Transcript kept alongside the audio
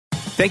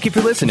Thank you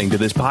for listening to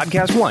this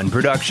Podcast One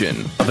production.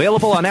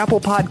 Available on Apple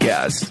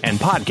Podcasts and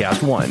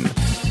Podcast One.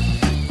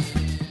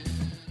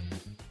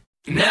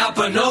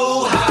 Napa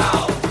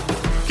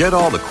know-how. Get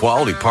all the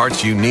quality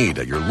parts you need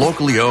at your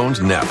locally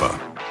owned Napa.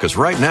 Because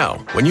right now,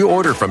 when you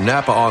order from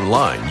Napa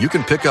online, you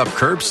can pick up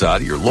curbside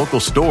at your local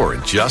store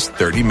in just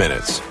 30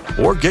 minutes.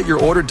 Or get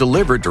your order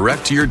delivered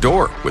direct to your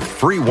door with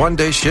free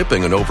one-day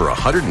shipping on over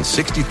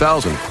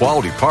 160,000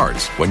 quality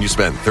parts when you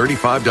spend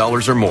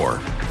 $35 or more.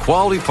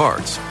 Quality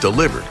parts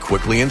delivered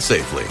quickly and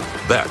safely.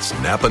 That's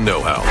Napa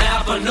know-how.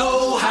 Napa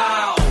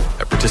know-how.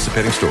 At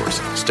participating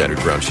stores, standard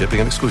ground shipping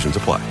and exclusions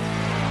apply.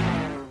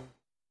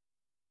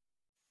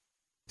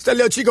 It's that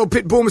little Chico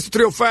Pitbull, Mr.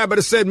 305, but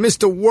it said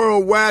Mr.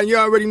 Worldwide. You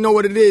already know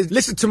what it is.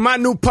 Listen to my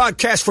new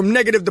podcast, From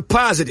Negative to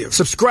Positive.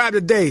 Subscribe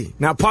today.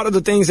 Now, part of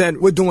the things that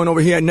we're doing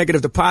over here at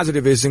Negative to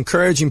Positive is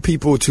encouraging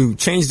people to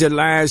change their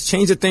lives,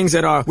 change the things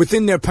that are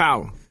within their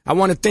power. I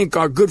want to thank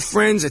our good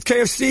friends at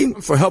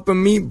KFC for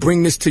helping me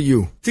bring this to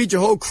you. Feed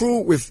your whole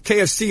crew with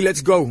KFC.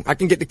 Let's go. I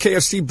can get the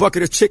KFC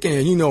bucket of chicken,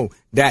 and you know,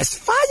 that's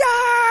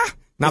fire.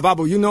 Now,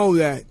 Babu, you know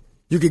that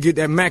you could get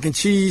that mac and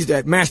cheese,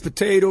 that mashed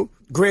potato,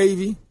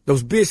 gravy,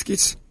 those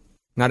biscuits.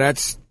 Now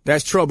that's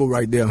trouble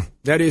right there.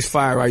 That is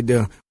fire right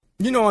there.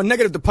 You know, on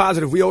Negative to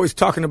Positive, we always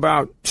talking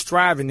about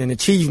striving and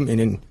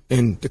achievement,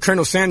 and the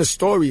Colonel Sanders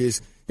story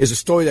is a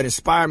story that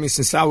inspired me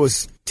since I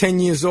was 10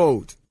 years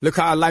old. Look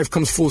how life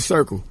comes full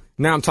circle.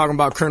 Now I'm talking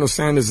about Colonel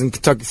Sanders and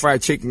Kentucky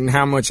Fried Chicken and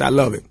how much I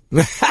love it.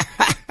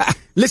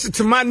 Listen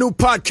to my new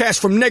podcast,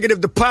 From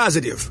Negative to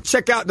Positive.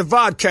 Check out the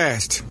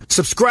vodcast.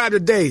 Subscribe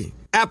today.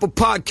 Apple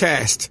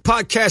Podcast,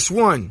 Podcast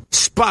One,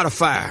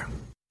 Spotify.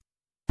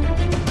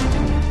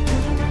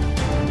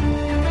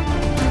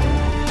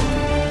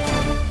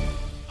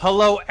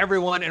 Hello,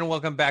 everyone, and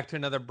welcome back to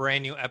another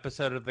brand new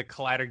episode of the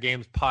Collider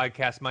Games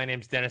podcast. My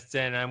name's Dennis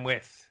Den, and I'm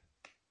with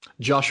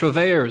Joshua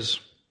Vayers.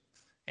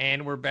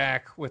 And we're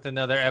back with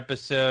another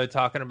episode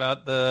talking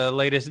about the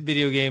latest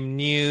video game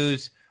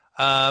news.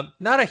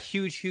 Not a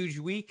huge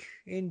week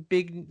in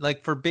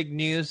for big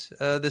news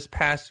this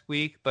past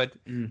week, but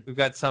we've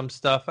got some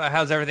stuff.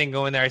 How's everything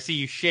going there? I see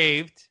you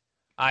shaved.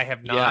 I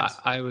have not. Yeah,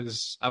 I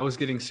was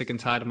getting sick and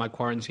tired of my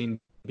quarantine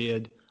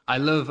beard. I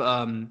live,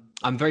 I'm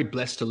very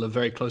blessed to live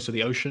very close to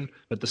the ocean,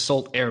 but the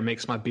salt air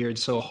makes my beard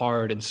so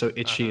hard and so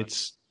itchy.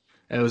 It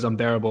was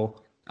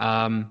unbearable.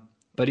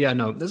 But yeah,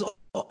 no,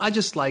 I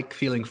just like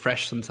feeling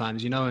fresh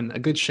sometimes, you know, and a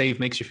good shave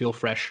makes you feel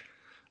fresh,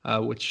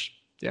 which,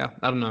 yeah,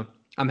 I don't know.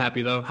 I'm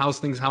happy though. How's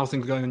things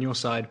going on your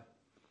side?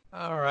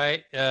 All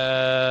right.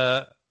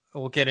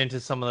 We'll get into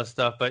some of the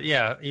stuff, but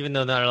yeah, even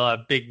though not a lot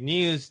of big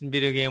news in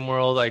video game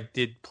world, I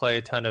did play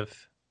a ton of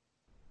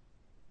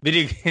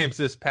video games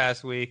this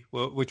past week,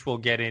 which we'll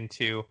get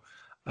into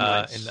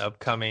in the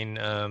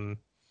upcoming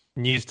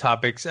news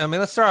topics. I mean,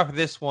 let's start off with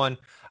this one.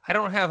 I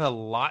don't have a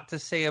lot to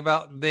say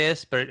about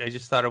this, but I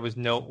just thought it was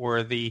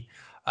noteworthy.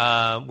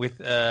 With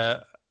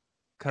the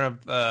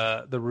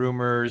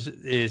rumors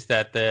is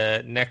that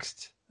the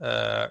next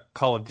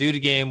Call of Duty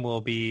game will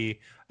be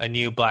a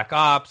new Black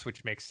Ops,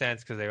 which makes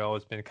sense because they've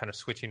always been kind of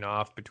switching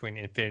off between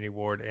Infinity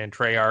Ward and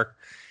Treyarch.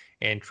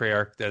 And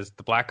Treyarch does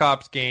the Black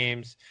Ops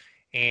games.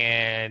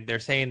 And they're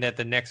saying that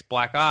the next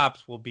Black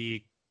Ops will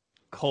be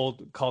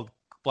called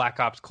Black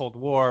Ops Cold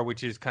War,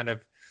 which is kind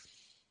of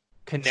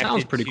connected.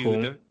 Sounds pretty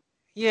cool.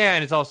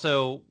 And it's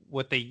also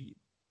what the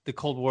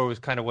Cold War was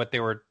kind of what they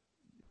were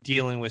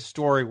dealing with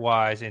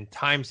story-wise and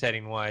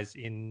time-setting-wise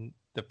in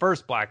the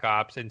first Black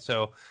Ops. And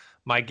so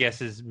my guess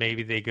is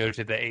maybe they go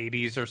to the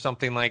 80s or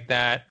something like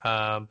that.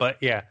 But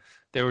yeah,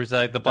 there was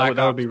the Black Ops.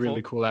 That would be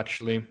really cool,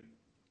 actually.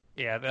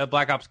 Yeah, the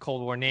Black Ops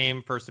Cold War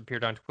name first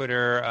appeared on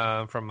Twitter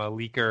from a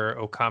leaker,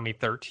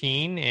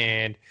 Okami13,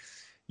 and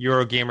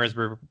Eurogamers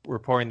were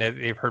reporting that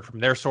they've heard from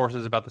their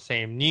sources about the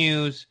same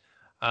news.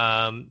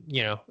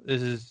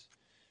 This is,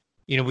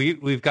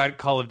 we've got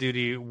Call of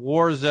Duty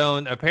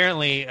Warzone.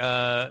 Apparently,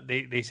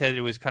 they said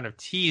it was kind of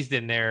teased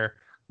in there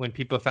when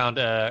people found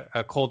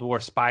a Cold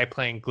War spy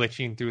plane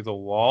glitching through the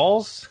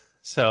walls.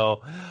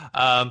 So,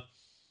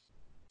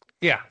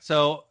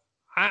 so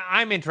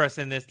I'm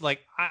interested in this.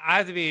 Like, I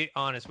have to be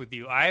honest with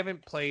you. I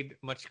haven't played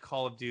much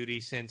Call of Duty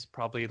since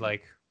probably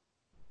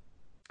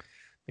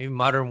maybe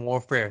Modern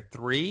Warfare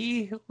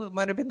 3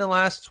 might have been the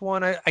last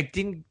one. I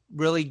didn't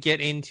really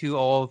get into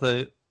all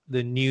the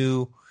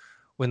new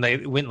when they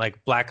went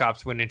like Black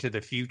Ops went into the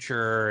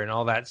future and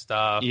all that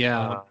stuff.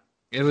 Yeah,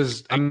 it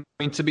was. I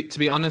mean, to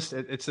be honest,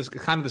 it's just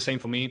kind of the same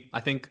for me. I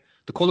think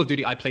the Call of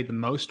Duty I played the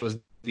most was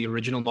the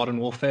original Modern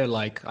Warfare.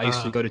 Like, I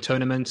used to go to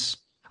tournaments.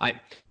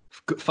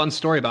 Fun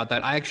story about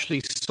that. I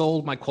actually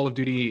sold my Call of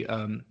Duty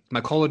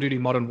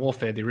Modern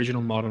Warfare, the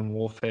original Modern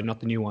Warfare, not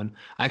the new one.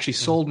 I actually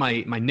sold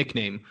my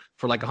nickname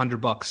for like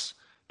 $100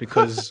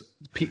 because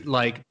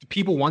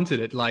people wanted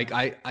it. Like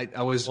I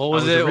was. What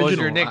was it? What was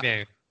your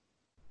nickname?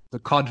 The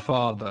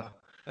Codfather.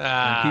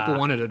 People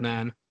wanted it,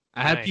 man.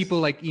 I had people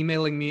like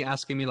emailing me,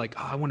 asking me like,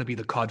 I want to be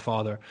the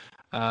Codfather.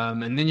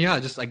 And then,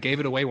 I gave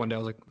it away one day. I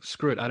was like,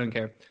 screw it, I don't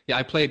care. Yeah,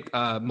 I played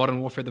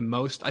Modern Warfare the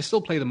most. I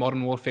still play the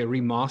Modern Warfare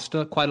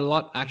remaster quite a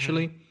lot,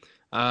 actually.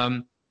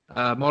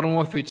 Modern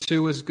Warfare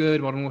 2 was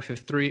good. Modern Warfare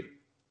 3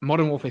 I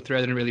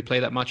didn't really play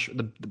that much.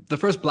 The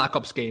first Black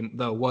Ops game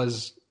though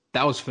was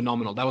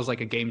phenomenal. That was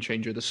like a game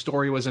changer. The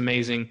story was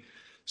amazing.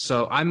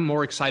 So I'm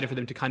more excited for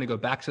them to kind of go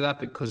back to that,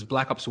 because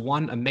Black Ops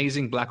 1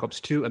 amazing, Black Ops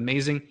 2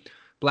 amazing,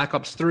 Black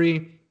Ops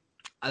 3,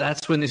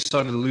 that's when they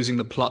started losing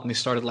the plot and they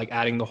started like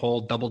adding the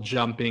whole double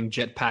jumping,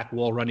 jetpack,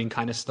 wall running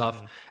kind of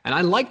stuff. And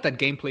I liked that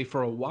gameplay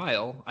for a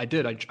while. I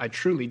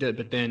truly did.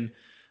 But then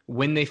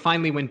when they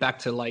finally went back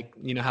to like,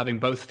 you know, having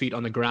both feet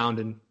on the ground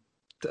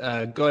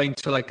and going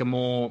to like a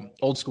more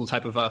old school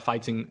type of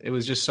fighting, it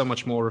was just so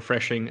much more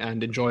refreshing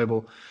and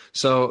enjoyable.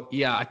 So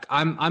yeah,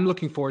 I'm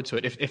looking forward to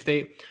it. If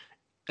they,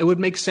 it would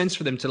make sense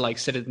for them to like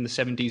set it in the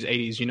 70s,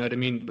 80s, you know what I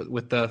mean? But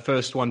with the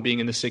first one being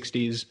in the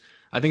 60s,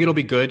 I think it'll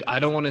be good. I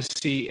don't want to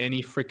see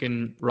any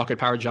freaking rocket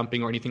power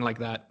jumping or anything like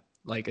that.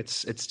 Like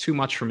it's too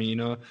much for me, you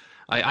know.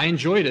 I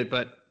enjoyed it,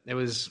 but it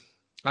was,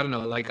 I don't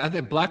know. Like I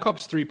think Black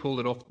Ops 3 pulled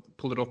it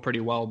off pretty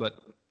well, but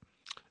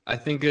I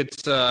think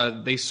it's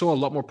they saw a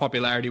lot more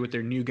popularity with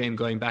their new game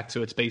going back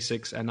to its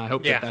basics, and I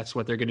hope that that's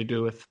what they're going to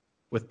do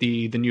with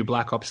the new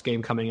Black Ops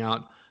game coming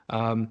out.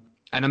 And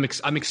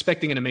I'm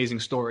expecting an amazing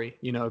story,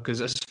 you know,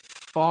 because as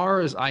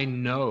far as I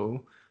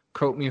know,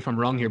 quote me if I'm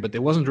wrong here, but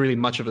there wasn't really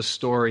much of a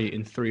story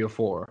in 3 or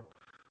 4.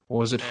 Or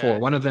was it 4?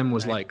 One of them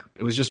was like,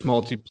 it was just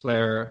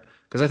multiplayer,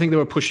 because I think they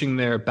were pushing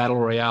their battle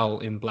royale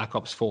in Black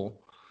Ops 4.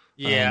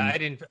 Yeah, I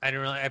didn't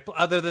really,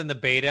 other than the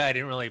beta, I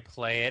didn't really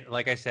play it.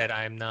 Like I said,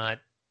 I'm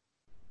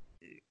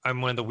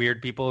one of the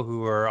weird people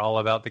who are all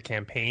about the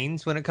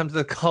campaigns when it comes to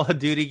the Call of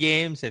Duty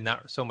games and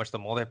not so much the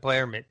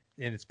multiplayer.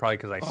 And it's probably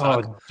because I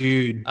suck. Oh,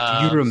 dude, do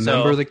you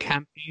remember the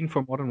campaign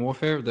for Modern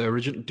Warfare? The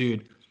original,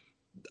 dude.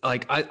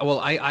 Like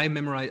I've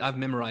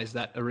memorized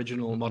that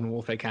original Modern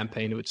Warfare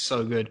campaign. It was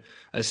so good.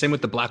 Same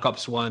with the Black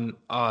Ops one.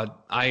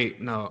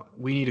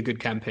 We need a good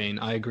campaign.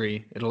 I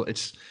agree.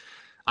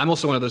 I'm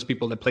also one of those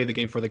people that play the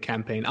game for the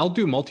campaign. I'll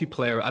do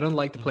multiplayer. I don't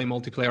like to play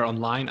multiplayer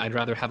online. I'd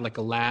rather have like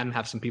a LAN,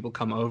 have some people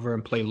come over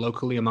and play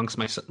locally amongst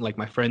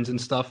my friends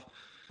and stuff.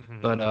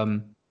 Mm-hmm. But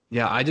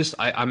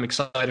I'm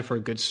excited for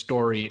a good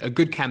story, a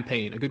good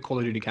campaign, a good Call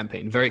of Duty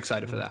campaign. Very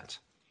excited for that.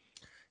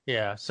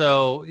 Yeah,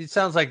 so it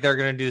sounds like they're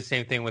going to do the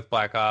same thing with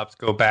Black Ops,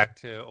 go back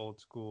to old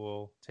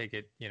school, take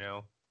it, you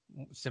know,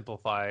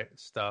 simplify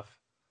stuff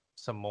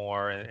some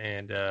more.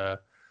 And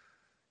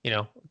you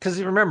know,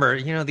 because remember,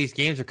 you know, these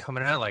games are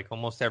coming out like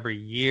almost every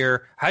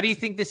year. How do you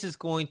think this is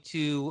going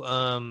to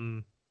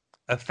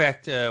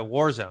affect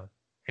Warzone?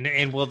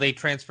 And will they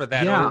transfer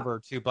that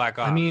over to Black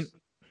Ops? I mean,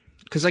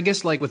 because I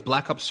guess like with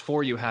Black Ops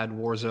 4, you had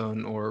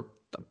Warzone, or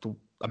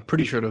I'm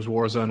pretty sure it was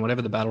Warzone,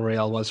 whatever the Battle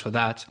Royale was for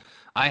that.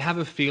 I have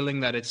a feeling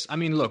that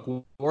look,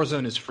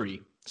 Warzone is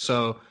free.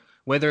 So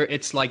whether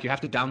it's like you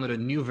have to download a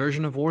new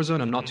version of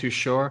Warzone, I'm not too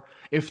sure.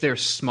 If they're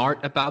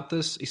smart about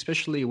this,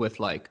 especially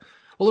with like,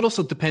 well, it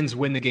also depends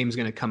when the game's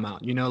going to come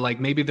out. You know, like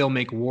maybe they'll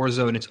make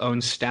Warzone its own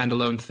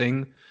standalone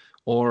thing,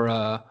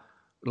 or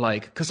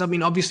because I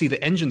mean, obviously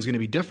the engine's going to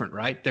be different,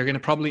 right? They're going to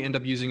probably end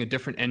up using a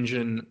different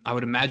engine, I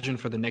would imagine,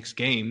 for the next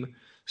game.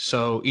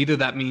 So either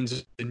that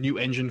means a new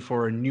engine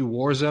for a new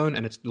Warzone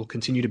and it will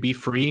continue to be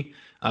free.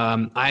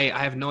 I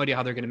have no idea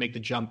how they're going to make the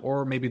jump,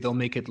 or maybe they'll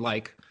make it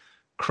like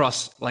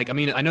cross. Like, I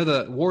mean, I know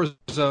the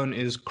Warzone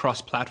is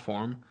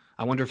cross-platform.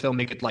 I wonder if they'll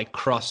make it like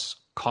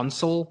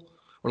cross-console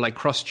or like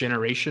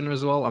cross-generation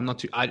as well.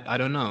 I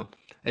don't know.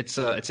 It's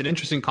an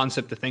interesting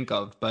concept to think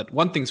of, but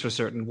one thing's for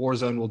certain: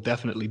 Warzone will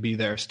definitely be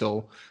there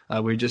still.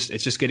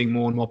 It's just getting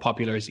more and more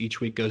popular as each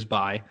week goes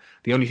by.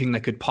 The only thing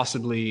that could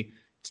possibly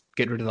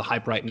get rid of the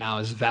hype right now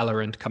is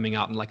Valorant coming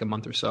out in like a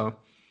month or so.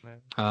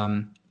 Let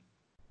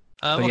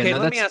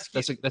me ask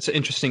you. That's an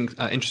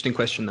interesting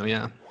question, though.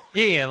 Yeah.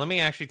 Yeah. Let me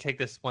actually take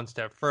this one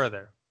step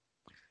further.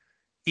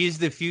 Is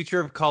the future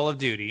of Call of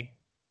Duty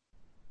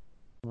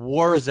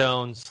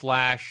Warzone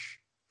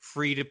 /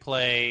 free to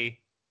play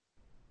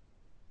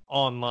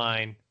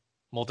online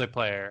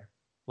multiplayer?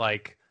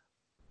 Like,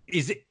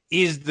 is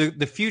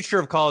the future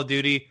of Call of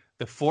Duty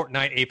the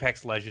Fortnite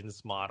Apex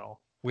Legends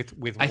model with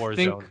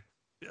Warzone?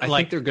 I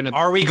think they're gonna.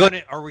 Are we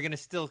gonna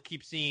still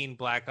keep seeing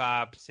Black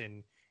Ops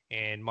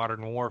and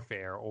Modern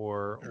Warfare,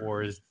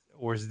 or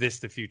is this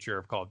the future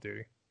of Call of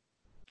Duty?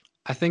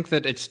 I think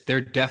that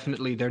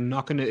they're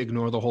not going to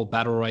ignore the whole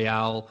battle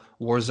royale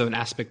Warzone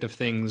aspect of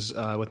things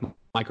with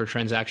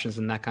microtransactions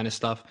and that kind of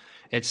stuff.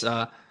 It's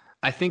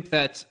I think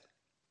that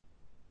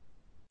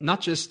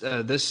not just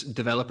this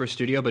developer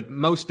studio, but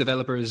most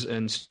developers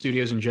and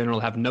studios in general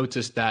have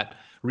noticed that.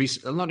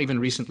 Not even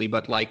recently,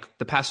 but like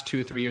the past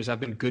 2 or 3 years have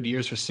been good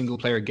years for single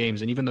player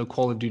games. And even though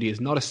Call of Duty is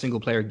not a single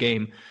player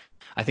game,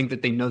 I think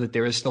that they know that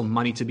there is still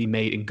money to be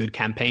made in good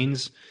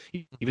campaigns,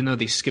 even though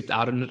they skipped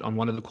out on it on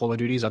one of the Call of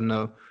Duties. I don't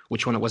know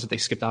which one it was that they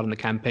skipped out on the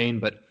campaign,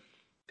 but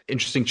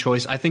interesting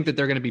choice. I think that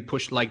they're going to be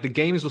pushed, like the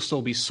games will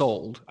still be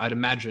sold, I'd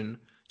imagine,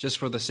 just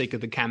for the sake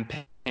of the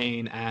campaign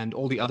and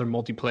all the other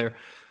multiplayer.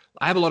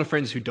 I have a lot of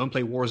friends who don't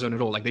play Warzone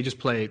at all. Like they just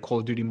play Call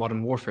of Duty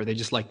Modern Warfare. They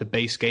just like the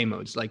base game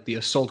modes. Like the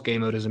Assault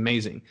game mode is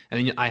amazing.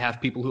 And then I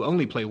have people who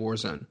only play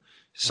Warzone.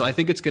 So I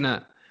think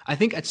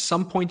at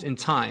some point in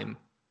time,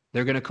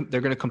 they're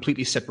gonna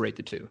completely separate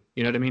the two.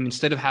 You know what I mean?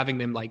 Instead of having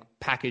them like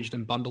packaged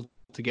and bundled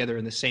together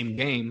in the same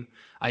game,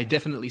 I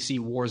definitely see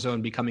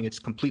Warzone becoming its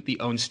completely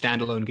own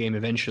standalone game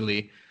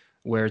eventually,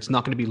 where it's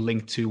not going to be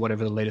linked to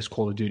whatever the latest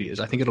Call of Duty is.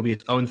 I think it'll be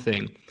its own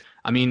thing.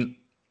 I mean,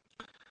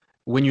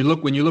 when you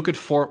look at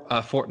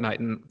Fortnite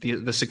and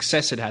the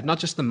success it had, not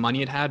just the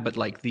money it had, but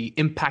like the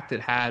impact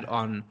it had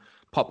on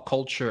pop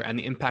culture and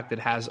the impact it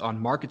has on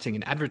marketing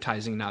and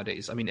advertising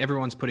nowadays. I mean,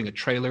 everyone's putting a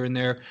trailer in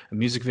there, a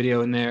music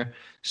video in there.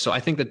 So I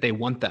think that they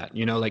want that,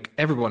 you know, like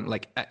everyone,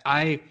 like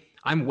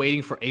I'm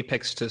waiting for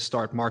Apex to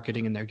start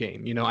marketing in their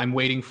game. You know, I'm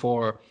waiting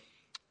for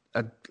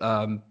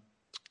I'm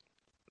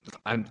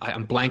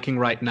blanking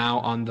right now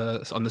on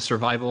the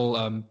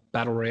survival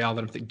battle royale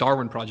that I'm thinking,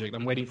 Darwin Project.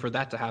 I'm waiting for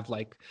that to have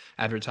like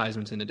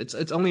advertisements in it.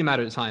 It's only a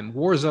matter of time.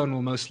 Warzone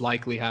will most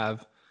likely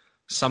have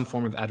some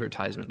form of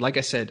advertisement. Like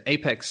I said,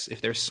 Apex,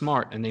 if they're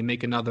smart and they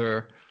make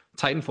another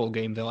Titanfall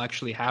game, they'll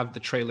actually have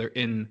the trailer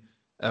in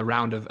a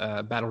round of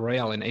battle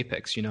royale in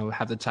Apex. You know,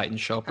 have the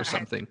Titans show up or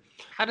something.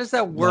 How does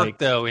that work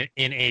though in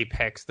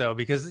Apex though?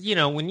 Because you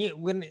know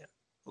when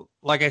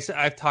like I said,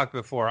 I've talked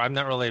before, I'm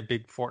not really a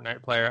big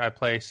Fortnite player. I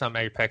play some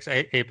Apex.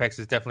 Apex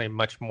is definitely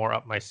much more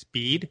up my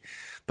speed.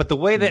 But the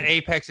way that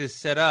Apex is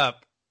set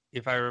up,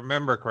 if I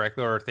remember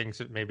correctly, or things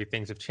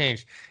have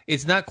changed,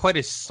 it's not quite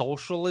as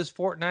social as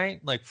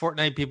Fortnite. Like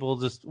Fortnite, people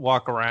just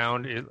walk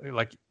around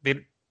like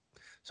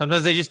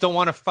sometimes they just don't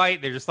want to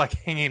fight. They're just like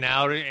hanging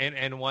out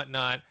and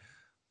whatnot.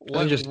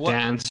 They're just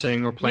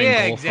dancing or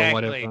playing golf or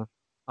whatever.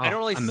 I don't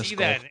really see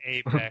that in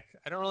Apex.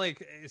 I don't really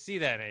see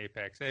that in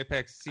Apex.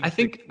 Apex seems I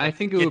think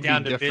it would be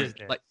different.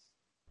 Business. Like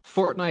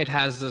Fortnite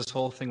has this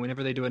whole thing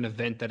whenever they do an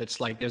event that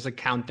it's like there's a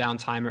countdown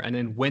timer, and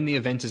then when the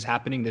event is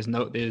happening, there's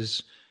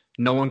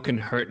no one can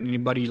hurt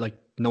anybody, like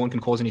no one can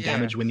cause any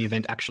damage when the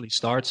event actually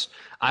starts.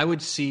 I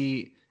would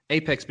see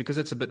Apex, because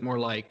it's a bit more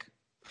like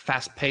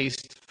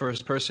fast-paced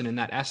first person in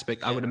that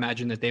aspect. I would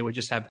imagine that they would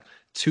just have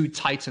two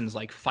Titans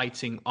like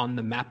fighting on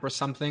the map or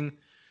something.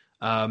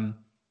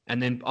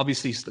 And then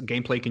obviously the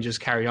gameplay can just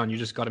carry on. You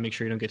just got to make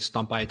sure you don't get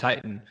stomped by a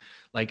Titan.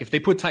 Like if they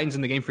put Titans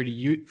in the game for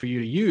you to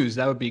use,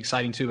 that would be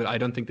exciting too. But I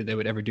don't think that they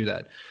would ever do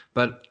that.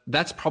 But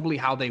that's probably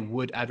how they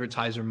would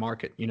advertise or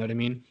market. You know what I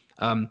mean?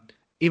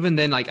 Even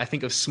then, like I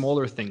think of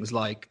smaller things,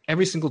 like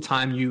every single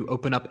time you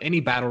open up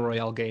any battle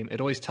royale game,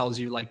 it always tells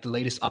you like the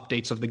latest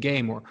updates of the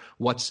game or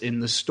what's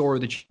in the store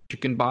that you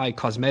can buy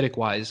cosmetic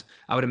wise.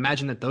 I would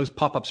imagine that those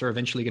pop-ups are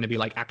eventually going to be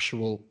like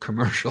actual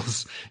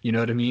commercials. You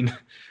know what I mean?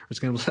 It's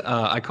going to.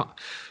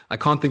 I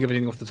can't think of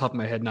anything off the top of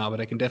my head now,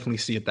 but I can definitely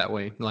see it that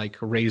way. Like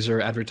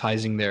Razer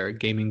advertising their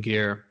gaming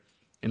gear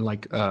in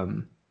like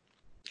in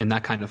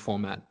that kind of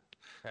format.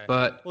 Okay.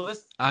 But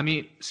I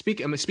mean, speak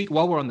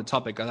while we're on the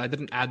topic. I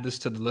didn't add this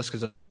to the list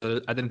because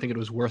I didn't think it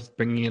was worth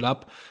bringing it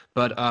up.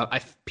 But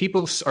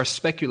people are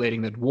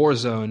speculating that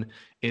Warzone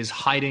is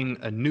hiding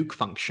a nuke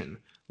function.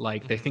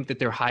 Like they think that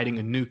they're hiding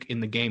a nuke in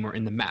the game or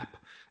in the map.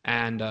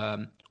 And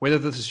whether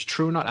this is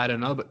true or not, I don't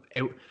know. But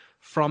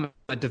from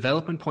a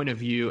development point of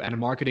view and a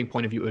marketing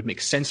point of view, it would make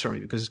sense for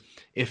me, because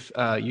if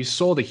you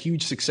saw the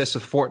huge success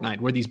of Fortnite,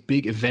 where these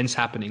big events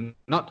happening,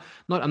 I'm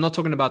not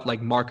talking about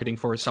like marketing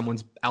for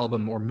someone's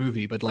album or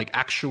movie, but like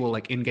actual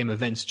like in-game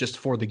events just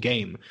for the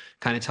game,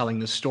 kind of telling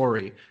the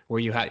story, where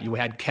you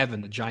had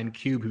Kevin, the giant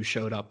cube, who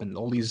showed up, and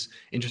all these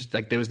interesting,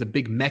 like there was the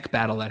big mech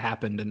battle that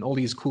happened, and all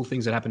these cool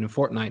things that happened in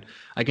Fortnite.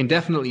 I can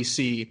definitely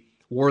see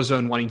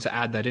Warzone wanting to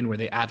add that in, where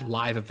they add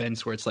live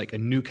events where it's like a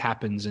nuke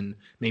happens, and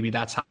maybe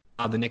that's how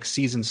the next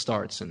season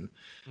starts. And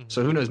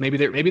so who knows, maybe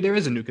there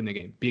is a nuke in the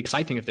game. Be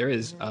exciting if there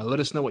is. Let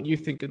us know what you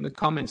think in the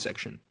comment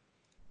section.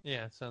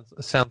 Yeah,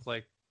 it sounds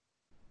like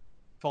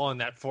following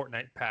that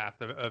Fortnite path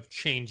of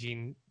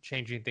changing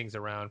things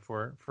around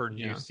for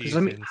new seasons. I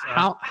mean,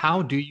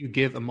 how do you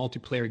give a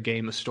multiplayer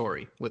game a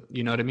story? With,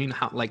 you know what I mean?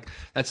 How, like,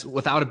 that's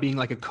without it being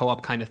like a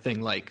co-op kind of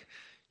thing. Like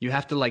you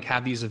have to like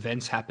have these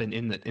events happen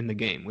in the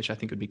game, which I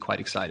think would be quite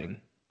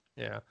exciting.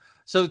 Yeah.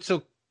 So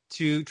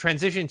to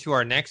transition to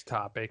our next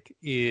topic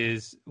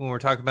is when we're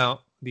talking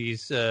about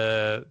these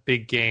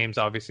big games,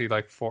 obviously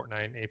like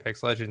Fortnite and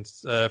Apex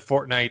Legends.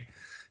 Fortnite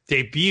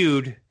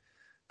debuted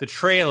the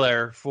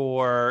trailer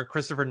for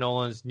Christopher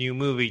Nolan's new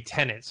movie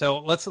Tenet. So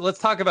let's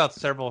talk about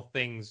several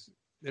things.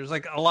 There's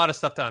like a lot of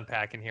stuff to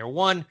unpack in here.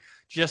 One,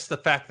 just the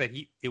fact that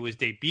it was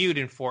debuted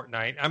in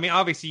Fortnite. I mean,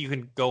 obviously you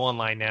can go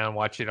online now and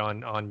watch it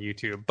on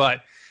YouTube,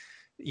 but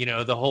you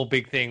know the whole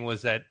big thing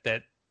was that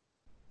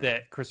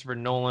Christopher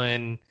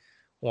Nolan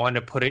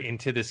wanted to put it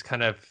into this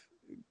kind of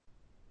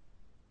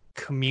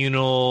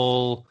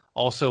communal,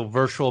 also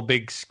virtual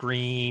big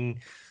screen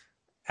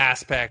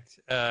aspect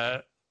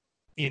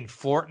in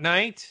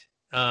Fortnite.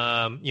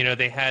 You know,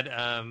 they had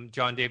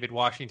John David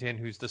Washington,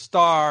 who's the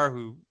star,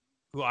 who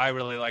I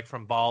really like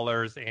from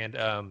Ballers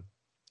and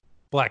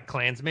Black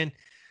Klansman.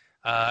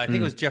 I think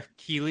it was Jeff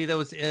Keighley that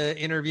was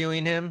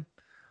interviewing him.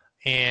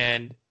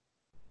 And,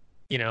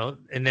 you know,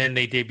 and then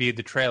they debuted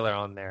the trailer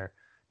on there.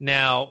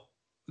 Now,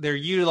 they're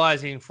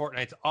utilizing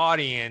Fortnite's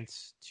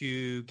audience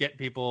to get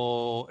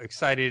people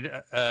excited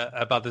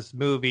about this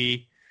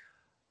movie.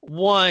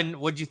 one,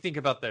 what'd you think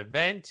about the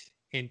event?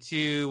 And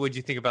two, what'd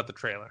you think about the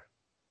trailer?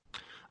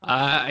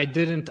 I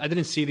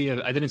didn't see the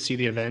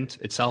event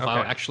itself. Okay. I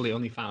actually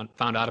only found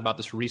out about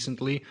this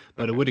recently,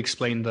 but it would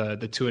explain the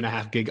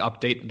 2.5 gig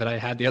update that I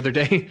had the other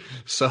day.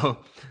 So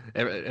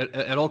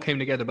it all came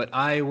together. But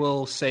I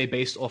will say,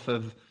 based off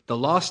of the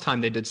last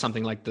time they did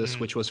something like this,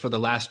 which was for The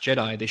Last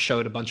Jedi, they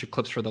showed a bunch of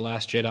clips for The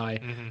Last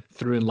Jedi,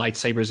 threw in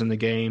lightsabers in the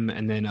game,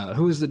 and then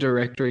who is the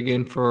director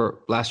again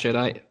for Last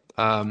Jedi?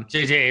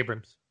 J.J.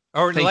 Abrams.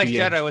 Or The Last you,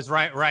 yeah. Jedi was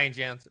Ryan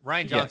Johnson.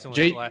 Ryan Johnson was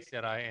J- The Last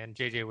Jedi, and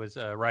J.J. was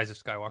Rise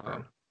of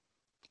Skywalker.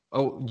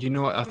 Oh, you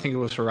know what? I think it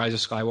was for Rise of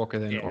Skywalker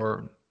then,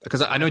 or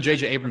because I know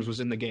J.J. Abrams was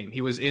in the game.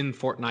 He was in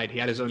Fortnite. He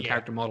had his own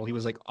character model. He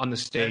was like on the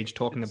stage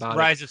talking about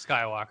Rise of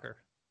Skywalker.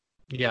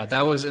 Yeah,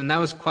 that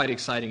was quite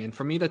exciting. And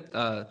for me,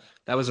 that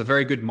was a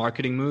very good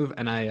marketing move.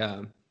 And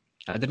I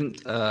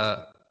didn't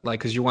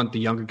because you want the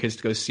younger kids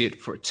to go see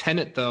it. For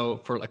Tenet,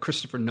 though, for a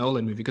Christopher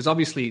Nolan movie, because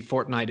obviously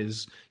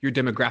Fortnite your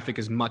demographic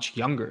is much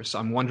younger. So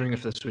I'm wondering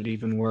if this would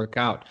even work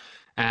out.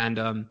 And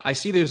I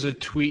see there's a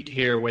tweet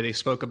here where they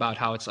spoke about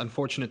how it's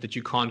unfortunate that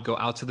you can't go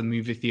out to the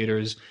movie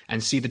theaters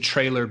and see the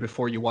trailer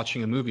before you're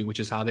watching a movie, which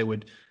is how they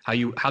would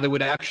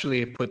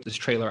actually put this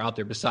trailer out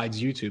there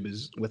besides YouTube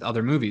is with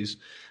other movies.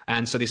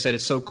 And so they said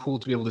it's so cool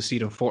to be able to see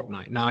it in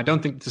Fortnite. Now, I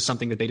don't think this is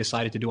something that they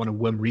decided to do on a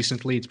whim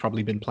recently. It's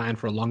probably been planned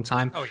for a long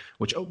time. Oh, yeah.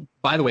 Which,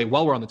 by the way,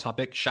 while we're on the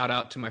topic, shout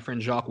out to my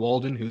friend Jacques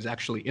Walden, who's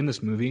actually in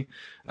this movie.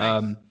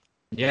 Nice.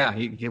 Yeah,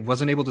 he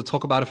wasn't able to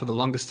talk about it for the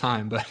longest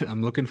time, but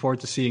I'm looking forward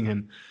to seeing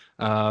him.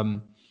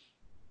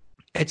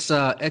 It's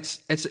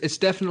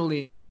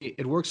definitely,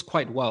 it works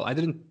quite well. I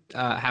didn't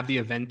have the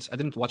event. I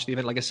didn't watch the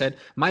event. Like I said,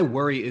 my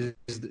worry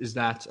is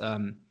that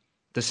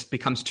this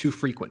becomes too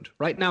frequent.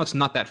 Right now, it's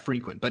not that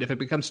frequent, but if it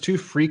becomes too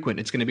frequent,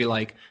 it's going to be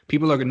like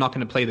people are not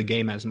going to play the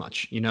game as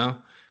much, because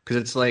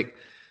it's like,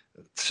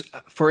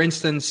 for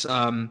instance,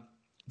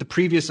 the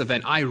previous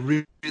event, I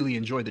really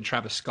enjoyed the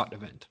Travis Scott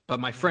event, but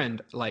my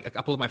friend, like a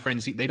couple of my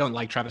friends, they don't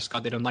like Travis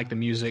Scott. They don't like the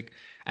music,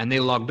 and they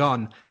logged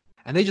on.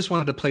 And they just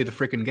wanted to play the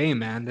freaking game,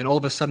 man. Then all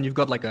of a sudden, you've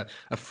got like a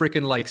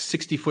freaking like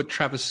 60-foot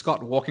Travis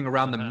Scott walking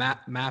around the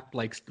map,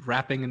 like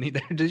rapping, and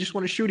they just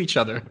want to shoot each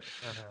other.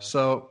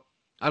 So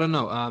I don't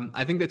know.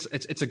 I think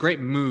it's a great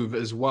move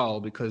as well,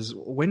 because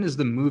when is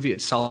the movie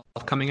itself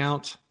coming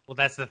out? Well,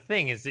 that's the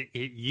thing is it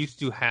used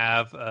to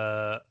have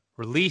a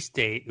release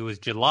date. It was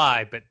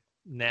July, but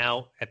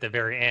now at the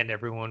very end,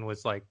 everyone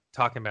was like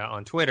talking about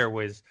on Twitter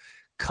was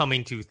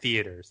coming to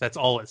theaters. That's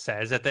all it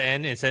says at the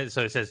end. It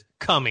says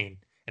coming.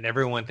 And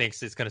everyone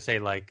thinks it's going to say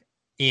like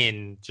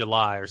in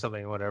July or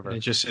something, whatever. It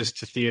just says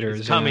to theaters.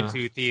 It's coming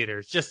to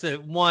theaters. Just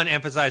to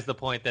emphasize the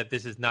point that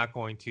this is not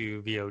going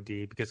to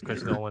VOD because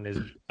Chris Nolan is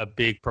a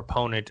big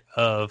proponent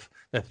of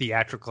the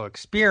theatrical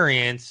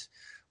experience,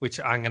 which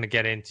I'm going to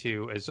get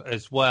into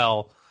as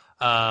well.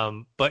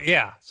 But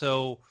yeah,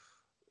 so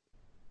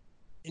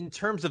in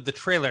terms of the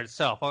trailer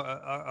itself,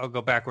 I'll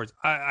go backwards.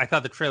 I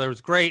thought the trailer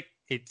was great.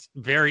 It's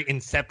very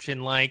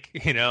Inception-like,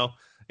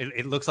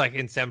 It looks like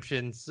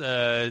Inception's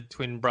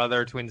twin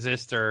brother, twin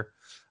sister,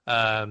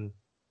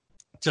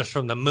 just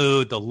from the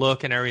mood, the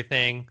look, and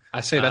everything. I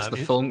say that's the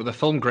film. The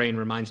film grain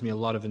reminds me a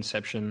lot of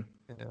Inception.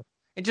 Yeah.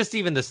 And just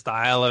even the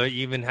style of it.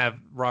 You even have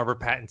Robert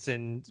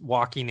Pattinson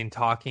walking and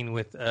talking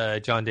with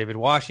John David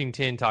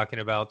Washington, talking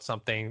about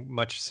something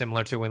much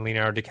similar to when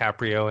Leonardo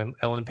DiCaprio and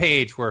Ellen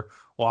Page were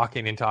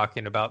walking and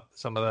talking about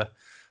some of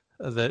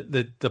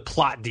the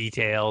plot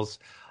details.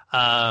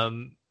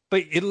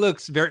 But it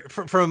looks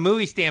from a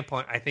movie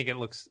standpoint, I think it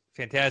looks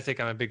fantastic.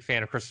 I'm a big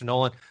fan of Christopher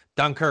Nolan.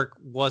 Dunkirk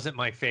wasn't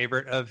my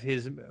favorite of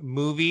his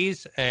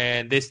movies,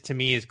 and this to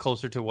me is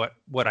closer to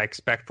what I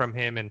expect from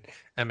him, and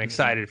I'm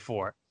excited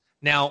for it.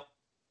 Now,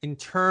 in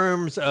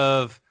terms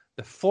of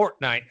the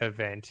Fortnite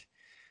event,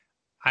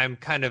 I'm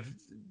kind of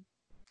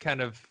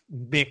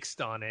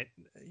mixed on it.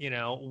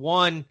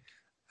 One,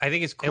 I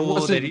think it's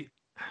cool that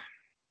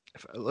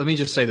let me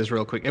just say this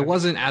real quick. It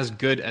wasn't as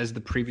good as the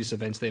previous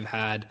events they've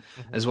had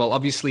as well.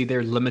 Obviously,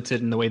 they're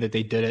limited in the way that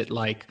they did it.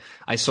 Like,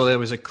 I saw there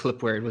was a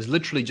clip where it was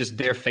literally just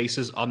their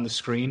faces on the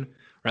screen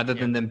rather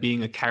than them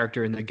being a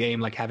character in the game,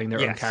 like having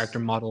their own character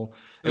model.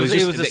 It was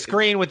a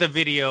screen with a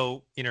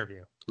video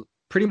interview.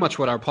 Pretty much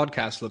what our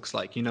podcast looks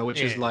like,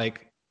 which is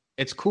like,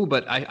 it's cool,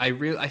 but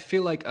I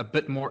feel like a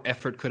bit more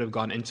effort could have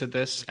gone into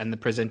this and the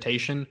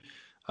presentation.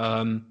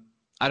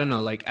 I don't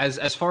know, like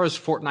as far as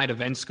Fortnite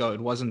events go,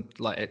 it wasn't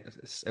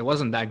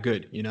that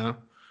good,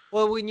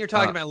 Well, when you're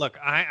talking about, look,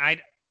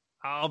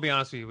 I'll be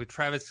honest with you, with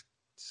Travis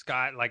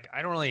Scott, like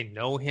I don't really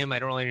know him, I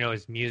don't really know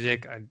his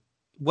music,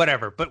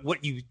 whatever. But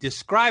what you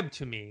described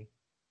to me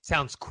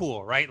sounds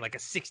cool, right? Like a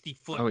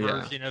 60-foot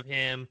version of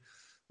him,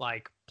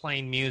 like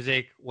playing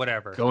music,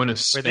 whatever. Going to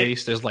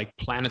space, there's like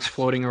planets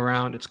floating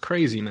around. It's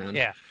crazy, man.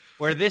 Yeah,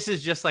 where this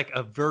is just like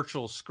a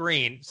virtual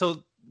screen.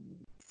 So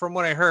from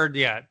what I heard,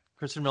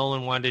 Christopher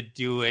Nolan wanted to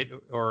do it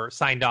or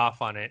signed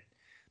off on it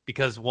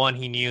because, one,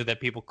 he knew that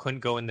people couldn't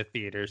go in the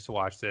theaters to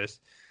watch this.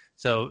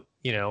 So,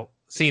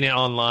 seeing it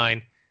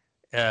online,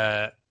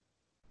 it's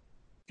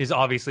is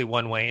obviously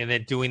one way, and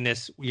then doing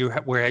this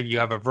where you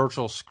have a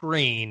virtual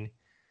screen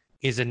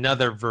is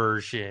another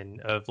version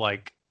of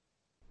like.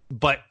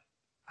 But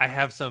I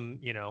have some,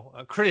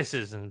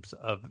 criticisms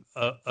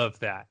of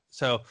that.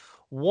 So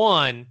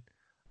one,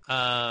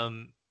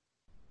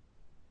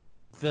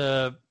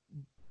 the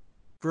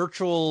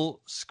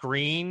virtual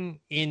screen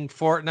in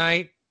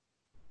Fortnite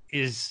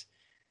is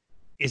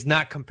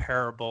not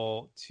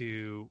comparable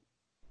to,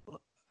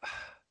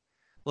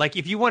 like,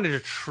 if you wanted a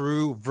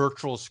true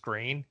virtual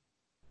screen,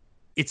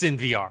 it's in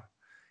VR.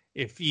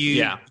 If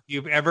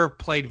you've ever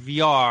played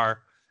VR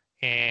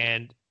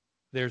and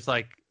there's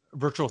like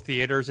virtual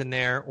theaters in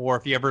there, or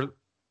if you ever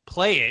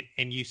play it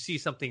and you see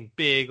something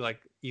big, like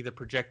either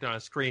projected on a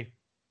screen,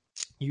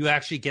 you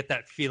actually get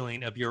that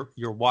feeling of you're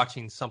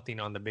watching something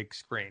on the big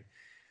screen.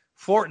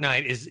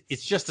 Fortnite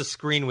it's just a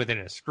screen within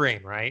a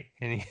screen, right?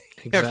 And you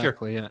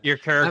exactly, have your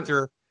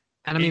character,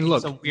 and I mean,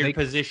 look, some weird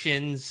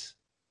positions.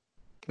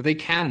 They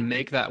can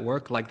make that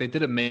work. Like they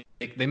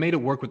made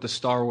it work with the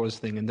Star Wars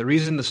thing, and the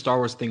reason the Star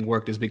Wars thing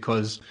worked is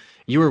because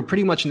you were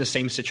pretty much in the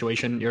same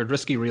situation. You're at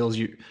Risky Reels.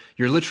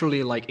 You're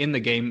literally like in the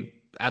game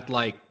at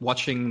like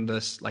watching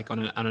this like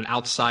on an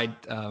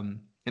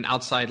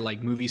outside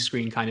like movie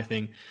screen kind of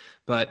thing.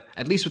 But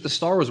at least with the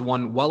Star Wars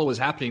one, while it was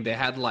happening, they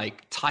had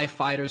like TIE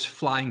fighters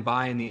flying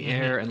by in the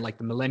air and like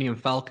the Millennium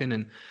Falcon,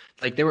 and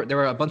like there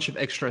were a bunch of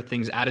extra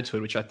things added to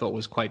it, which I thought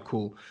was quite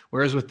cool.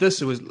 Whereas with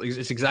this,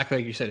 it's exactly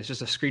like you said. It's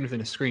just a screen within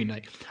a screen.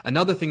 Like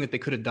another thing that they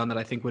could have done that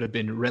I think would have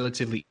been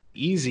relatively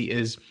easy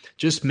is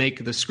just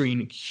make the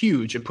screen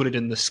huge and put it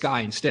in the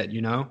sky instead.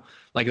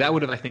 Like that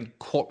would have, I think,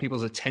 caught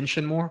people's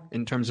attention more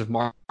in terms of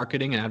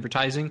marketing and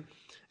advertising.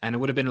 And it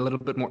would have been a little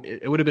bit more.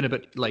 It would have been a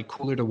bit like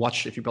cooler to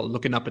watch if you're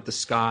looking up at the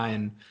sky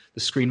and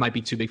the screen might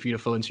be too big for you to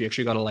fill in. So you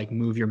actually got to like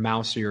move your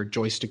mouse or your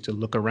joystick to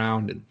look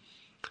around. And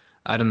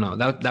I don't know.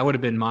 That would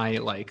have been my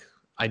like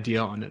idea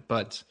on it.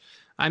 But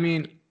I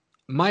mean,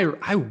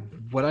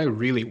 what I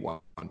really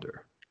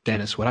wonder,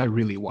 Dennis,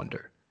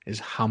 is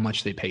how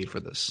much they paid for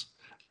this.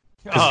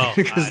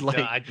 Because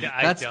I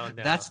don't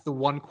know. That's the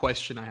one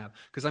question I have.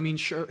 Because I mean,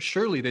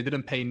 surely they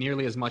didn't pay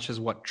nearly as much as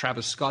what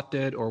Travis Scott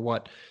did or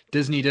what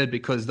Disney did,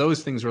 because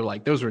those things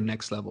were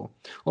next level.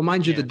 Well,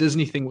 mind you, the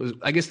Disney thing was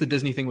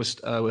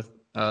with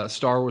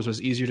Star Wars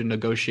was easier to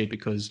negotiate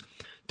because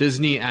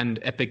Disney and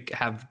Epic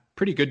have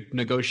pretty good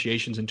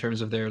negotiations in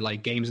terms of their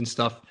like games and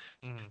stuff.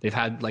 They've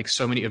had like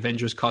so many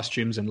Avengers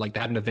costumes, and like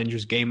they had an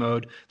Avengers game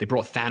mode. They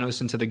brought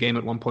Thanos into the game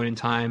at one point in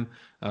time.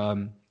 A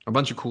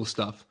bunch of cool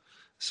stuff.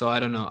 So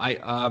I don't know.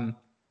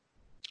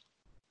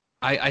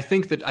 I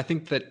think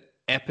that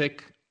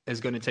Epic is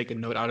going to take a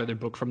note out of their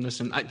book from this,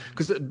 and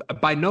because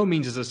by no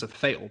means is this a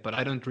fail, but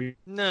I don't.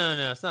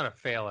 No, it's not a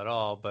fail at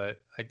all.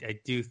 But I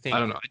do think I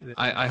don't know.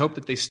 I hope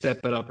that they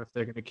step it up if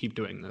they're going to keep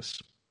doing this.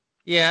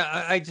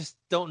 Yeah, I just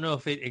don't know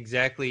if it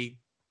exactly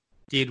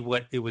did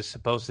what it was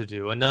supposed to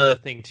do. Another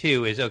thing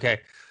too is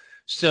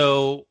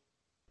so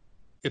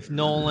if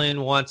Nolan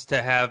wants to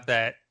have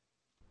that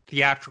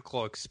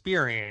theatrical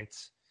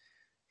experience,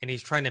 and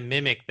he's trying to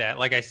mimic that.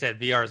 Like I said,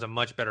 VR is a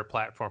much better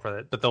platform for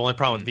that. But the only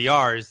problem with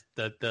VR is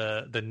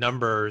the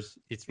numbers.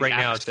 It's right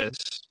now.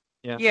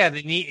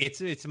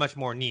 It's much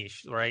more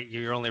niche, right?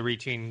 You're only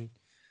reaching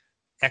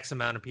X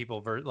amount of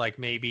people, like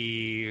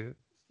maybe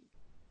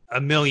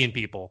 1 million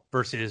people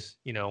versus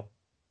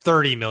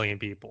 30 million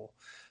people.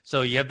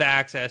 So you have the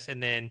access,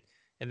 and then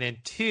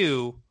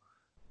two.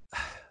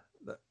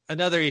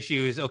 Another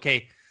issue is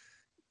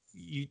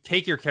you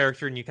take your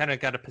character and you kind of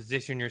got to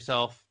position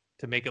yourself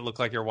to make it look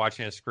like you're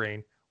watching a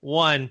screen.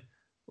 One,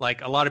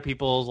 like a lot of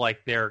people's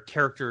like their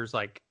characters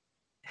like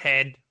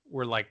head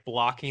were like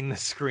blocking the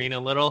screen a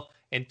little.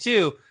 And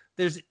two,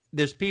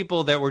 there's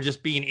people that were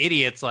just being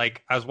idiots.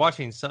 Like I was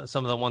watching some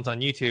of the ones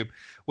on YouTube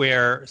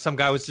where some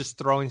guy was just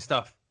throwing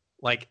stuff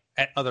like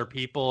at other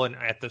people and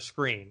at the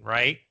screen,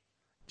 right?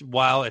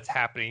 While it's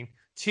happening.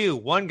 Two,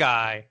 one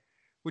guy,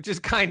 which is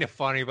kind of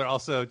funny, but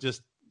also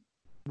just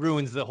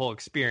ruins the whole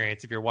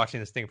experience if you're watching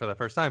this thing for the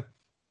first time.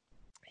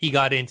 He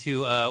got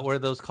into what are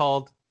those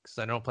called? Because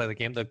I don't play the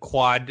game. The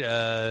quad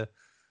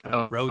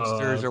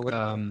roadsters or what?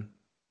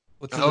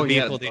 What's the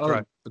vehicle they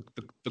drive?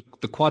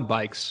 The quad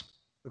bikes.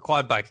 The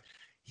quad bikes.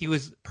 He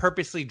was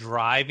purposely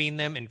driving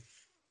them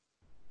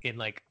and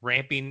like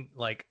ramping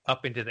like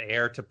up into the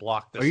air to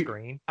block the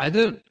screen. I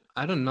don't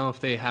know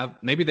if they have.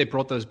 Maybe they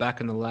brought those back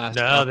in the last.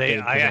 No,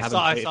 update, I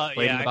saw.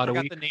 Yeah, about I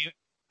forgot the name.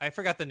 I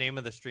forgot the name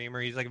of the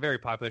streamer. He's like a very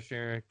popular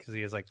streamer because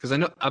he is like. Because I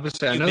know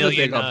that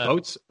they got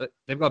boats.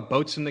 They've got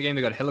boats in the game.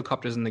 They got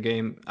helicopters in the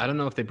game. I don't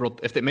know if they brought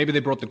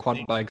the quad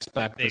bikes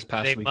back this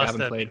past week. I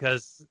haven't played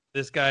because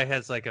this guy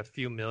has like a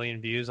few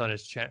million views on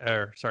his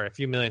channel. A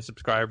few million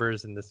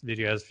subscribers, and this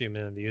video has a few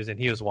million views. And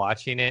he was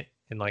watching it,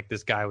 and like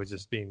this guy was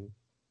just being.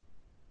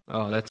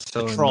 Oh, that's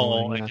so a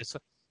troll. annoying, and just,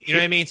 you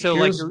know what I mean? So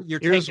like you're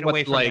taking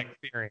away from that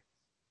experience.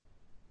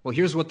 Well,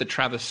 here's what the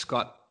Travis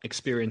Scott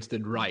experience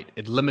did right.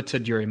 It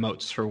limited your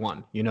emotes for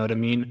one. You know what I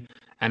mean?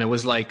 And it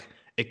was like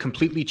it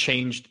completely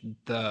changed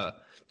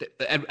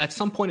at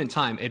some point in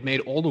time. It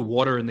made all the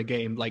water in the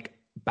game like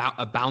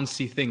a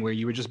bouncy thing where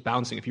you were just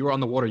bouncing. If you were on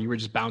the water, you were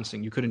just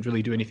bouncing. You couldn't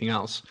really do anything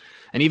else.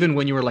 And even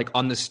when you were like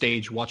on the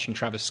stage watching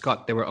Travis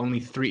Scott, there were only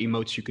 3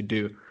 emotes you could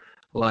do.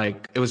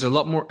 Like it was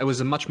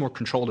a much more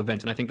controlled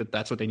event. And I think that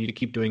that's what they need to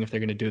keep doing if they're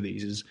going to do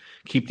these, is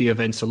keep the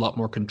events a lot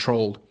more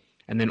controlled.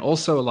 And then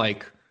also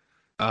like,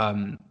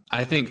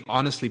 I think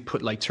honestly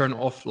put on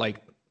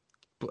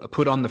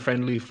the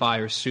friendly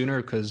fire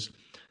sooner, because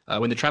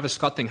when the Travis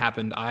Scott thing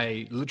happened,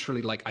 I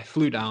literally I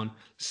flew down,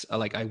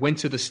 I went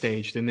to the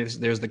stage. Then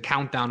there's the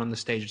countdown on the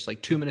stage. It's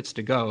like 2 minutes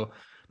to go,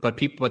 but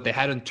they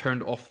hadn't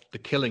turned off the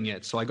killing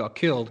yet. So I got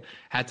killed.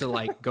 Had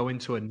to go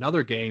into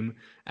another game,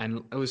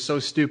 and it was so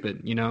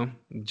stupid.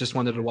 Just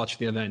wanted to watch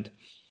the event.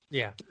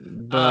 Yeah,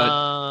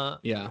 but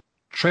yeah.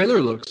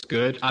 Trailer looks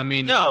good. I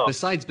mean, no.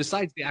 besides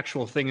the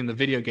actual thing in the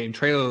video game,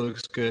 trailer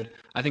looks good.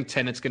 I think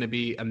Tenet's going to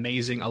be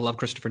amazing. I love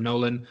Christopher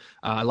Nolan.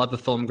 I love the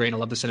film grain. I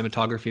love the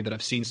cinematography that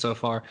I've seen so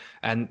far.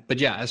 But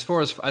yeah, as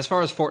far as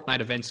Fortnite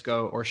events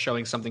go, or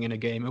showing something in a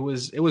game, it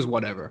was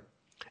whatever.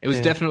 It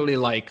was definitely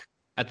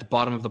at the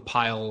bottom of the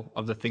pile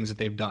of the things that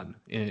they've done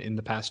in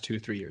the past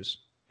 2-3 years.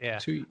 Yeah,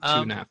 two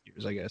and a half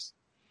years, I guess.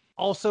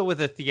 Also,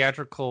 with a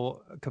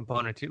theatrical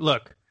component to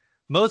look.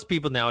 Most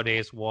people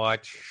nowadays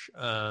watch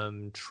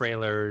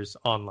trailers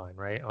online,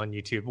 right? On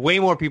YouTube. Way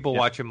more people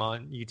watch them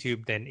on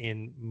YouTube than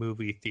in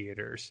movie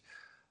theaters.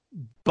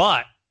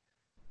 But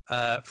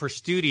for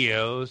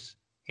studios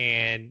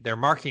and their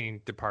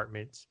marketing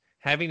departments,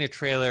 having a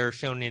trailer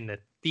shown in the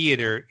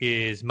theater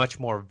is much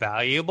more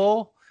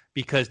valuable,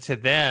 because to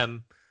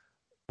them,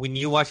 when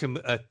you watch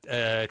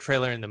a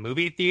trailer in the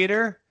movie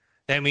theater,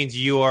 that means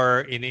you are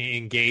an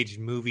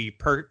engaged movie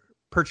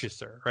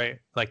purchaser, right?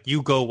 Like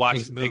you go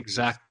watch movies.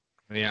 Exactly.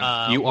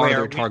 Yeah, you are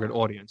their target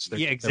audience.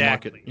 Yeah,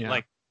 exactly.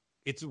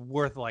 It's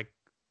worth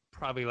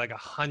probably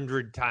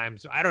 100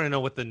 times. I don't know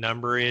what the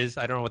number is.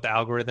 I don't know what the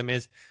algorithm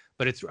is,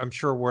 but I'm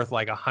sure worth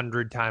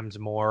 100 times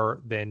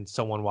more than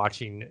someone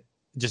watching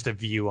just a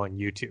view on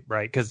YouTube,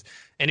 right? Because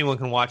anyone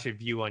can watch a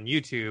view on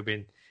YouTube,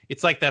 and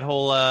it's like that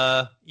whole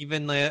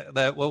even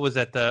the what was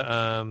that,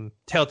 the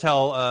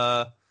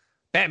Telltale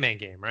Batman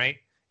game, right?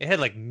 It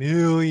had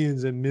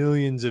millions and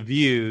millions of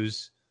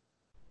views.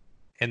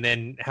 And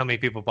then how many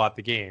people bought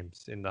the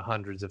games? In the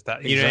hundreds of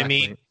thousands. You know what I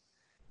mean?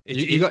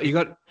 You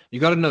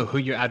got to know who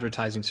you're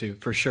advertising to,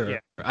 for sure. Yeah.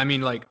 I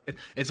mean,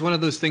 it's one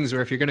of those things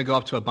where if you're going to go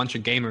up to a bunch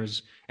of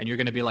gamers and you're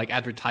going to be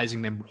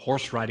advertising them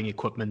horse riding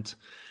equipment,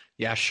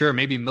 yeah, sure,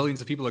 maybe millions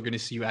of people are going to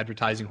see you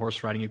advertising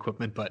horse riding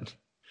equipment, but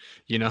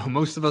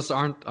most of us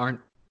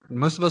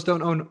most of us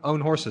don't own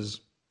horses.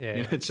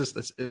 Yeah, it's just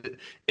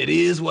it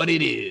is what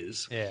it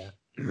is. Yeah.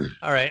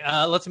 All right,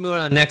 let's move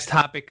on to the next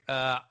topic.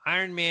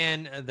 Iron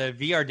Man, the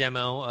VR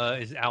demo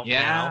is out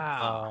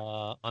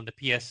now on the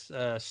PS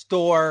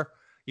Store.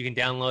 You can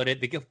download it.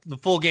 The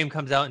full game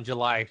comes out on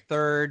July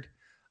 3rd.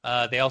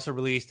 They also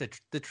released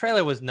the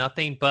trailer was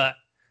nothing, but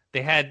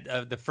they had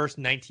the first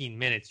 19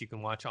 minutes you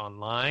can watch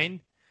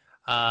online.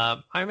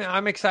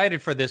 I'm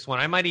excited for this one.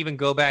 I might even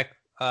go back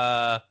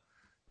to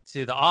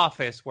The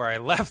Office where I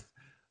left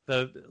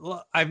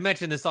I've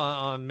mentioned this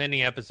on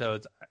many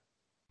episodes.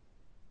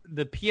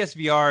 The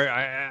PSVR,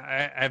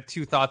 I have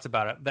two thoughts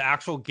about it. The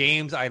actual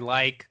games I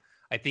like.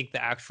 I think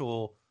the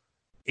actual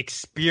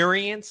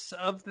experience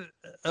of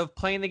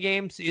playing the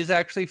games is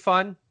actually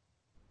fun,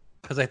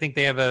 because I think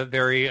they have a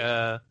very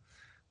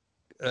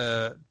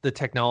the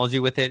technology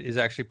with it is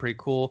actually pretty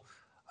cool.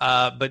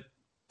 But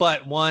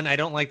one, I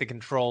don't like the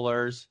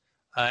controllers,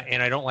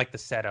 and I don't like the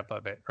setup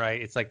of it. Right,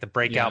 it's like the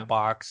breakout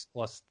box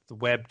plus the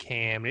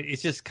webcam.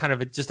 It's just kind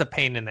of just a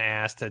pain in the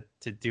ass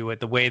to do it.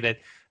 The way that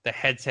the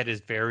headset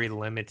is very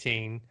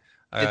limiting.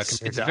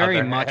 It's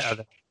very much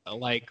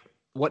like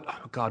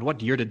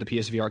what year did the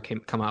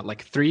PSVR come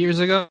out? 3 years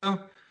ago?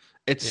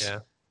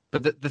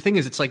 But the thing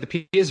is, it's like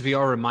the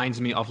PSVR reminds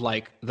me of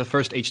the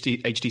first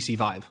HTC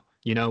Vive,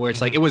 where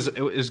it's it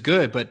was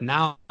good, but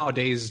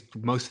nowadays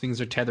most things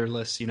are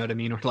tetherless, you know what I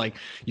mean? Or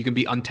you can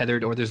be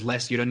untethered, or there's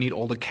less, you don't need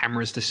all the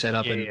cameras to set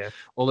up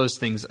all those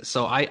things.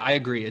 So I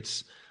agree.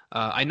 It's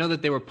I know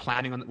that they were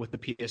planning with the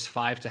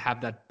PS5 to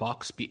have that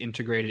box be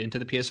integrated into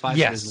the PS5.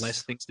 Yes. So there's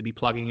less things to be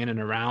plugging in and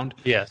around.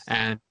 Yes.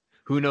 And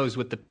who knows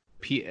with the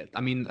we're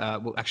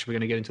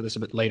going to get into this a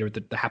bit later. The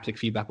haptic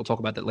feedback, we'll talk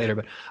about that later.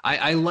 But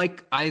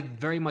I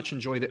very much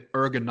enjoy the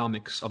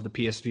ergonomics of the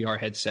PSVR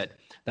headset.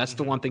 That's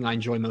the one thing I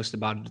enjoy most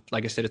about it.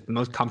 Like I said, it's the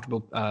most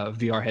comfortable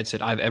VR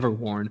headset I've ever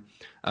worn.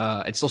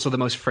 It's also the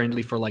most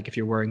friendly for if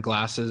you're wearing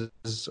glasses,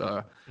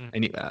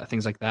 any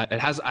things like that. It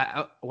has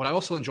what I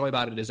also enjoy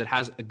about it is it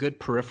has a good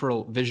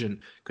peripheral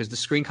vision, because the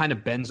screen kind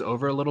of bends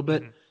over a little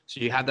bit, so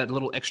you have that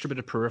little extra bit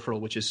of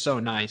peripheral, which is so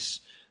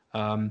nice.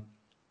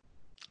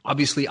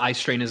 Obviously, eye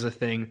strain is a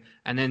thing.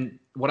 And then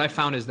what I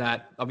found is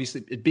that,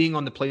 obviously, it being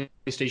on the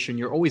PlayStation,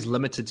 you're always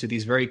limited to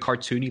these very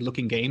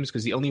cartoony-looking games,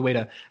 because the only way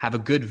to have a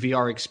good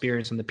VR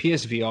experience on the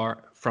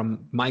PSVR,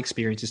 from my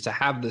experience, is to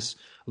have this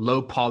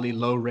low-poly,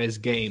 low-res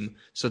game,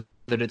 so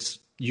that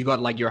you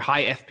got your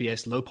high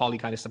FPS, low-poly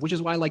kind of stuff, which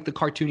is why the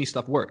cartoony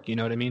stuff work, you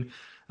know what I mean?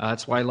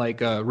 That's why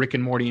Rick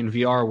and Morty in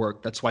VR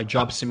work. That's why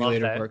Job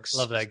Simulator works.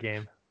 Love that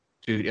game.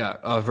 Dude,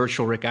 yeah,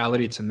 virtual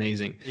reality, it's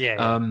amazing.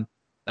 Yeah.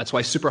 That's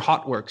why Super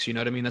Hot works, you know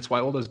what I mean? That's why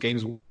all those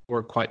games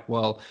work quite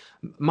well.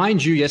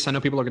 Mind you, yes, I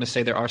know people are going to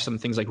say there are some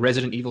things like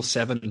Resident Evil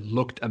 7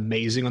 looked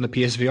amazing on the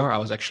PSVR. I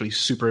was actually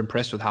super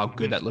impressed with how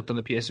good that looked on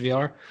the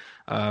PSVR.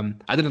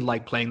 I didn't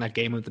like playing that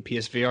game with the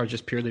PSVR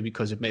just purely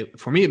because it made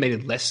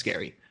it less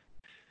scary.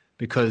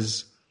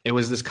 Because it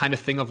was this kind of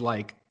thing of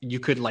like, you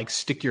could like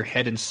stick your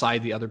head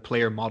inside the other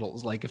player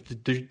models. Like if the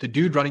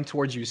dude running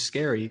towards you is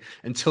scary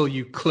until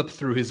you clip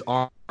through his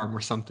arm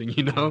or something,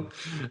 you know?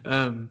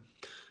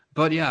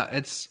 But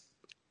yeah,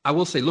 I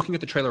will say, looking at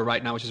the trailer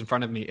right now, which is in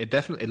front of me,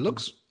 it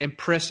looks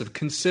impressive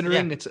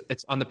considering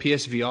it's on the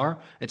PSVR.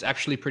 It's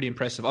actually pretty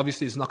impressive.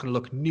 Obviously, it's not going to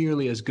look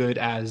nearly as good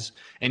as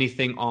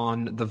anything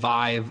on the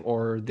Vive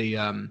or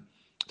the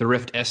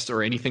Rift S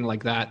or anything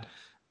like that.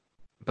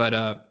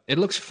 But it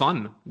looks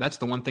fun. That's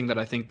the one thing that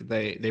I think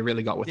they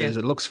really got with it, is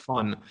it looks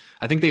fun.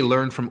 I think they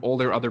learned from all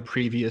their other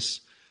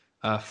previous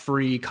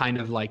free kind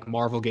of like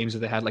Marvel games that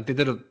they had. Like they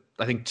did,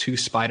 I think, 2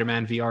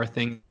 Spider-Man VR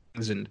things,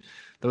 and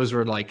those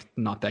were like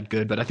not that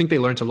good. But I think they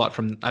learned a lot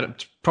from,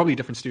 probably a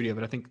different studio,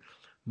 but I think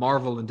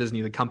Marvel and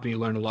Disney, the company,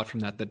 learned a lot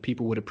from that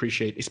people would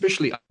appreciate,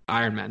 especially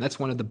Iron Man. That's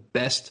one of the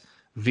best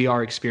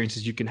VR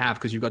experiences you can have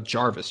because you've got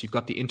Jarvis, you've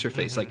got the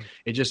interface. Like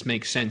it just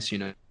makes sense,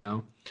 you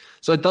know?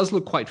 So it does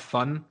look quite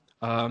fun.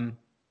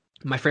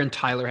 My friend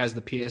Tyler has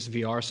the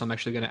PSVR, so I'm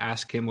actually going to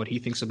ask him what he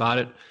thinks about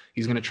it.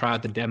 He's going to try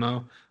out the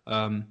demo.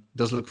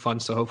 Does look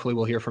fun, so hopefully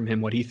we'll hear from him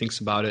what he thinks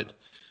about it.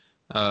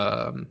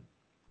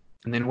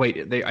 And then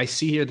wait, I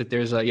see here that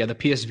there's the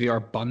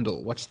PSVR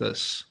bundle. What's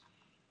this?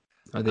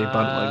 Are they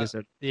bundling? Is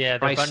it? Yeah,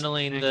 they're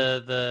bundling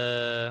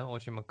the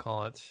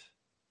whatchamacallit.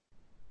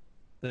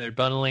 They're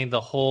bundling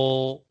the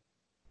whole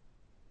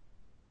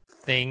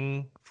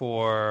thing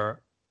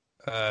for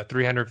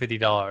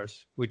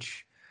 $350,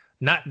 which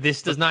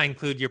this does not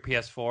include your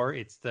PS4.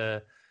 It's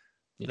the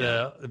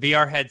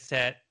VR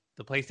headset,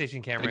 the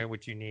PlayStation camera,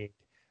 which you need,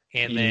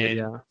 and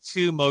then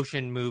 2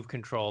 motion move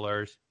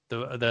controllers,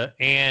 the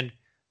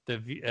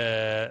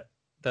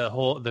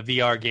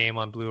VR game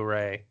on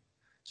Blu-ray.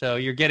 So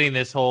you're getting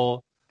this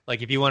whole,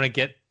 like, if you want to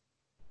get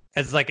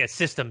as like a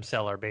system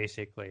seller,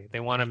 basically, they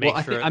want to make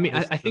sure.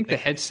 I think the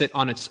headset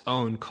on its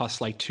own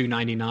costs like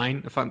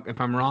 $299 if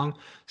I'm wrong.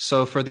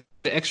 So for the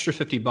extra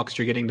 $50,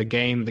 you're getting the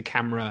game, the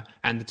camera,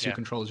 and the 2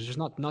 controllers, which is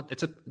not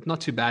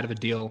too bad of a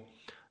deal.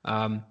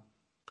 While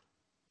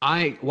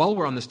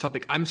we're on this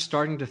topic, I'm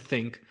starting to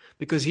think,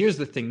 because here's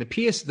the thing: the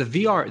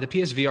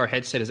PSVR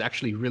headset is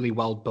actually really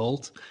well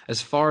built. As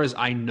far as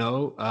I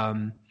know,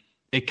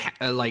 it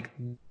like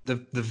the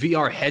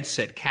VR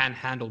headset can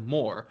handle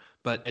more,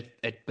 but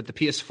the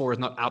PS4 is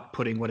not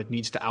outputting what it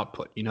needs to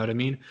output. You know what I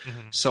mean? Mm-hmm.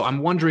 So I'm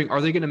wondering,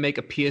 are they going to make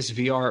a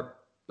PSVR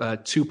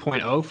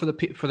 2.0 for the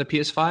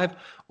PS5,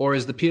 or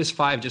is the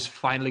PS5 just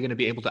finally going to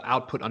be able to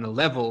output on a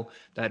level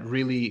that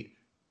really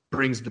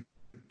brings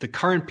the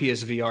current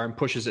PSVR and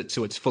pushes it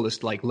to its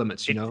fullest like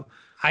limits? You know?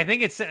 I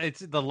think it's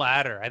the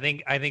latter. I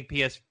think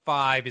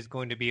PS5 is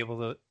going to be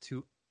able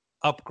to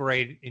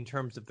upgrade in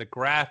terms of the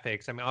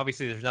graphics. I mean,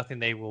 obviously, there's nothing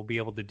they will be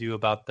able to do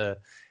about the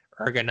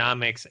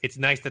ergonomics. It's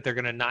nice that they're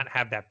going to not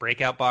have that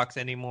breakout box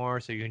anymore,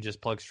 so you can just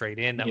plug straight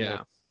in.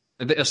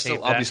 They're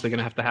still obviously going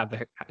to have to have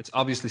it's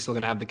obviously still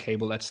going to have the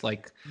cable. That's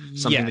like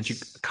something that you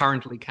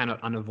currently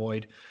cannot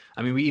unavoid.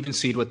 I mean, we even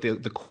see it with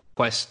the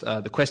Quest.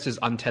 The Quest is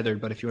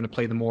untethered, but if you want to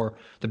play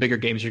the bigger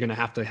games, you're going to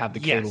have the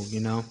cable.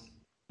 You know?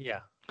 Yeah.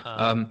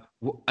 I'm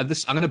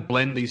going to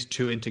blend these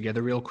two in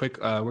together real quick.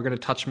 We're going to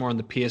touch more on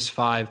the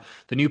PS5.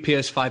 The new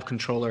PS5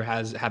 controller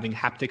having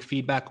haptic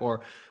feedback,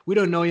 or we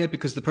don't know yet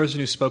because the person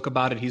who spoke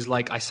about it, he's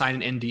like, I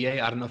signed an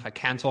NDA. I don't know if I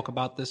can talk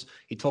about this.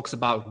 He talks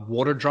about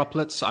water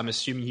droplets. So I'm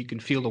assuming you can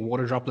feel the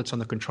water droplets on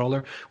the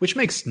controller, which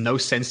makes no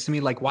sense to me.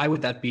 Like, why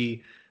would that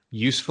be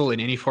useful in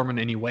any form, in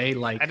any way?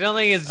 Like, I don't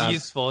think it's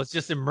useful. It's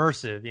just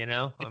immersive, you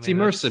know? It's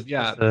immersive,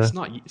 yeah.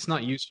 It's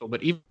not useful,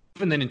 but even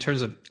then, in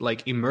terms of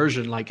like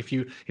immersion, like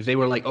if they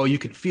were like, oh, you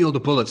could feel the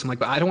bullets, I'm like,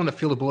 but I don't want to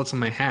feel the bullets in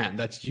my hand.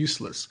 That's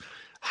useless.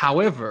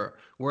 However,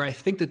 where I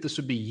think that this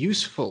would be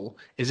useful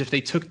is if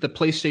they took the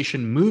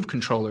PlayStation Move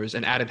controllers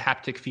and added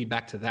haptic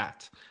feedback to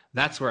that.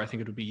 That's where I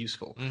think it would be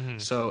useful. Mm-hmm.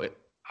 So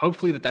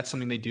hopefully that's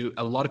something they do.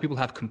 A lot of people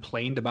have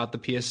complained about the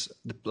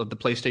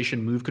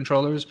PlayStation Move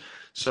controllers.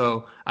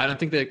 So I don't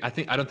think they're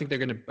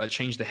going to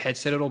change the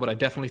headset at all, but I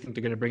definitely think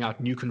they're going to bring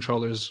out new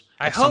controllers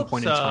at some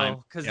point in time.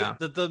 Because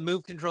the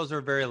Move controls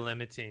are very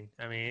limiting.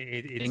 I mean,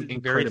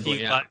 it's very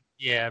few.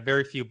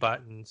 Very few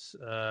buttons.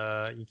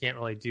 You can't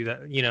really do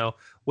that. You know,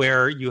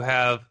 where you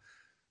have,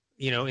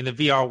 in the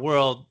VR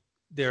world,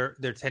 they're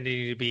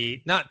tending to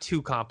be not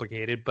too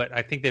complicated, but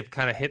I think they've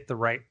kind of hit the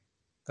right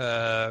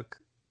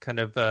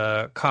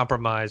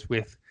compromise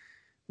with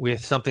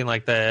something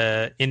like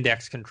the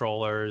Index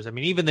controllers. I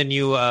mean, even the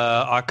new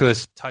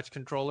Oculus Touch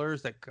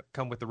controllers that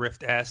come with the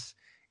Rift S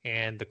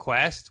and the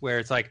Quest, where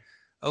it's like,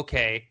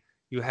 okay,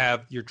 you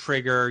have your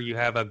trigger, you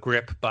have a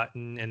grip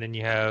button, and then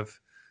you have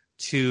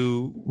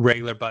 2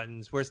 regular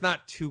buttons, where it's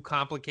not too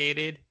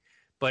complicated,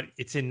 but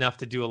it's enough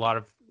to do a lot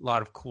of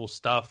cool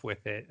stuff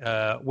with it.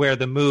 Where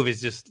the Move is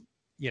just,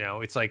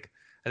 it's like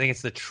I think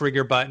it's the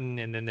trigger button,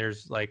 and then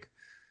there's like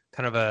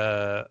kind of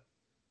a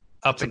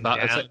up and down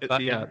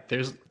button. Yeah,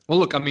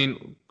 look, I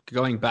mean,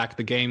 going back,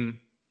 the game,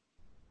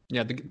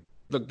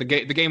 the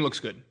game looks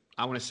good.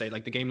 I want to say,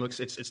 like, the game looks,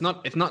 it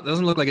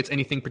doesn't look like it's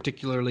anything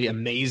particularly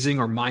amazing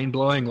or mind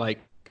blowing. Like,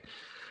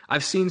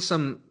 I've seen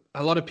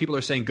a lot of people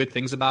are saying good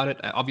things about it.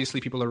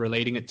 Obviously, people are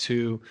relating it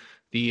to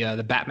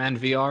the Batman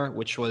VR,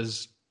 which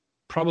was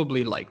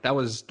probably like that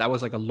was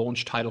like a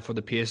launch title for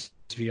the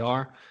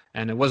PSVR,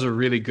 and it was a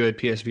really good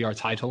PSVR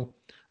title.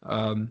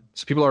 So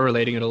people are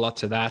relating it a lot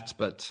to that,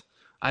 but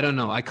I don't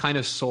know. I kind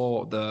of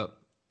saw the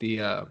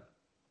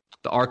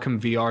Arkham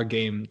VR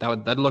game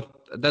that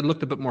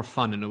looked a bit more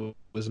fun, and it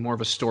was more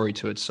of a story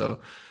to it. So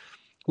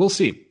we'll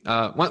see.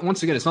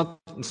 Once again, it's not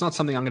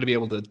something I'm going to be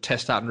able to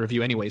test out and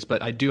review anyways.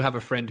 But I do have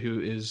a friend who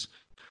is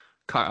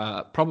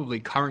probably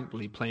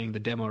currently playing the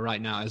demo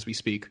right now as we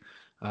speak,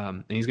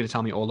 and he's going to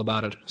tell me all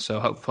about it. So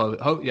hopefully,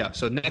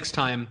 So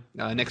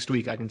next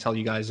week, I can tell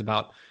you guys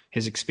about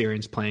his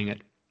experience playing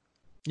it.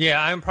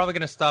 Yeah, I'm probably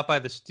going to stop by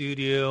the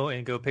studio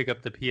and go pick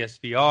up the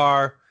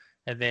PSVR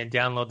and then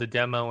download the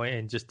demo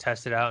and just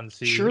test it out and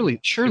see. Surely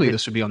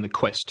this would be on the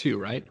Quest too,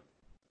 right?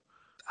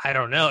 I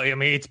don't know. I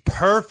mean, it's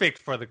perfect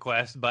for the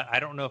Quest, but I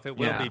don't know if it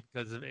will be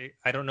because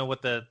I don't know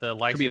what the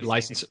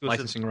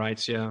licensing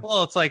rights. Yeah.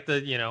 Well, it's like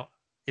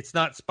it's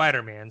not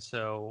Spider-Man,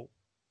 so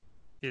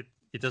it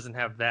doesn't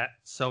have that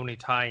Sony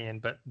tie-in,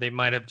 but they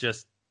might have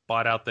just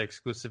bought out the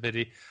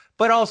exclusivity.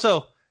 But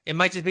also, it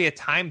might just be a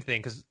time thing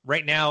because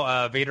right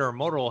now, Vader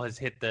Immortal has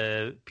hit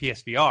the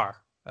PSVR,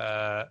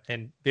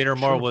 and Vader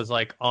Immortal was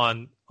like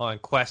on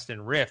Quest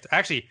and Rift.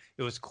 Actually,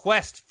 it was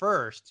Quest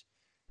first,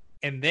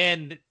 and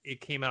then it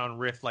came out on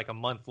Rift like a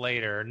month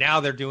later.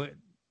 Now they're doing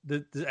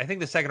I think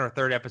the second or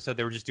third episode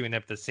they were just doing it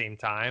at the same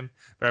time.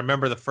 But I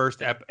remember the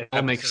first episode.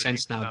 That makes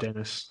sense now,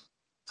 Dennis.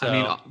 So, I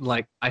mean,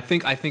 like I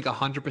think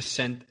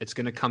 100% it's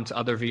going to come to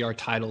other VR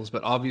titles,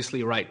 but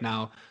obviously right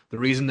now the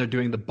reason they're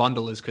doing the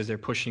bundle is because they're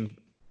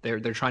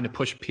trying to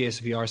push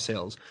PSVR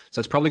sales. So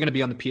it's probably going to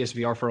be on the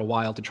PSVR for a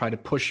while to try to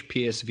push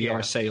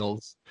PSVR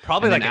sales.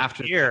 Probably like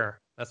after a year.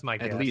 That's my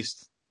guess. At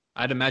least.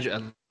 I'd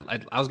imagine. I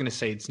was going to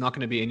say it's not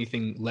going to be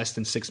anything less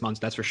than 6 months.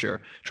 That's for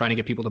sure. Trying to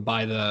get people to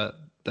buy the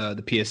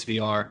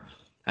PSVR,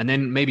 and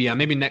then maybe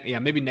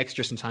next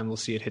year sometime we'll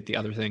see it hit the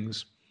other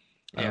things.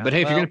 But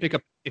hey, if you're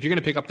going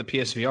to pick up the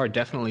PSVR,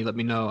 definitely let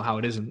me know how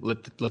it is and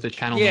let the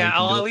channel know. Yeah,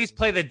 I'll at least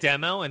play the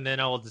demo, and then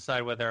I will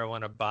decide whether I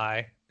want to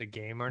buy the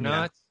game or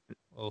not.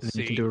 We'll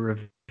see. You can do a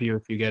review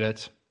if you get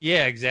it.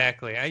 Yeah,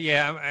 exactly.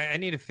 I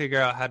need to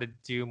figure out how to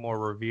do more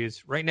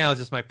reviews. Right now,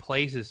 just my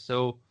place is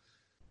so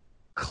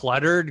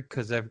cluttered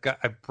because I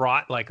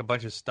brought like a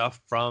bunch of stuff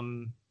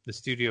from the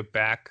studio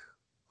back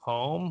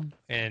home,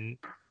 and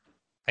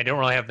I don't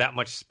really have that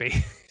much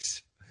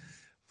space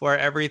for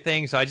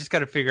everything. So I just got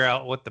to figure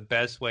out what the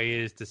best way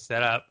is to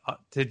set up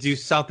to do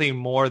something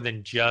more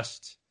than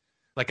just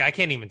like I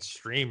can't even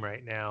stream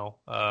right now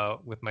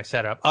with my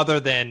setup other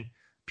than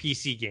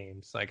PC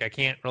games. Like I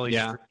can't really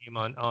stream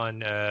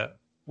on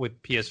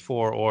with PS4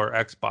 or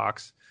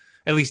Xbox,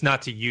 at least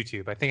not to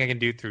YouTube. I think I can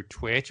do it through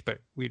Twitch, but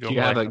we don't. Do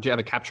you have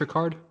a capture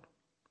card?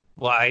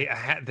 Well,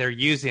 they're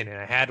using it.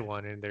 I had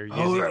one, and they're using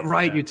it. Oh,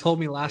 right. You told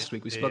me last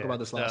week. We spoke about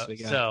this last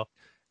week. Yeah. So,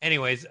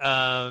 anyways,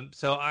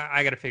 so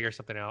I got to figure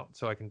something out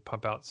so I can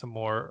pump out some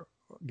more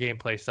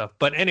gameplay stuff.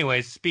 But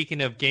anyways,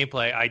 speaking of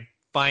gameplay, I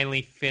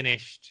finally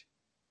finished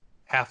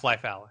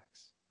Half-Life Alyx.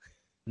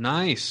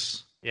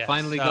 Nice. Yeah,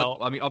 finally got.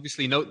 I mean,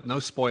 obviously, no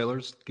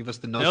spoilers. Give us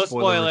the no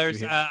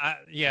spoilers.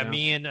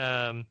 Me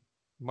and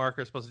Mark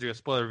are supposed to do a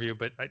spoiler review,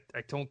 but I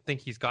don't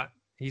think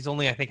he's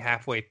only I think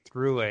halfway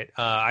through it.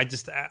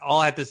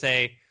 All I have to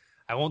say,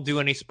 I won't do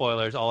any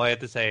spoilers. All I have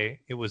to say,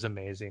 it was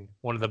amazing.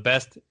 One of the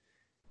best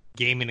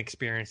gaming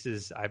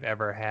experiences I've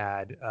ever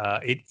had.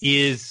 It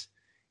is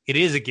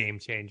a game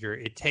changer.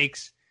 It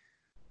takes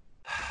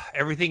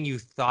everything you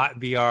thought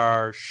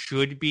VR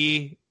should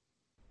be.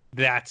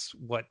 That's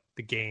what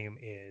the game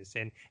is.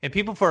 And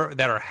people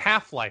that are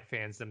Half-Life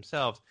fans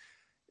themselves,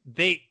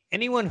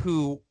 anyone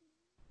who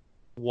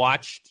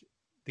watched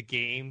the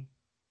game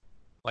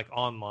like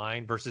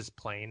online versus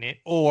playing it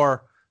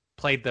or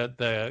played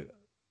the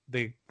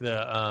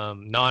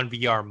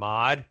non-VR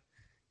mod,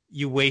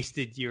 you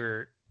wasted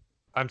your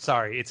I'm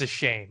sorry, it's a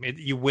shame.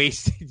 You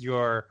wasted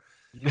your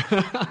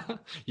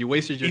you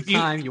wasted your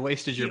time, you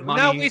wasted your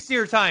money. Not wasted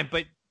your time,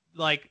 but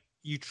like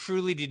you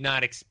truly did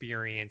not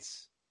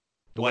experience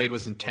the way it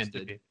was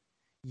intended.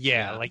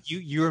 Yeah, like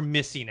you're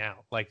missing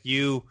out. Like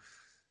you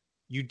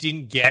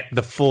didn't get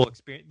the full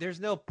experience. There's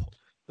no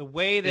the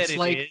way that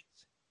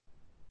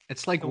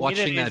it's like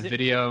watching that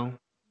video.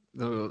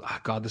 Oh,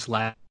 God, this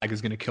lag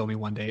is going to kill me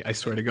one day. I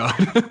swear to God.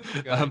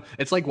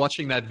 It's like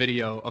watching that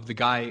video of the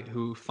guy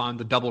who found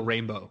the double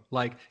rainbow.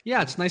 Like,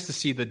 yeah, it's nice to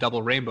see the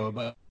double rainbow,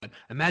 but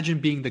imagine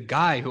being the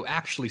guy who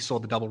actually saw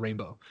the double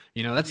rainbow.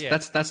 You know, that's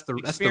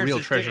the real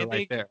treasure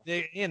right there.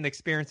 And the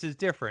experience is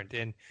different,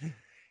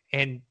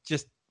 and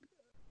just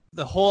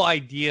the whole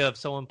idea of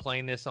someone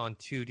playing this on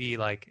 2D,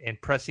 like, and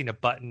pressing a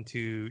button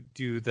to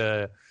do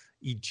the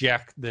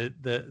eject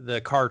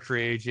the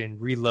cartridge and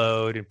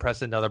reload and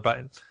press another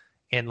button,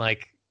 and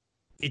like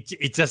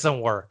it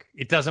doesn't work.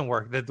 It doesn't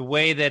work. The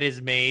way that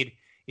is made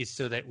is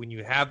so that when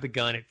you have the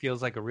gun, it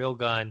feels like a real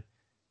gun.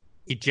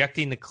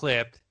 Ejecting the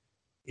clip,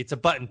 it's a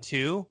button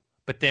too,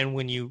 but then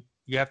when you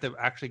have to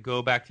actually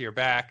go back to your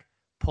back,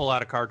 pull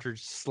out a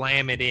cartridge,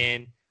 slam it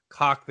in,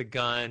 cock the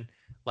gun,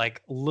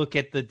 like look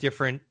at the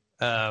different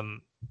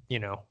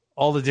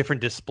all the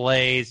different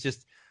displays.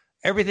 Just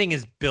everything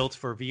is built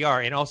for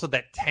VR, and also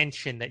that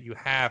tension that you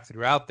have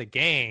throughout the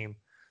game.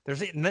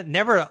 There's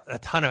never a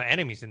ton of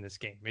enemies in this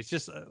game. It's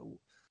just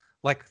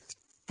like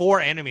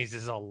 4 enemies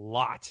is a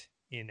lot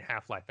in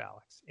Half-Life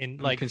Alyx.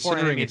 And like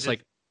considering it's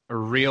like a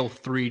real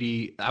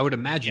 3D, I would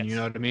imagine, you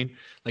know what I mean?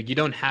 Like you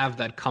don't have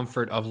that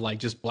comfort of like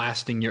just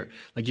blasting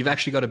like you've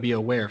actually got to be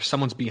aware if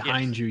someone's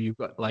behind you, you've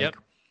got like,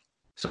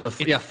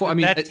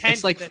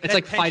 it's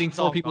like fighting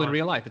 4 people in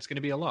real life. It's going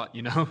to be a lot,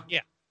 you know?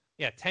 Yeah.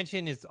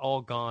 Tension is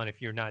all gone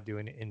if you're not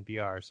doing it in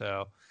VR.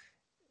 So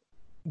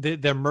the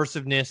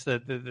immersiveness,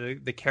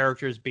 the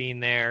characters being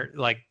there,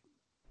 like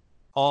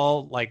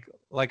all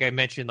like I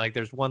mentioned, like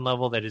there's one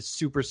level that is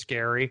super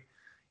scary,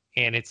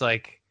 and it's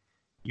like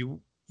you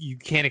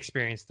can't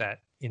experience that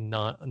in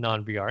non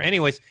VR.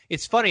 Anyways,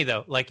 it's funny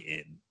though. Like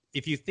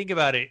if you think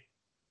about it,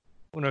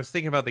 when I was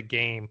thinking about the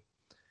game,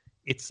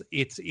 it's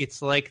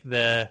like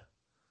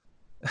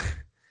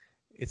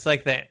it's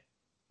like that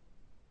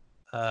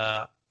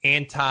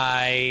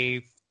anti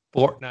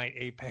Fortnite,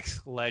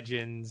 Apex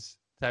Legends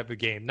type of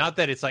game. Not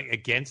that it's like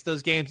against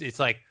those games. It's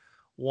like,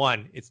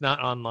 one, it's not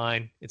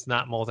online. It's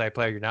not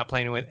multiplayer. You're not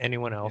playing with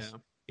anyone else. Yeah.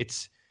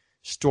 It's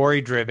story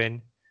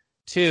driven.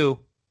 2,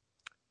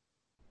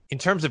 in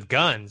terms of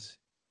guns,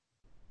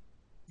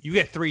 you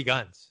get 3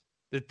 guns.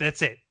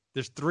 That's it.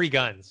 There's 3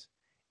 guns.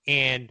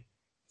 And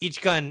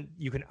each gun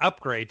you can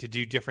upgrade to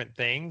do different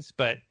things,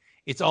 but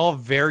it's all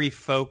very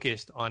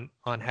focused on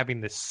having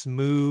the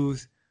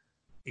smooth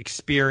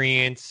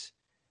experience,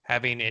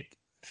 having it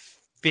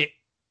fit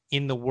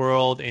in the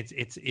world.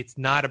 It's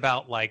not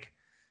about like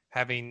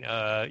having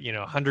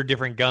 100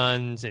 different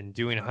guns and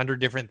doing 100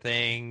 different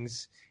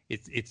things.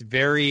 It's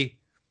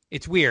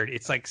weird.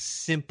 It's like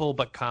simple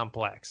but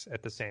complex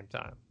at the same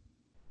time.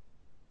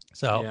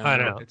 So I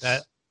don't know.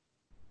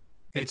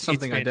 It's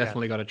something I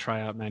definitely got to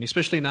try out, man.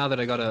 Especially now that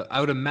I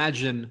would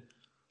imagine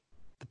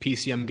the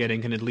PC I'm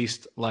getting can at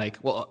least like.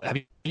 Well, have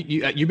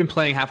you've been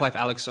playing Half-Life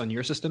Alyx on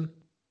your system?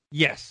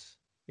 Yes.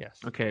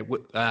 Okay,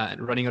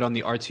 running it on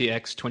the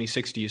RTX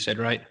 2060, you said,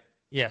 right?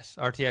 Yes,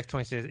 RTX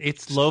 2060.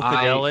 It's low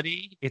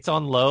fidelity. It's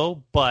on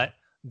low, but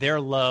their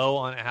low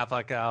on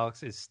Half-Life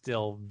Alyx is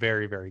still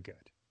very, very good.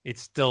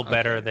 It's still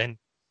better than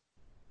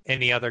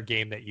any other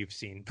game that you've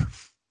seen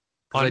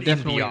on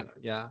VR.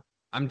 Yeah.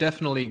 I'm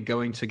definitely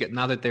going to get,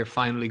 now that they're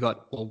finally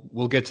got,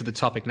 we'll get to the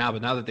topic now,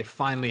 but now that they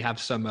finally have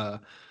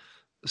some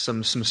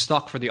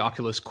stock for the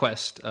Oculus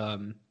Quest,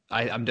 I'm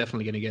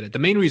definitely going to get it. The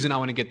main reason I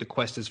want to get the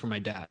Quest is for my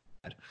dad.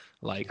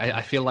 Like,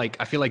 I feel like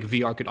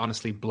VR could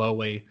honestly blow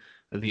away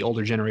the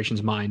older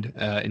generation's mind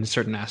in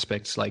certain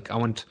aspects. Like I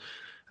want,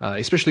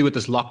 especially with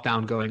this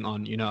lockdown going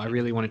on, I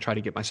really want to try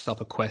to get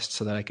myself a Quest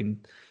so that I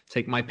can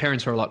take, my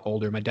parents are a lot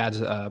older. My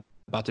dad's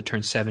about to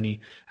turn 70,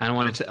 and I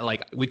wanted to,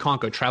 like, we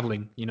can't go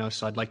traveling,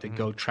 so I'd like to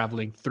go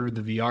traveling through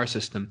the VR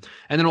system.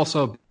 And then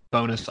also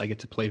bonus, I get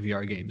to play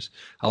VR games.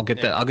 I'll get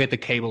the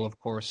cable,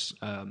 of course.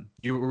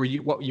 You were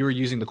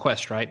using the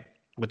Quest, right?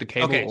 With the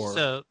cable. Okay,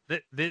 so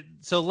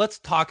so let's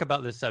talk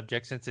about this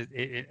subject, since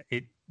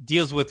it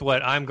deals with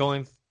what I'm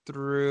going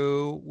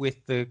through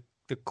with the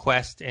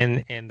Quest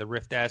and the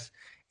Rift S,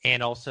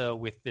 and also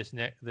with this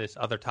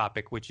other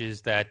topic, which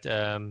is that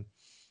the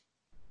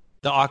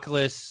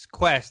Oculus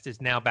Quest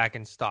is now back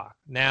in stock.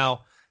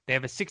 Now they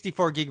have a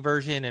 64 gig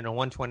version and a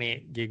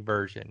 128 gig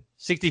version.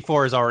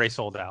 64 is already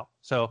sold out,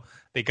 so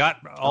they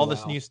got all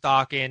this new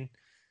stock in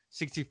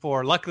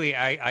 64. Luckily,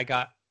 I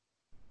got.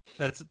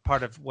 That's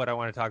part of what I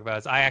want to talk about.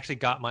 Is I actually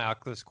got my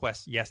Oculus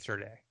Quest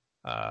yesterday.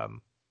 I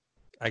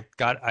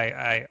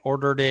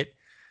ordered it,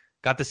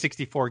 got the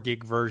 64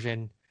 gig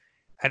version.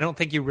 I don't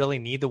think you really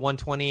need the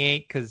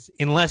 128, because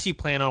unless you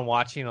plan on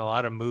watching a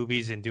lot of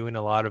movies and doing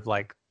a lot of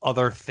like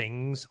other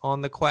things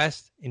on the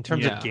Quest, in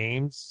terms of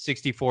games,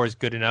 64 is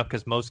good enough,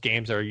 because most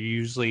games are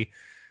usually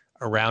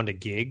around a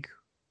gig,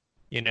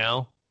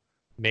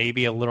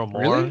 maybe a little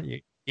more.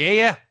 Really?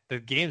 Yeah. The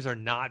games are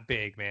not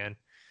big, man.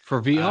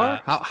 For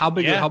VR? How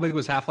big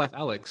was Half-Life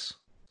Alyx?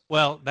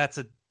 Well, that's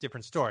a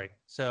different story.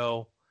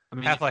 So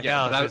Half-Life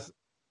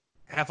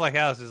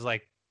Alyx is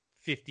like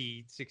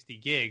 50, 60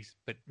 gigs,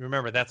 but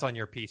remember, that's on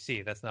your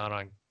PC. That's not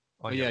on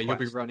your Quest. You'll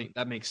be running.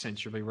 That makes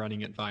sense. You'll be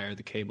running it via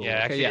the cable.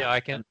 Yeah, okay, I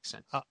can. That makes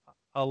sense.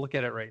 I'll look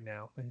at it right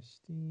now.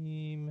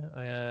 Steam.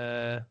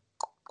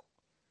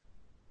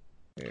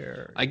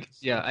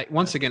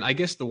 Once again, I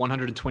guess the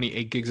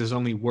 128 gigs is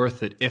only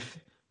worth it if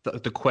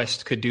the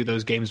Quest could do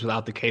those games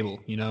without the cable,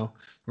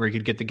 where you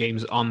could get the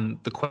games on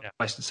the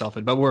Quest itself.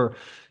 But we're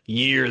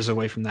years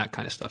away from that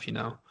kind of stuff,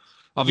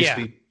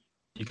 Obviously,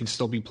 you can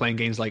still be playing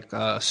games like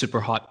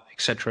Super Hot,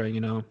 etc.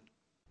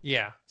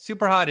 Yeah,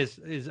 super hot is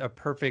a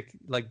perfect,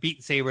 like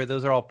Beat Saber.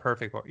 Those are all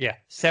perfect.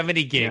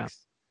 70 gigs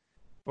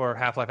for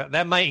Half-Life.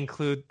 That might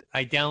include.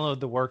 I downloaded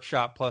the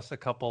workshop plus a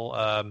couple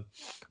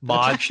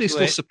mods. It's actually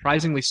still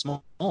surprisingly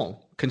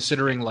small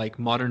considering like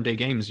modern day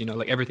games. You know,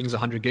 like everything's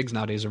 100 gigs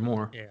nowadays or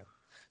more. Yeah.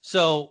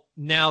 So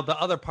now the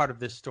other part of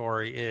this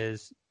story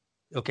is,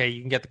 okay,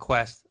 you can get the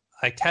Quest.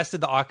 I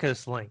tested the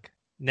Oculus Link.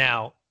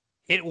 Now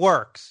it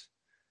works.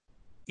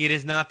 It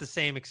is not the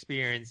same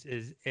experience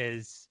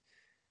as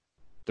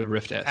the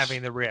Rift S.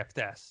 Having the Rift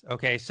S.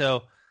 Okay,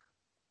 so,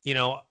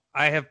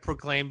 I have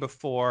proclaimed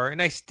before,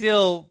 and I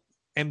still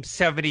am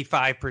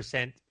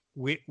 75%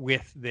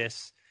 with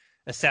this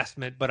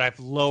assessment, but I've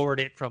lowered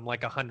it from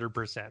like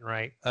 100%,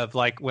 right? Of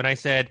like when I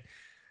said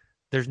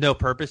there's no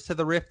purpose to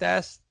the Rift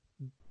S,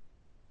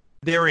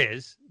 there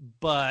is,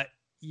 but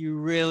you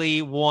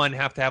really, one,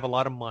 have to have a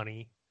lot of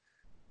money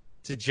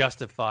to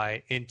justify,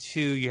 and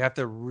two, you have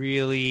to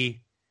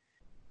really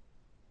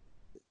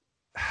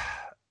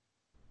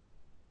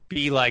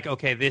be like,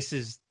 okay, this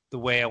is the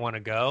way I want to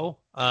go.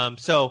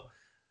 So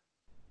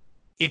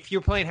if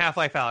you're playing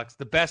Half-Life Alyx,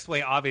 the best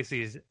way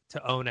obviously is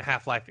to own a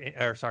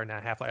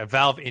a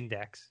Valve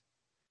Index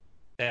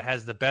that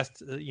has the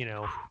best,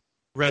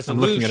 resolution. I'm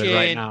looking at it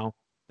right now.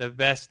 The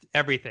best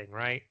everything,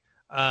 right?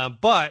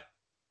 But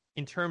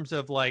in terms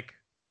of like,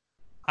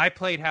 I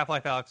played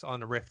Half-Life Alyx on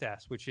the Rift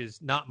S, which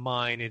is not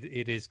mine.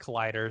 It is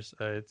Collider's.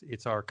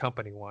 It's our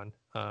company one.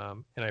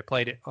 And I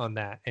played it on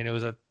that, and it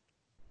was a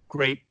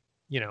great,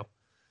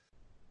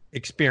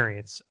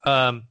 experience.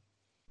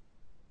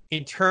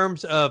 In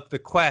terms of the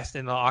Quest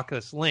and the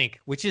Oculus Link,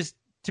 which is,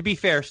 to be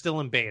fair, still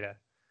in beta,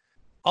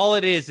 all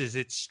it is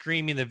it's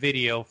streaming the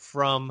video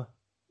from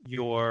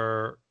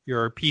your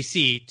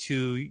PC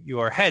to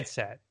your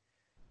headset,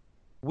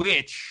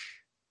 which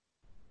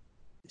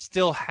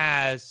still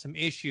has some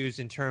issues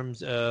in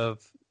terms of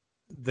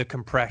the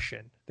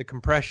compression. The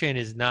compression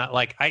is not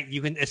like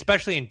you can,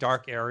 especially in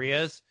dark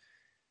areas,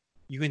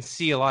 you can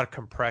see a lot of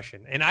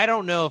compression. And I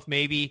don't know if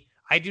maybe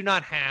I do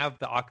not have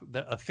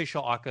the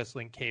official Oculus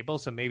Link cable,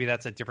 so maybe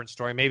that's a different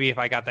story. Maybe if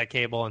I got that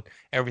cable and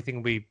everything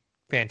would be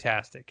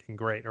fantastic and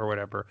great or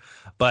whatever.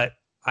 But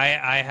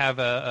I have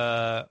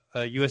a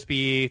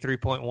USB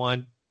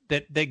 3.1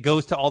 that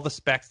goes to all the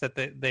specs that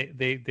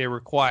they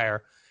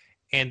require,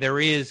 and there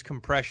is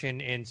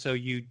compression, and so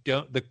you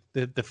don't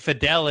the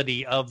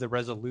fidelity of the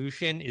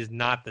resolution is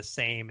not the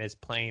same as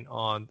playing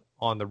on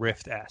the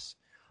Rift S.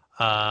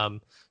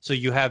 So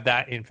you have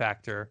that in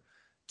factor.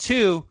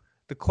 Two,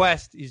 the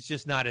Quest is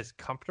just not as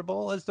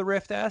comfortable as the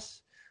Rift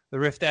S. The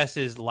Rift S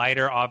is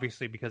lighter,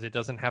 obviously, because it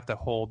doesn't have to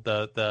hold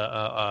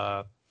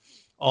the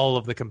all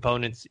of the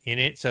components in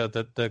it. So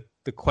the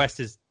Quest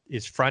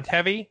is front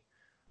heavy.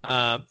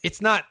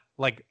 It's not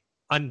like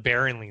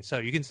unbearingly so.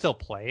 You can still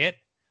play it.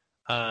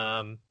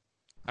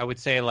 I would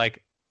say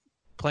like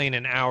playing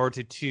an hour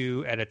to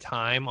two at a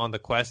time on the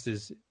Quest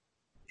is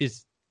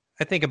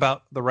I think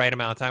about the right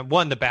amount of time.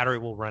 One, the battery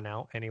will run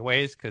out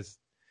anyways because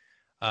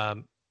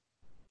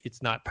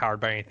it's not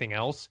powered by anything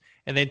else.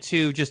 And then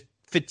two, just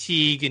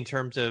fatigue in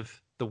terms of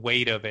the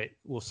weight of it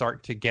will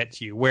start to get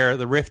to you. Where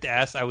the Rift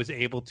S, I was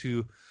able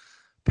to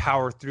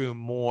power through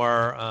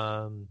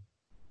more,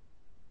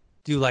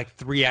 do like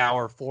 3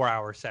 hour, 4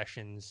 hour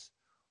sessions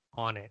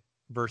on it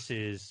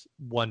versus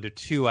 1 to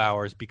 2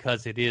 hours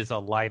because it is a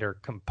lighter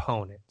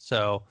component.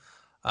 So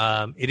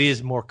it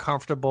is more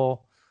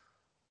comfortable.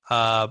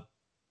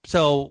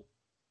 So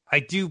I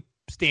do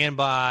stand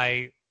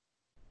by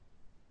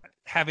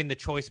having the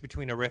choice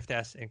between a Rift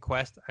S and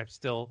Quest.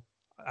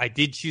 I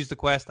did choose the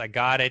Quest. I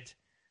got it.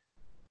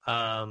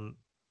 And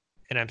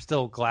I'm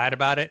still glad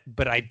about it,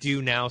 but I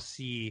do now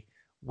see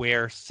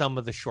where some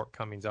of the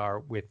shortcomings are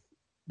with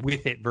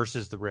it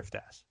versus the Rift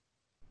S.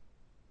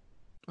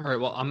 All right.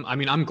 Well,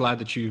 I'm glad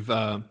that you've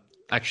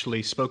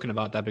actually spoken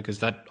about that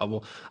because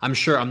I'm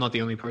sure I'm not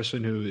the only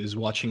person who is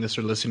watching this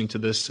or listening to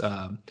this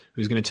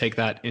who's going to take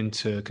that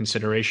into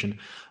consideration.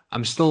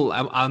 I'm still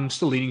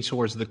leaning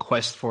towards the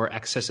Quest for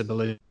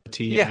accessibility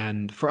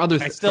and for other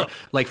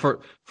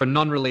for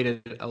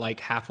non-related like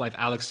Half-Life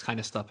Alyx kind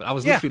of stuff. But I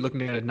was literally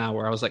looking at it now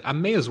where I was like, I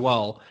may as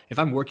well, if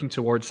I'm working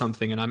towards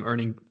something and I'm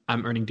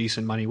earning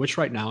decent money, which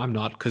right now I'm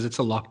not because it's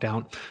a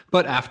lockdown.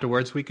 But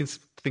afterwards we can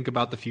think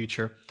about the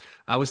future.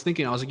 I was like,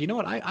 you know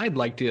what? I'd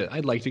like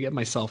to get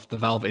myself the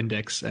Valve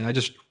Index, and I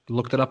just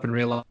looked it up and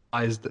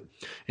realized that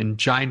in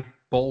giant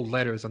bold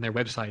letters on their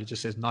website it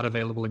just says not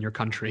available in your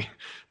country.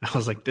 And I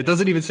was like, it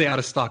doesn't even say out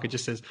of stock; it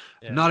just says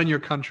not in your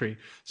country.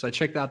 So I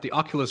checked out the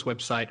Oculus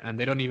website, and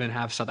they don't even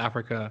have South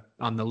Africa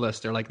on the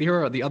list. They're like,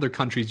 here are the other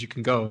countries you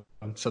can go.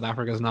 South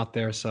Africa is not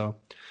there. So,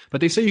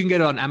 but they say you can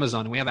get it on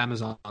Amazon, and we have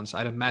Amazon, so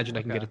I'd imagine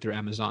I can get it through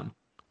Amazon.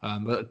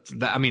 But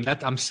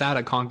I'm sad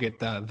I can't get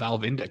the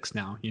Valve Index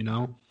now. You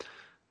know.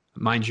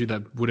 Mind you,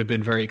 that would have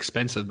been very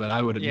expensive, but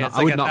I would have. Yeah, it's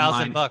I would like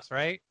not $1,000,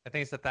 right? I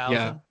think it's $1,000.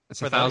 Yeah,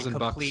 it's $1,000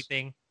 complete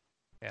thing.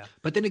 Yeah,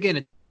 but then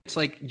again, it's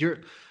like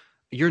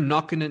you're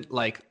not gonna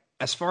like,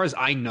 as far as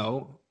I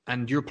know,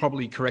 and you're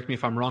probably correct me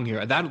if I'm wrong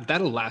here.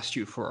 That'll last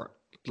you for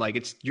like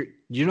you're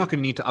not going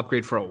to need to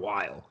upgrade for a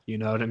while. You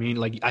know what I mean?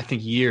 Like I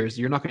think years.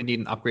 You're not going to need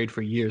an upgrade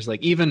for years.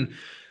 Like even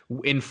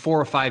in 4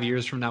 or 5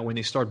 years from now, when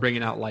they start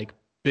bringing out like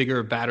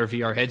bigger, badder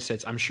VR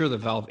headsets, I'm sure the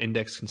Valve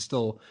Index can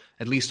still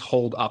at least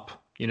hold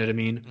up. You know what I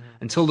mean?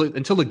 Mm-hmm.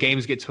 Until the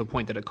games get to a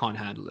point that it can't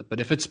handle it. But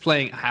if it's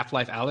playing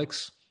Half-Life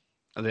Alyx,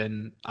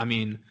 then I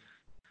mean,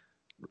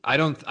 I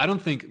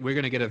don't think we're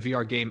gonna get a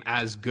VR game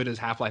as good as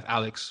Half-Life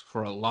Alyx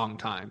for a long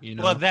time. You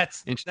know? Well,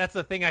 that's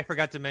the thing I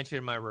forgot to mention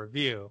in my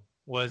review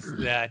was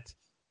that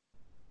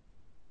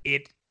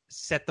it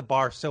set the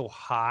bar so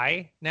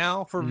high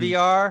now for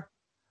VR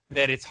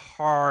that it's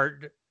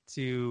hard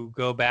to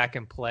go back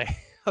and play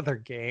other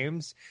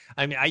games.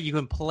 I mean, you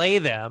can play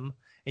them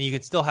and you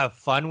can still have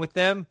fun with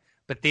them,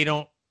 but they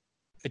don't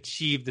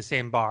achieve the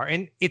same bar.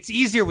 And it's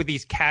easier with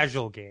these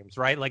casual games,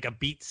 right? Like a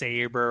Beat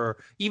Saber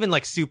or even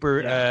like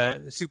Super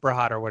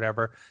Hot or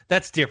whatever.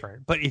 That's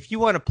different. But if you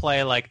want to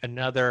play like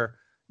another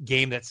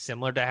game that's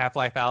similar to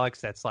Half-Life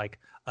Alyx, that's like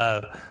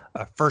a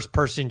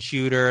first-person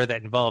shooter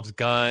that involves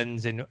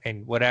guns and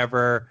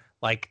whatever,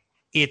 like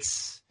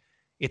it's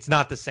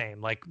not the same.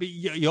 Like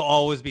you'll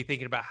always be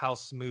thinking about how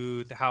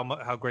smooth,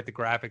 how great the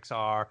graphics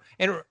are,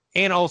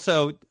 and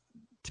also,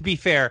 to be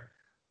fair,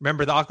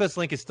 remember the Oculus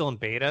Link is still in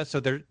beta, so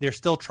they're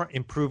still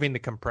improving the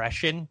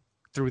compression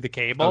through the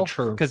cable. Oh,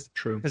 true.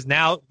 Because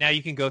now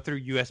you can go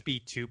through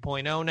USB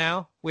 2.0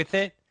 now with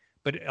it,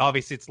 but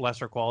obviously it's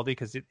lesser quality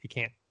because it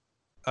can't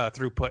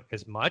throughput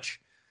as much.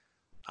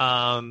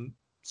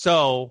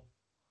 So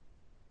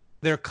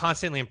they're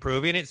constantly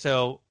improving it.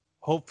 So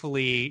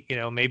hopefully,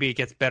 maybe it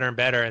gets better and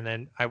better, and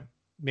then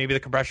maybe the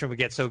compression would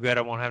get so good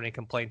I won't have any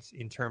complaints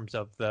in terms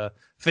of the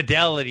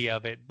fidelity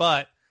of it.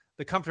 But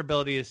the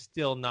comfortability is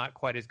still not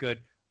quite as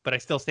good. But I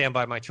still stand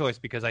by my choice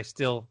because I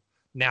still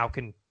now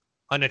can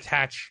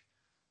unattach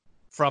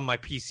from my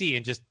PC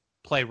and just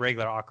play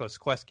regular Oculus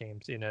Quest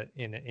games in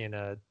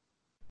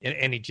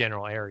any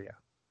general area.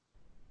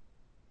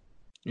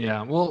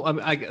 Yeah, well,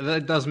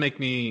 that does make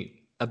me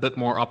a bit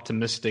more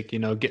optimistic.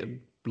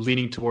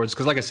 Leaning towards,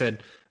 because like I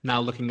said, now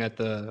looking at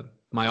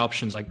my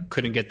options, I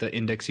couldn't get the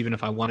Index even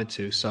if I wanted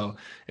to. So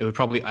it would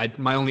probably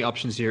my only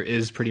options here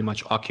is pretty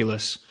much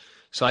Oculus.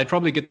 So I'd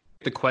probably get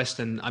the Quest,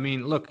 and I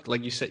mean, look,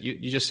 like you said,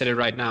 you just said it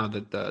right now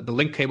that the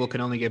link cable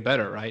can only get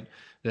better, right?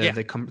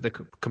 The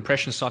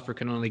compression software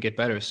can only get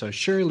better. So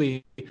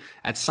surely,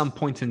 at some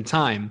point in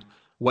time,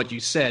 what you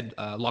said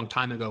a long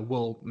time ago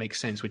will make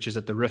sense, which is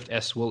that the Rift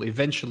S will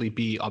eventually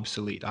be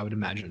obsolete. I would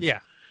imagine. Yeah.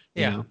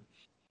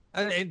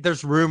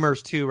 There's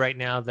rumors too right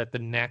now that the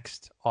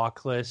next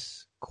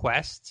Oculus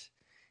Quest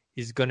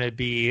is going to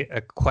be a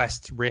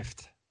Quest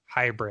Rift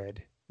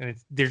hybrid, and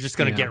they're just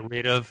going to get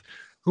rid of.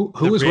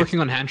 Who is working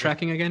on hand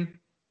tracking again?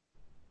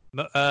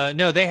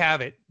 No, they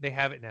have it. They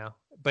have it now,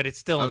 but it's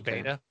still in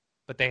beta.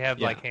 But they have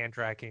like hand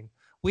tracking,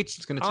 which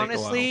it's gonna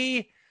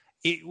honestly,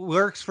 take a while. It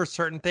works for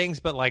certain things,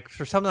 but like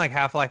for something like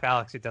Half-Life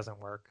Alyx, it doesn't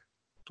work.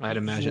 I'd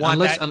imagine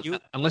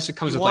unless it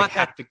comes with like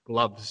haptic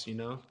gloves,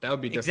 that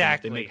would be different.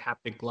 Exactly. If they make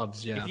haptic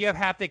gloves. Yeah. If you have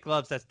haptic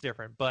gloves, that's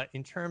different. But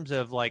in terms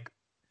of like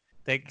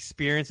the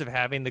experience of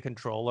having the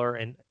controller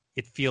and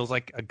it feels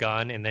like a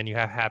gun, and then you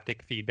have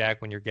haptic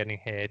feedback when you're getting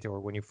hit or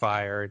when you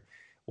fire and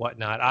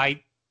whatnot.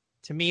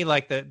 To me,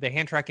 like the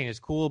hand tracking is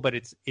cool, but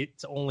it's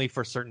only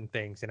for certain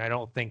things, and I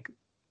don't think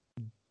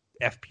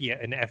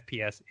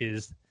FPS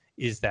is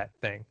that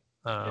thing.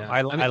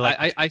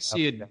 I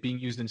see it being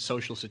used in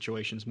social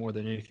situations more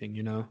than anything,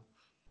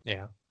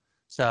 Yeah.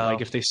 So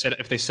like if they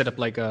set up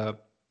like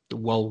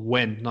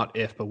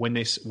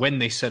when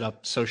they set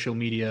up social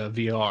media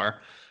VR,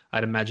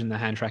 I'd imagine the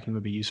hand tracking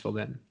would be useful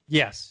then.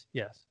 Yes.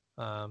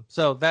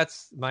 So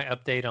that's my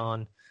update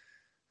on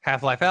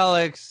Half-Life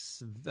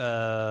Alyx,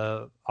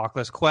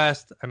 Oculus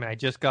Quest. I mean, I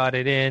just got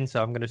it in,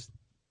 so I'm gonna,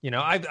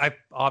 I've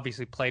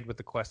obviously played with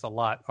the Quest a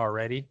lot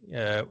already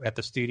at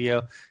the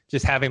studio.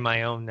 Just having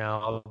my own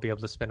now, I'll be able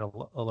to spend a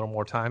little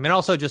more time, and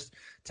also just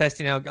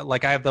testing out.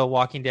 Like I have the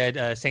Walking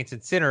Dead Saints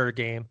and Sinner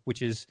game,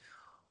 which is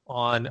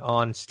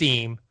on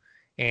Steam,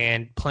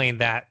 and playing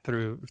that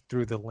through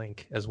the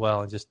link as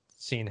well, and just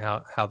seeing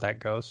how that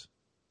goes.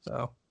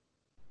 So,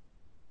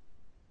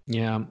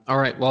 yeah. All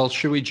right. Well,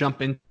 should we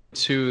jump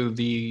into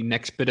the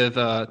next bit of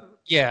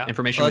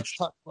information? Let's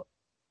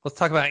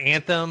talk about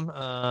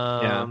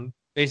Anthem.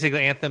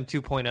 Basically Anthem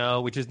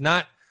 2.0, which is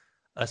not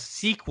a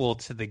sequel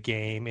to the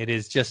game. It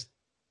is just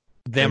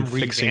them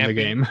fixing the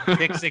game.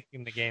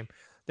 fixing the game.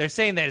 They're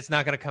saying that it's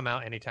not going to come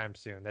out anytime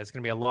soon. That's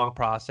going to be a long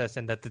process,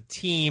 and that the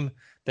team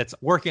that's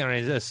working on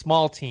it is a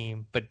small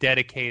team but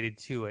dedicated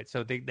to it.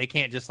 So they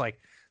can't just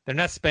they're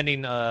not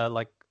spending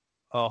like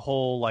a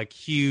whole like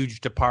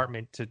huge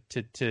department to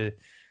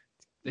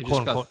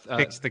quote unquote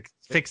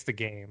fix the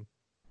game.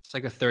 It's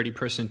like a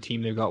 30-person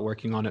team they've got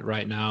working on it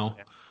right now.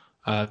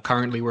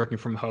 Currently working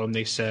from home,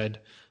 they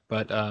said,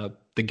 but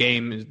the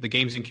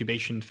game's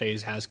incubation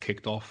phase has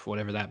kicked off,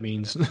 whatever that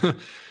means.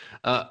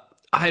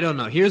 I don't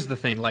know. Here's the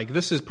thing: like,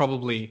 this is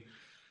probably,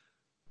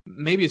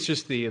 maybe it's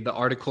just the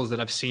articles that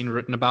I've seen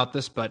written about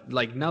this, but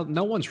like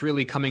no one's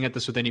really coming at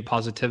this with any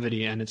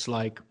positivity, and it's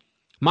like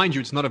Mind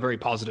you, it's not a very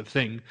positive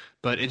thing,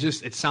 but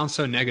it sounds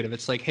so negative.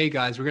 It's like, hey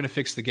guys, we're going to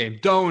fix the game.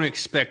 Don't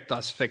expect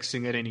us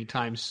fixing it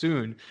anytime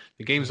soon.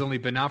 The game's only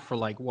been out for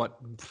like, what,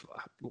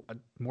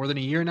 more than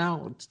a year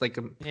now? It's like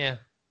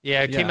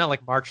it came out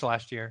like March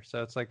last year,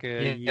 so it's like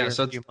a year,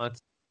 so a few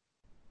months.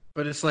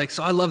 But it's like,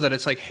 so I love that.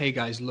 It's like, hey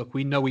guys, look,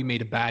 we know we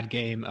made a bad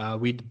game.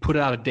 We put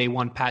out a day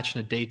 1 patch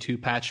and a day 2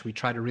 patch. We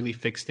try to really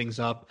fix things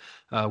up.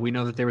 We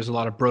know that there was a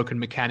lot of broken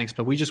mechanics,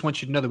 but we just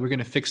want you to know that we're going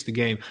to fix the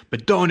game.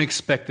 But don't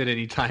expect it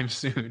anytime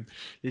soon.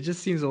 It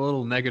just seems a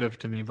little negative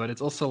to me. But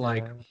it's also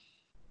like,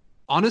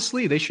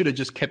 honestly, they should have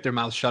just kept their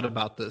mouths shut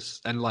about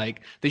this. And like,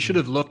 they should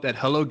have looked at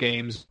Hello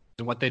Games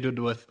and what they did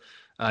with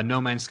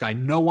No Man's Sky.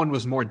 No one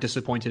was more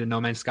disappointed in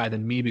No Man's Sky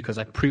than me because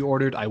I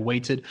pre-ordered, I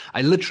waited.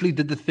 I literally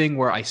did the thing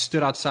where I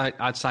stood outside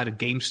a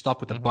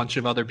GameStop with a bunch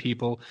of other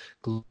people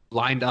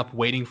lined up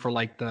waiting for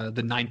like the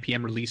 9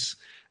 p.m. release.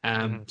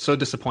 So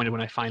disappointed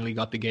when I finally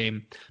got the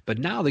game. But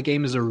now the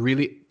game is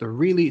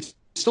really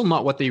still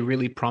not what they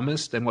really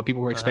promised and what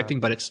people were expecting,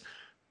 but it's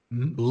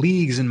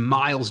leagues and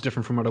miles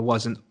different from what it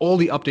was, and all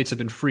the updates have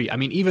been free. I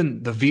mean,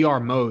 even the VR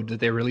mode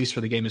that they released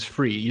for the game is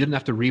free. You didn't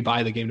have to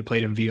rebuy the game to play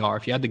it in VR.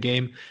 If you had the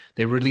game,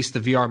 they released the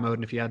VR mode,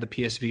 and if you had the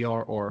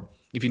PSVR or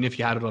even if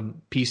you had it on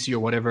PC or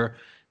whatever,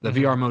 the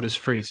VR mode is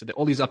free. So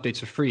all these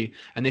updates are free.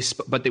 And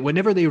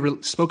whenever they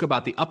spoke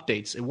about the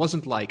updates, it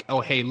wasn't like,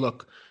 oh, hey,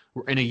 look,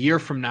 in a year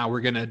from now,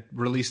 we're going to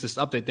release this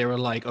update. They were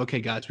like, okay,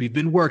 guys, we've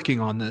been working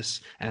on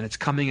this, and it's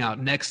coming out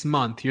next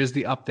month. Here's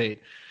the update.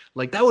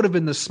 Like, that would have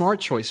been the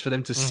smart choice for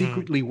them to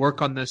secretly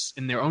work on this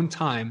in their own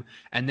time,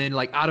 and then,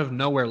 like, out of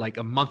nowhere, like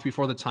a month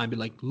before the time, be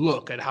like,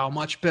 look at how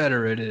much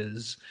better it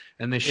is.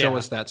 And they show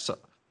us that. So,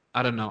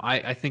 I don't know.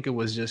 I think it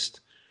was just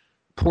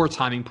poor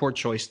timing, poor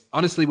choice.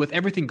 Honestly, with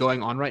everything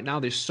going on right now,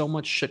 there's so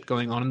much shit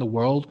going on in the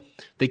world.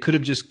 They could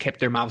have just kept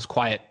their mouths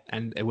quiet,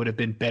 and it would have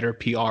been better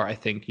PR, I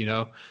think, you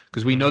know?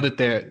 Because we know that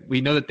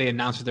they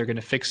announced that they're going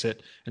to fix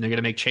it, and they're going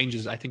to make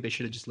changes. I think they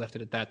should have just left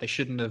it at that. They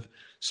shouldn't have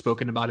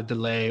spoken about a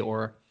delay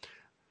or...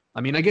 I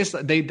mean, I guess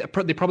they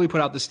probably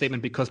put out this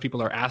statement because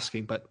people are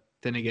asking, but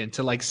then again,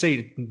 to like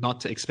say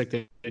not to expect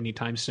it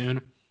anytime soon.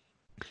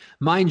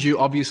 Mind you,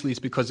 obviously it's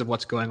because of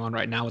what's going on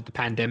right now with the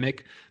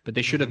pandemic, but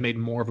they should have made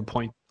more of a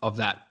point of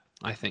that,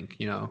 I think,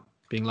 you know,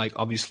 being like,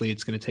 obviously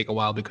it's going to take a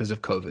while because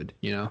of COVID,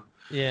 you know?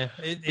 Yeah,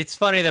 it's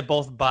funny that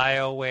both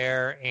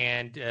BioWare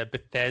and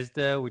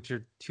Bethesda, which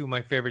are two of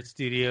my favorite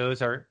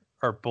studios, are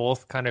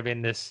both kind of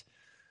in this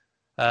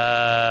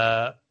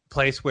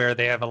place where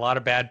they have a lot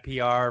of bad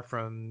PR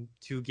from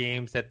two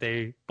games that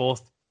they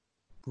both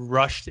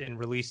rushed and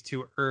released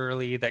too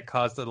early that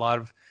caused a lot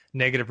of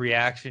negative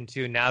reaction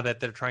to. Now that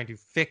they're trying to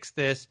fix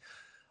this,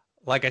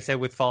 like I said,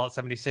 with Fallout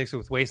 76,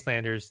 with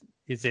Wastelanders,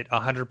 is it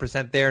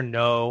 100% there?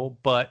 No,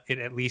 but it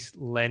at least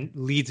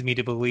leads me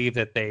to believe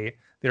that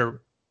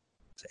they're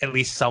at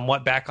least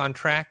somewhat back on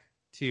track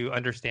to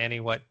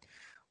understanding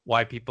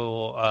why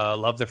people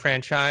love the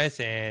franchise,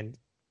 and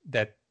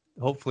that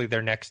hopefully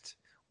their next,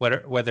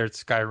 whether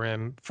it's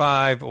Skyrim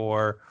 5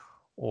 or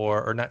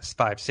not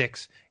 5,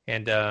 6,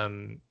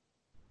 and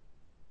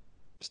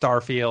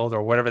Starfield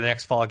or whatever the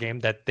next fall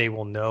game, that they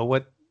will know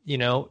what, you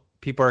know,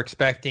 people are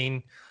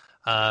expecting.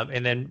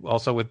 And then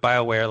also with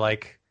BioWare,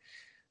 like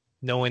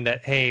knowing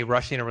that, hey,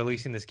 rushing and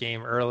releasing this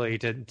game early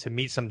to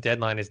meet some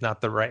deadline is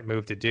not the right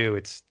move to do.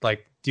 It's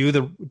like do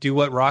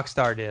what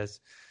Rockstar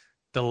does.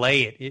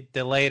 Delay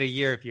it a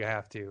year if you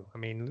have to. I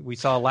mean, we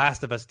saw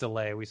Last of Us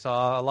delay. We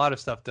saw a lot of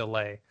stuff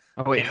delay.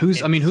 Oh wait, who's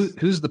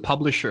the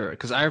publisher?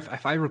 Because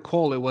if I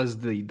recall, it was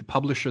the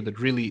publisher that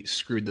really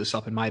screwed this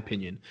up, in my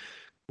opinion.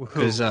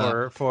 Who,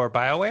 for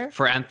BioWare?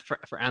 For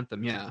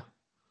Anthem, yeah.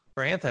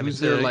 For Anthem, who's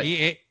it's there, like,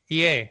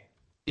 EA.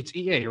 It's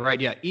EA,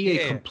 right? Yeah,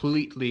 EA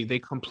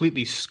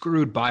completely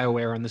screwed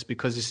BioWare on this,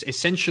 because it's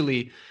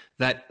essentially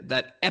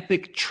that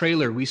epic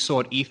trailer we saw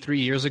at E3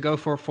 years ago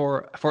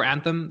for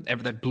Anthem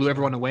that blew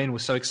everyone away and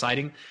was so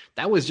exciting.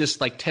 That was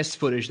just like test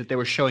footage that they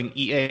were showing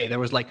EA. There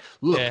was like,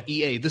 look,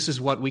 EA, this is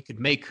what we could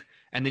make.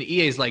 And then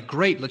EA is like,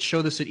 great, let's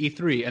show this at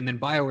E3. And then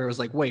BioWare was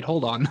like, wait,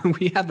 hold on,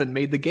 we haven't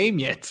made the game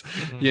yet,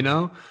 you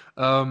know?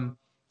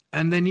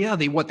 And then,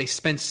 they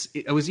spent,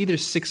 it was either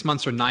 6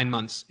 months or 9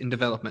 months in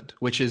development,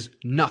 which is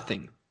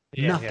nothing.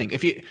 Nothing. Yeah.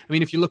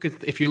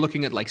 If you're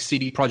looking at like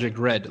CD Projekt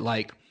Red,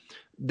 like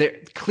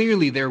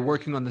they're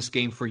working on this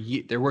game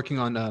they're working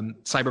on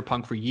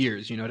Cyberpunk for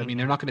years. You know what I mean?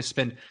 They're not going to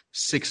spend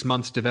 6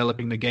 months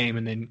developing the game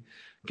and then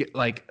get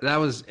like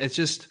it's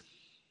just,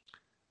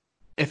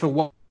 if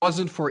it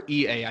wasn't for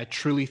EA, I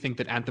truly think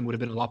that Anthem would have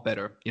been a lot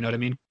better. You know what I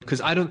mean?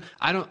 Because I don't,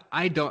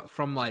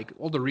 from like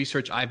all the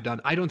research I've done,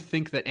 I don't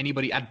think that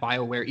anybody at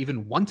BioWare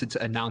even wanted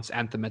to announce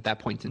Anthem at that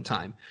point in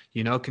time,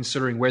 you know,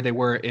 considering where they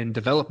were in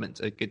development.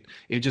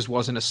 It just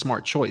wasn't a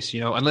smart choice,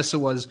 you know, unless it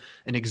was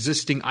an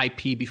existing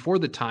IP before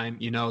the time,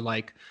 you know,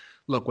 like,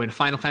 look, when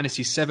Final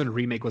Fantasy VII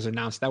Remake was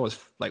announced, that was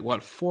like,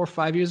 what, 4 or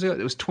 5 years ago?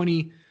 It was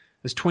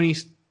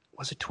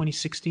was it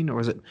 2016 or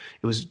it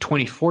was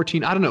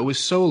 2014? I don't know. It was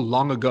so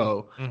long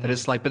ago that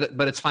it's like,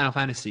 but it's Final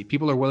Fantasy.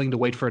 People are willing to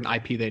wait for an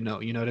IP they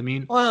know. You know what I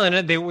mean? Well,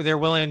 and they're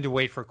willing to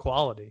wait for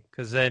quality,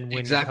 because then when it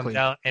comes Exactly.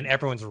 out and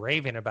everyone's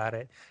raving about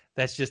it,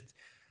 that's just,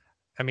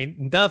 I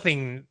mean,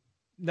 nothing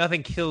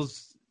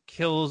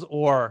kills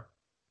or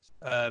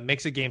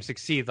makes a game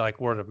succeed like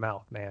word of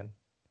mouth, man.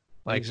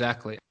 Like,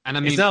 exactly. And I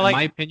mean, it's not in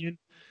my opinion,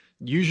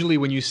 usually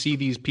when you see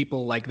these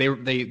people, like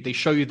they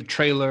show you the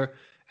trailer,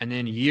 and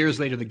then years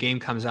later the game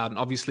comes out, and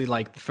obviously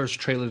like the first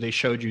trailer they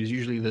showed you is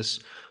usually this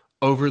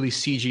overly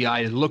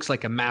CGI. It looks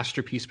like a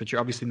masterpiece, but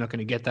you're obviously not going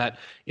to get that.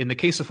 In the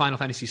case of Final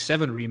Fantasy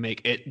VII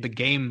Remake, the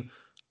game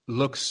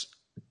looks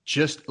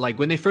just like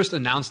when they first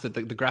announced it,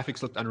 the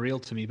graphics looked unreal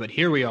to me. But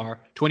here we are,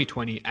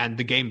 2020, and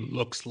the game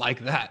looks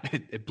like that.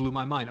 It blew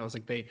my mind. I was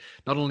like, they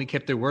not only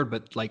kept their word,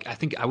 but like I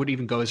think I would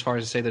even go as far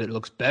as to say that it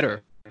looks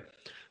better,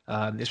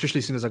 especially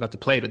as soon as I got to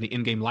play it. And the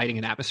in-game lighting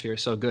and atmosphere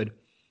is so good.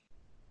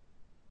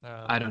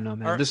 I don't know,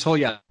 man. This whole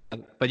the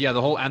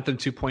whole Anthem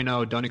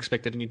 2.0, don't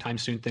expect it anytime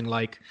soon thing.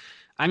 Like,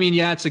 I mean,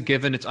 yeah, it's a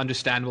given. It's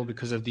understandable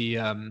because of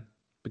the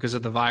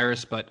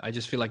virus, but I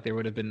just feel like there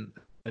could have been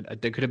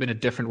a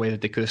different way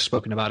that they could have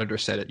spoken about it or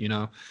said it, you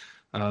know.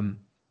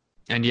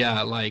 And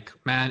yeah, like,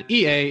 man,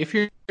 EA, if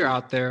you're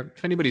out there,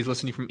 if anybody's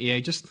listening from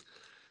EA, just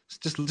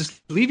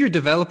leave your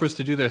developers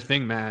to do their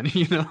thing, man.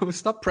 You know,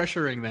 stop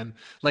pressuring them.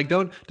 Like,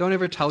 don't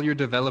ever tell your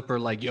developer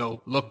like,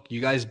 yo, look,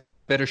 you guys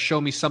better show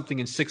me something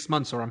in 6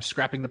 months or I'm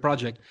scrapping the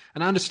project.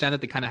 And I understand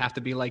that they kind of have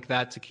to be like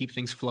that to keep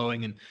things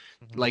flowing, and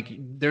like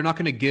they're not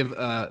going to give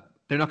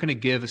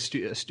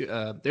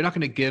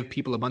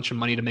people a bunch of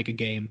money to make a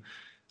game.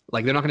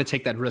 Like, they're not going to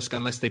take that risk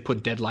unless they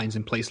put deadlines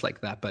in place like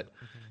that. But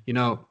you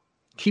know,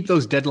 keep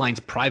those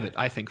deadlines private,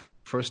 I think,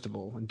 first of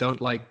all, and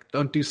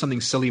don't do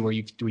something silly where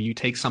you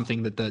take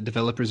something that the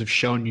developers have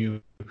shown you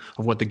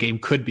of what the game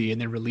could be and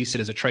then release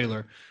it as a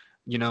trailer.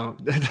 You know,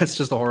 that's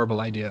just a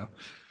horrible idea.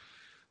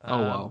 Oh,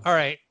 wow. All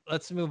right,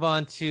 let's move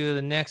on to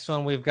the next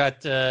one. We've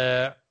got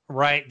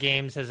Riot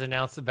Games has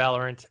announced that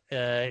Valorant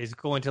is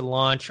going to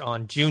launch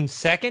on June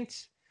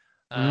 2nd.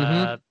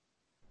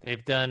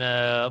 They've done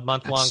a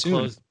month-long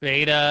closed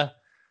beta.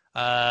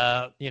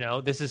 You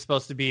know, this is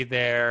supposed to be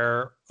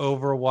their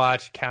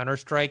Overwatch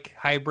Counter-Strike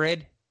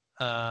hybrid.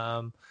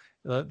 The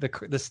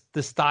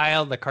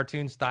style, the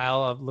cartoon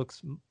style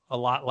looks a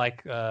lot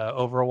like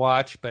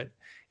Overwatch, but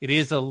it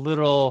is a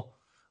little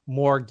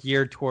more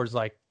geared towards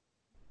like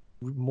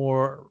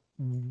more,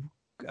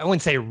 I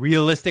wouldn't say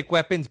realistic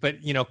weapons,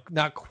 but you know,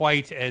 not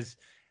quite as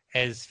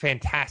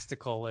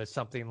fantastical as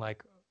something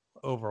like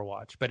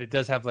Overwatch, but it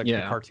does have like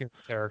the cartoon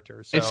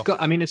characters. So.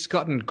 It's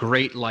gotten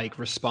great like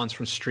response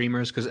from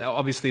streamers, because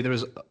obviously there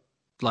was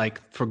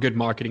like, for good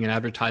marketing and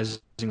advertising,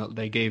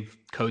 they gave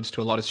codes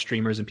to a lot of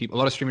streamers, and a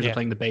lot of streamers are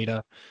playing the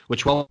beta,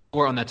 which we're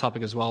on that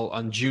topic as well.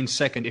 On June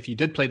 2nd, if you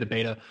did play the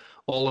beta,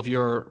 all of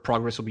your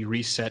progress will be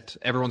reset.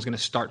 Everyone's going to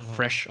start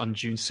fresh on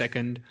June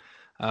 2nd.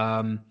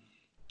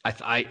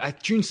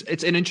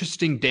 It's an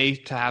interesting day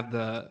to have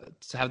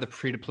the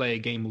free-to-play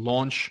game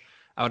launch.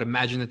 I would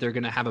imagine that they're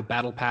going to have a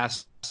battle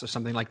pass or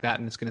something like that,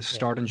 and it's going to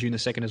start on June the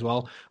 2nd as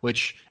well,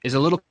 which is a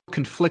little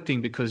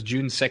conflicting because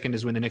June 2nd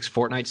is when the next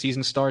Fortnite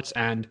season starts,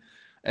 and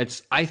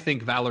I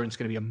think Valorant's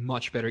going to be a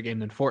much better game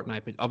than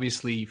Fortnite. But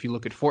obviously, if you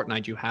look at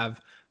Fortnite, you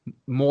have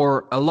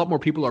a lot more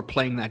people are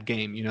playing that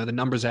game. You know, the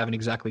numbers haven't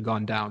exactly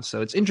gone down,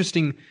 so it's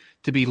interesting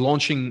to be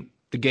launching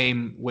the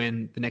game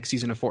when the next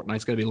season of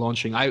Fortnite's going to be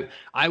launching.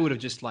 I would have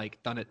just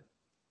like done it.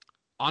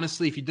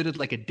 Honestly, if you did it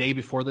like a day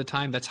before the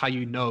time, that's how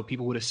you know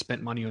people would have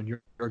spent money on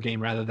your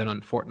game rather than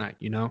on Fortnite,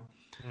 you know?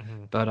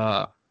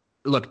 But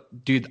look,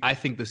 dude, I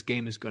think this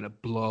game is going to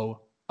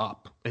blow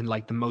up in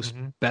like the most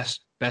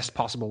best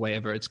possible way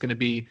ever. It's going to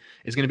be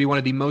one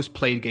of the most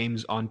played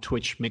games on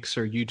Twitch,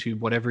 Mixer, YouTube,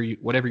 whatever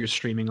you're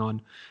streaming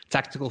on.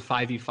 Tactical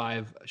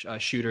 5v5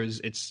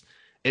 shooters. It's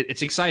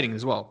exciting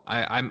as well.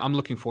 I'm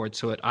looking forward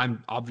to it.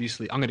 I'm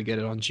going to get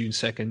it on June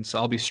 2nd, so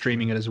I'll be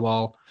streaming it as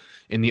well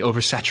in the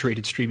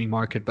oversaturated streaming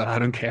market, but I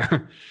don't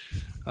care.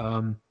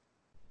 I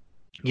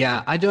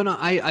don't know.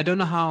 I don't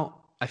know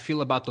how I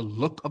feel about the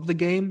look of the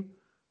game,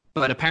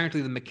 but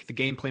apparently the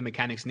gameplay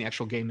mechanics in the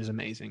actual game is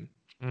amazing.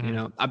 You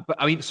know,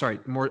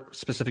 more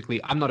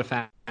specifically, I'm not a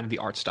fan of the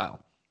art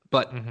style,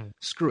 but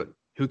screw it.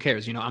 Who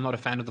cares? You know, I'm not a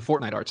fan of the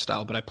Fortnite art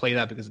style, but I play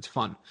that because it's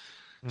fun.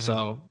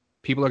 So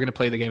people are going to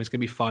play the game. It's going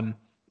to be fun.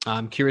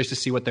 I'm curious to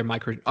see what their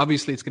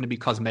obviously it's going to be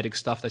cosmetic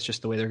stuff. That's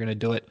just the way they're going to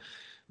do it.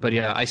 But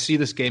yeah, I see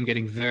this game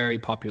getting very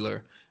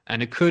popular,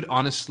 and it could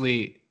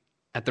honestly,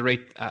 at the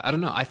rate, I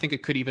don't know, I think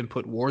it could even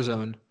put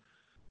Warzone.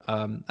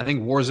 I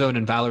think Warzone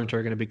and Valorant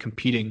are going to be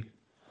competing.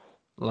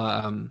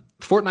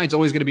 Fortnite's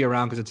always going to be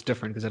around because it's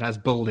different, because it has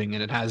building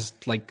and it has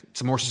like,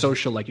 it's more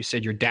social, like you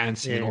said, you're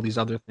dancing and all these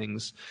other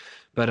things.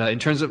 But in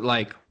terms of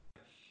like,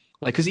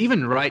 because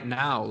even right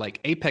now, like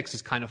Apex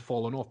has kind of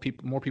fallen off.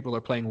 More people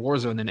are playing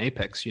Warzone than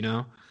Apex, you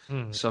know?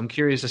 So I'm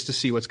curious as to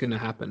see what's going to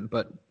happen.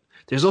 But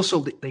there's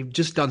also, they've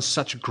just done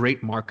such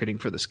great marketing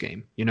for this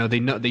game. You know, they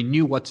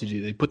knew what to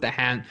do. They put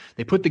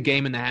the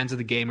game in the hands of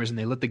the gamers, and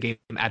they let the game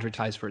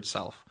advertise for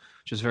itself,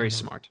 which is very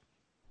smart.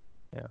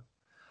 Yeah.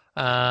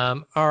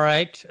 All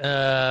right.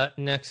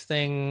 Next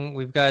thing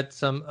we've got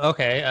some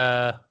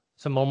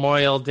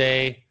Memorial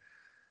Day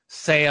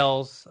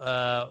sales.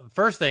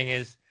 First thing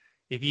is,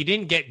 if you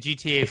didn't get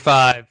GTA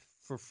 5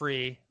 for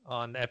free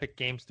on the Epic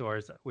Game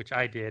Stores, which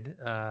I did,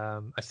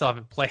 I still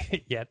haven't played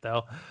it yet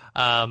though.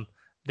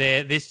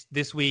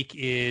 This week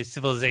is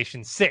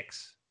Civilization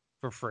 6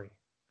 for free.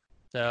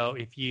 So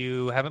if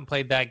you haven't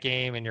played that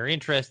game and you're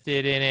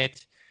interested in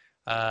it,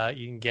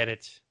 you can get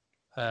it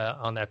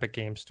on the Epic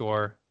Game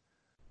Store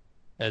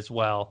as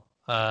well.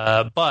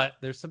 But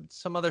there's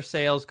some other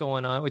sales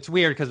going on. It's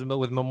weird because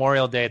with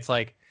Memorial Day, it's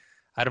like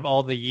out of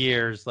all the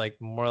years, like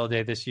Memorial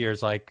Day this year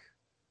is like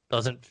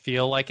doesn't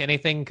feel like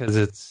anything because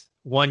it's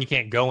one, you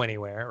can't go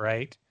anywhere,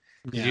 right?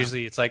 Yeah.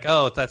 Usually it's like,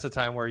 oh, that's the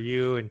time where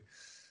you and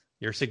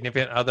your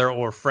significant other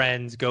or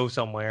friends go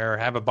somewhere or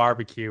have a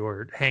barbecue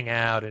or hang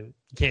out, and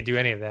you can't do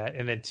any of that.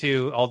 And then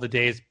two, all the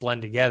days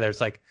blend together.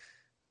 It's like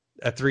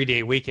a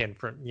 3-day weekend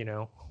from,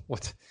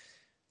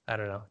 I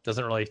don't know. It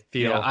doesn't really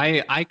feel.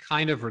 Yeah, I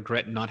kind of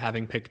regret not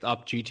having picked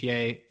up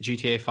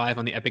GTA 5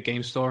 on the Epic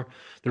Game Store.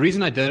 The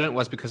reason I didn't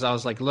was because I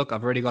was like, look,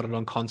 I've already got it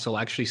on console.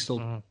 Actually,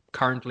 still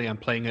currently I'm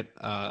playing it.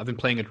 I've been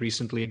playing it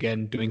recently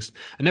again.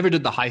 I never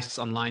did the heists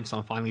online, so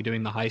I'm finally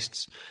doing the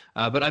heists.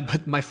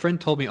 But my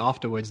friend told me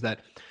afterwards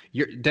that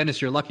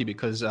Dennis, you're lucky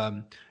because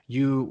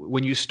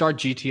when you start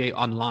GTA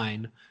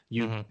Online,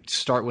 you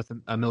start with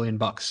 $1 million.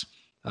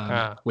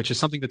 Which is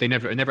something that they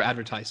never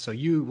advertise. So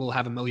you will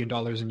have $1 million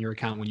in your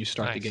account when you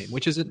start the game,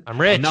 which isn't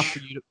enough for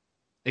you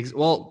to.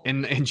 Well,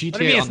 in GTA, what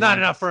do you mean it's not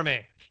enough for me?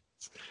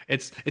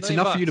 It's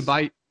enough for you to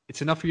buy.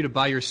 It's enough for you to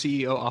buy your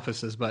CEO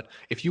offices. But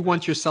if you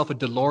want yourself a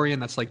DeLorean,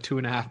 that's like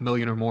 $2.5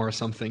 million or more or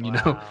something,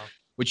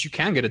 which you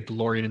can get a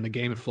DeLorean in the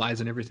game. It flies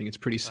and everything. It's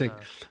pretty sick.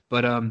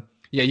 But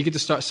yeah, you get to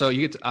start. So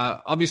you get to,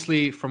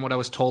 obviously from what I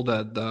was told,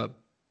 that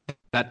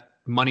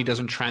money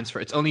doesn't transfer.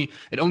 It only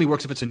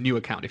works if it's a new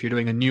account. If you're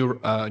doing a new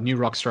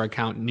Rockstar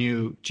account,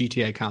 new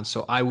GTA account.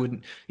 So I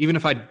wouldn't, even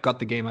if I got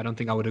the game, I don't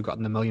think I would have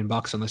gotten $1 million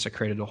unless I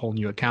created a whole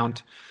new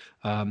account.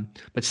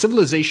 But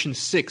Civilization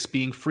 6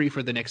 being free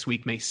for the next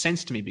week makes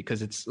sense to me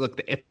because it's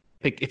the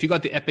Epic. If you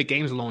got the Epic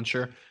Games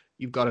launcher,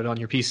 you've got it on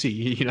your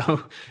PC.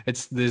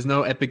 There's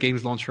no Epic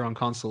Games launcher on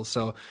console.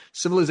 So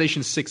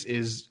Civilization 6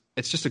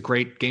 it's just a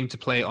great game to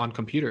play on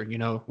computer.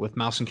 With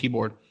mouse and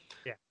keyboard.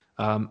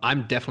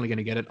 I'm definitely going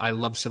to get it. I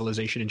love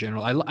Civilization in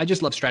general. I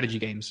just love strategy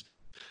games.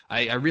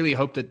 I really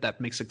hope that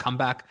makes a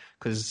comeback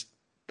because,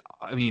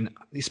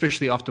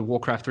 especially after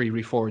Warcraft 3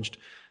 Reforged,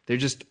 they're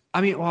just,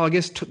 I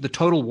guess the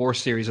Total War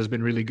series has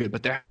been really good,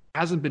 but there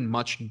hasn't been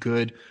much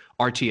good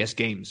RTS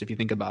games if you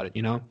think about it,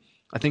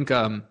 I think,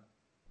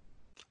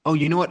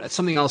 you know what?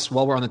 Something else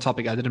while we're on the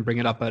topic, I didn't bring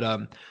it up,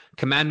 but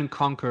Command &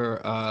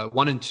 Conquer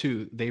 1 and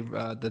 2, they've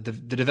the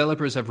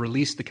developers have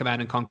released the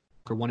Command & Conquer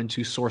 1 and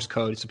 2 source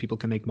code so people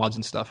can make mods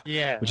and stuff.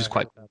 Yeah, which is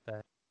quite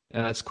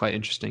that's quite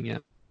interesting. Yeah,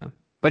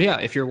 but yeah,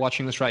 if you're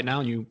watching this right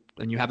now and you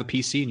have a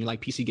PC and you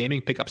like PC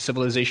gaming, pick up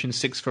Civilization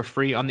 6 for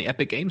free on the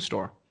Epic Game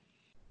Store.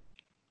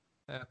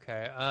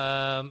 Okay.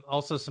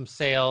 Also some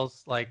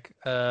sales like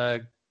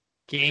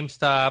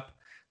GameStop.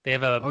 They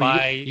have a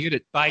buy.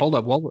 Hold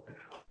up, while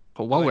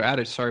we're at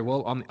it. Sorry,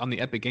 on the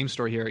Epic Game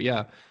Store here.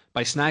 Yeah,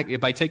 by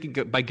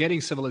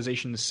getting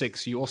Civilization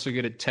 6, you also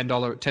get it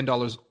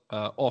 $10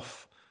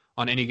 off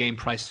on any game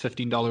priced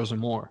 $15 or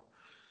more.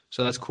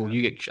 So that's cool.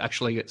 You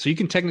so you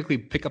can technically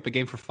pick up a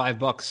game for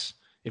 $5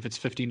 if it's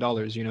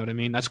 $15. You know what I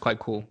mean? That's quite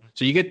cool.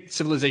 So you get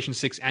Civilization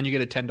 6 and you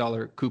get a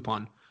 $10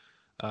 coupon.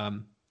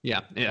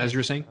 Yeah, as you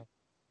were saying.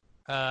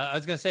 I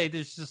was gonna say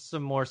there's just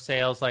some more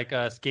sales. Like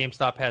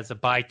GameStop has a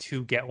buy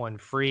 2 get 1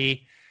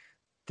 free.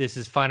 This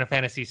is Final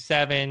Fantasy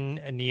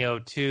 7, Neo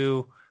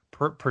 2,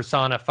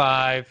 Persona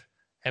 5,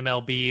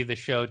 MLB The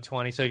Show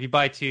 20. So if you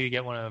buy 2, you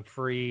get one of them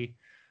free.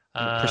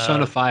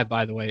 Persona 5,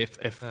 by the way,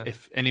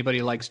 if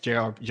anybody likes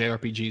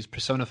JRPGs,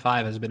 Persona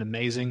 5 has been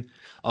amazing.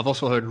 I've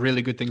also heard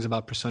really good things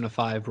about Persona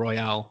 5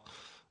 Royale.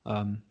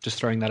 Just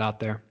throwing that out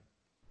there.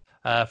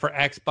 For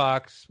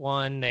Xbox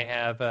One, they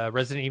have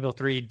Resident Evil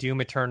 3,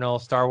 Doom Eternal,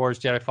 Star Wars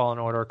Jedi Fallen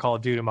Order, Call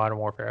of Duty Modern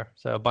Warfare.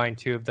 So buying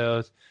 2 of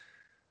those.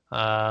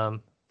 The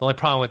only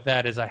problem with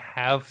that is I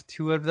have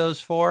 2 of those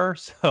 4.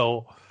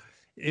 So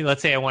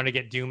let's say I want to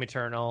get Doom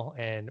Eternal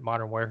and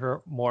Modern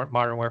Warfare,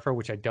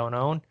 which I don't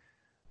own.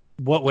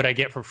 What would I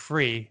get for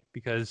free?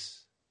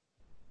 Because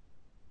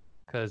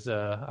I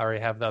already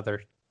have the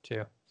other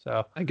 2.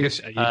 So I guess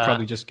you'd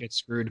probably just get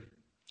screwed.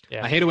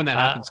 Yeah. I hate it when that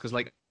happens because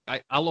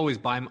I'll always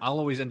buy them. I'll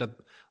always end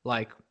up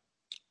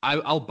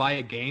I'll buy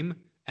a game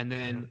and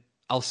then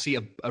I'll see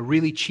a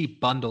really cheap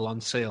bundle on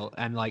sale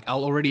and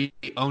I'll already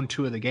own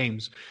 2 of the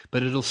games,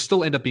 but it'll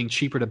still end up being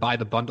cheaper to buy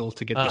the bundle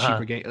to get the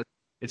cheaper game.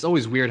 It's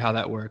always weird how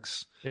that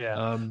works.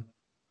 Yeah.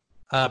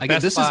 I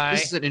guess this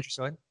is an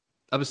interesting.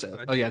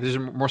 There's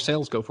more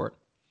sales. Go for it.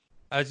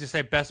 I was just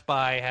say Best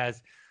Buy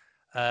has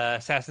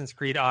Assassin's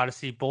Creed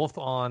Odyssey both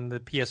on the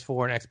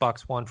PS4 and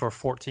Xbox One for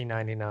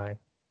 $14.99.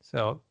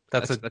 So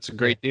that's a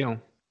great deal.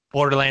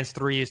 Borderlands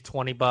 3 is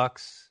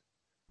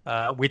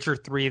 $20. Witcher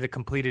 3, the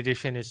complete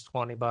edition, is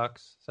 $20.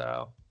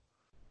 So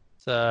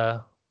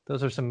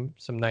those are some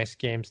nice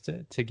games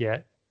to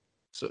get.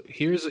 So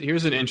here's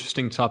an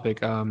interesting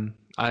topic.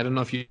 I don't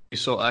know if you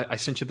saw. I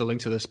sent you the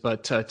link to this,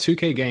 but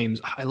 2K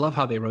Games. I love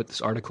how they wrote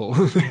this article.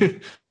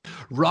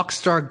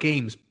 Rockstar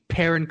Games,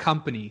 parent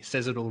company,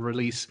 says it'll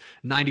release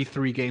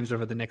 93 games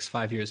over the next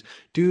 5 years.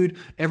 Dude,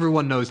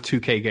 everyone knows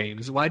 2K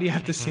Games. Why do you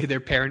have to say their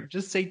parent?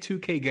 Just say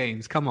 2K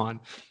Games. Come on.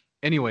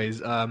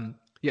 Anyways,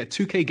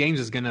 2K Games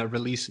is gonna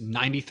release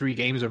 93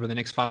 games over the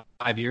next 5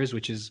 years,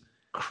 which is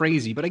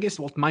crazy. But I guess,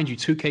 well, mind you,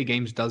 2K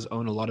Games does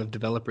own a lot of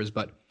developers,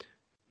 but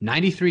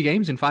 93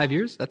 games in 5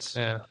 years?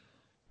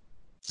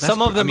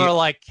 Some of them are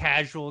like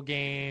casual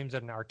games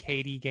and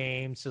arcadey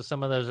games, so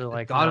some of those are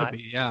like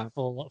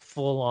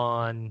full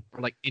on, or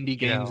like indie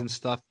games and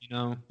stuff, you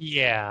know.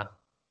 Yeah,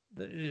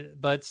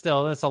 but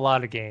still, that's a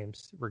lot of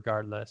games,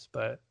 regardless.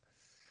 But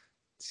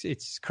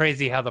it's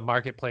crazy how the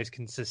marketplace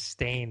can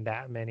sustain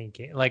that many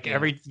games. Like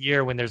every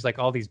year, when there's like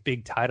all these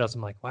big titles,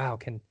 I'm like, wow,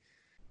 can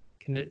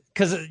it?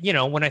 Because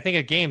when I think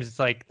of games, it's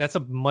like that's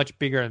a much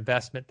bigger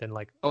investment than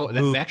like. Oh,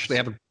 they actually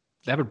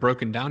have it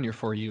broken down here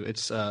for you.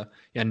 It's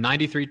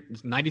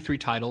 93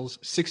 titles,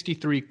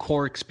 63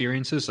 core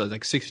experiences, so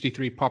like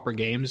 63 proper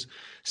games,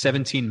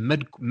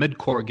 17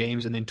 mid-core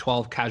games, and then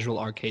 12 casual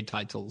arcade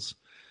titles.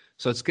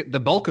 So it's the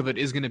bulk of it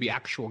is going to be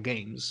actual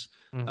games.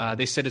 Mm-hmm.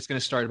 They said it's going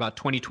to start about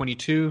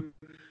 2022.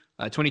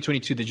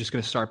 2022, they're just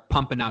going to start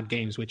pumping out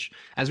games, which,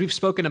 as we've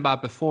spoken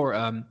about before,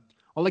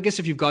 well, I guess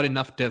if you've got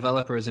enough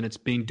developers and it's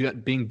being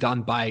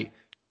done by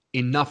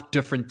enough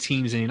different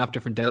teams and enough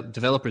different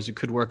developers, it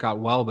could work out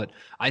well. But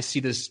I see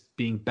this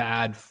being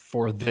bad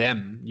for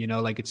them.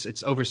 Like it's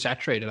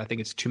oversaturated. I think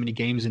it's too many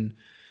games in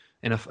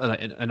a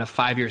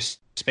 5-year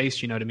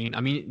space. You know what I mean? I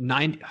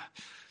mean,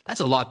 that's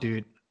a lot,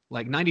 dude.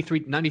 Like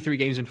 93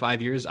 games in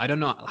 5 years. I don't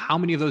know how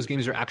many of those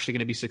games are actually going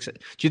to be success.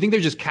 Do you think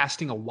they're just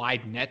casting a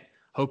wide net,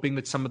 hoping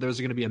that some of those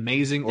are going to be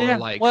amazing,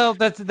 or well,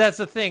 that's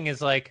the thing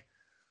is like,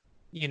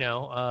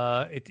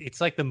 it's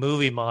like the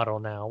movie model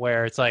now,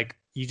 where it's like,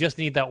 you just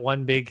need that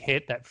one big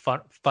hit that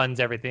funds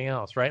everything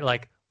else, right?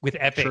 Like with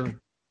Epic,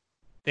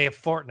 they have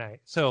Fortnite,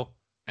 so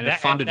it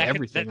funded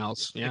everything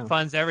else. Yeah, it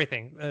funds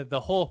everything. The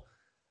whole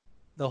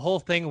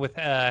thing with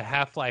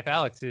Half-Life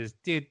Alyx is,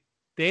 dude,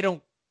 they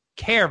don't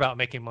care about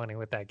making money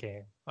with that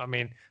game. I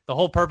mean, the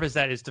whole purpose of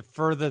that is to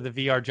further the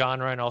VR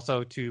genre and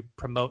also to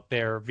promote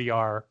their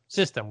VR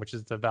system, which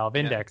is the Valve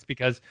Index,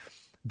 because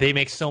they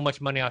make so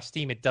much money off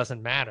Steam, it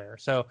doesn't matter.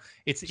 So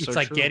it's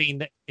like getting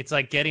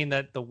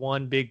the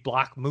one big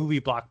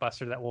movie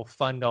blockbuster that will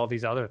fund all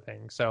these other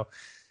things. So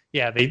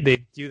yeah,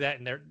 they do that,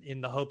 and they're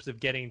in the hopes of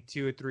getting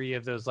 2 or 3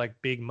 of those like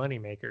big money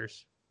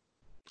makers.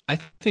 I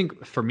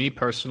think for me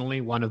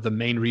personally, one of the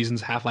main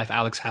reasons Half-Life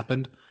Alyx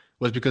happened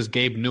was because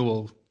Gabe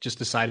Newell just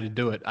decided to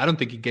do it. I don't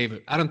think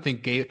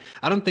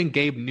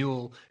Gabe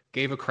Newell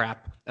gave a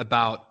crap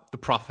about the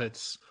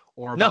profits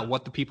or about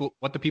what the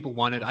people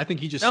wanted. I think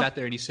he just sat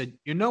there and he said,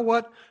 "You know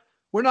what?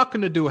 We're not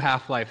going to do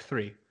Half-Life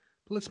 3.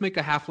 But let's make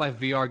a Half-Life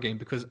VR game,"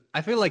 because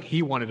I feel like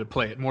he wanted to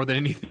play it more than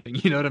anything.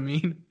 You know what I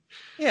mean?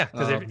 Yeah,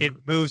 because it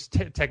moves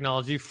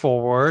technology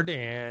forward,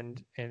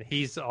 and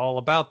he's all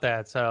about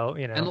that. So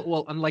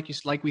and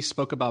like we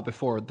spoke about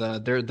before,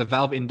 the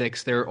Valve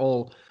Index,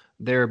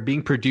 they're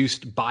being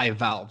produced by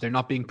Valve. They're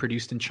not being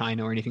produced in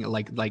China or anything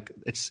like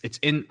it's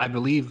in, I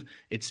believe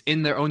it's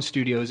in their own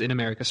studios in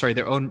America. Sorry,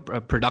 their own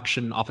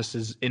production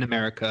offices in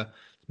America,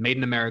 made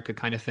in America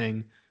kind of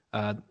thing.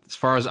 As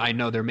far as I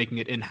know, they're making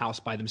it in-house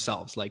by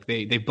themselves. Like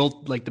they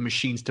built like the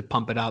machines to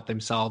pump it out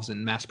themselves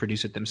and mass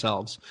produce it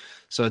themselves.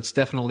 So it's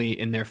definitely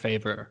in their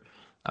favor,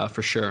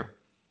 for sure.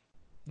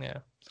 Yeah.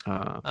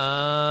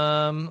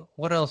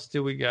 What else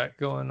do we got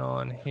going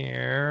on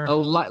here? A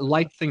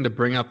light thing to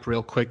bring up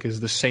real quick is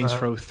the Saints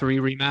Row 3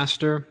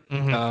 remaster.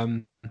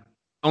 Mm-hmm.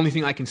 Only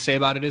thing I can say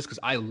about it is because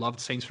I loved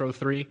Saints Row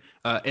 3.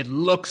 It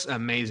looks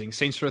amazing.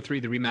 Saints Row 3,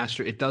 the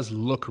remaster, it does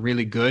look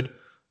really good,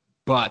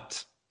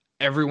 but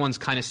everyone's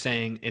kind of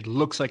saying it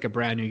looks like a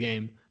brand new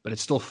game, but it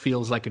still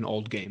feels like an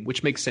old game,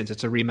 which makes sense.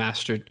 It's a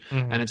remastered,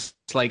 and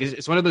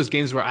it's one of those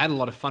games where I had a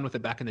lot of fun with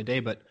it back in the day,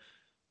 but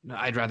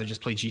I'd rather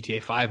just play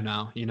GTA 5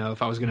 now.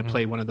 If I was going to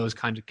play one of those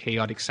kind of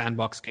chaotic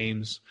sandbox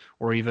games,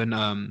 or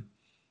even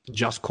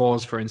Just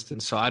Cause, for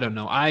instance. So I don't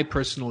know. I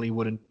personally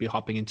wouldn't be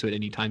hopping into it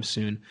anytime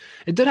soon.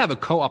 It did have a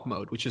co-op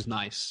mode, which is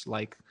nice.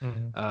 Like,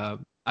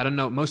 I don't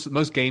know.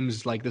 Most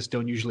games like this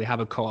don't usually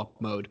have a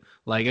co-op mode.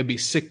 Like, it'd be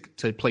sick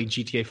to play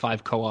GTA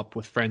 5 co-op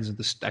with friends and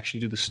actually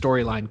do the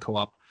storyline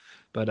co-op.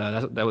 But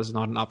that was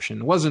not an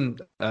option. It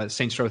wasn't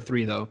Saints Row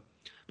 3, though.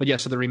 But yeah,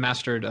 so the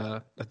remastered,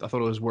 I thought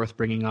it was worth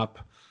bringing up.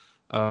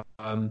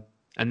 And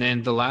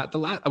then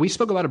we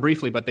spoke about it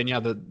briefly, but then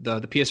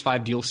the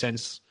PS5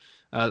 DualSense,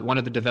 one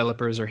of the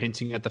developers are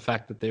hinting at the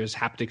fact that there's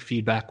haptic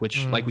feedback,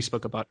 which like we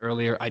spoke about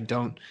earlier, I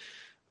don't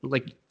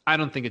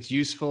think it's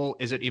useful.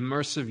 Is it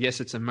immersive?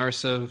 Yes, it's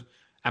immersive.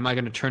 Am I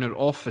going to turn it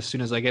off as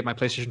soon as I get my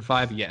PlayStation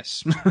 5?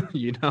 Yes.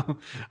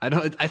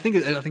 I think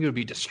it would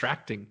be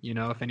distracting,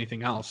 if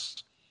anything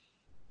else.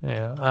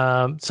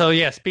 Yeah. So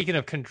yeah, speaking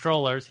of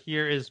controllers,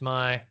 here is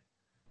my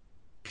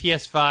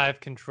PS5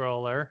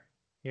 controller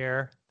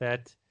here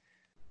that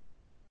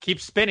keep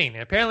spinning.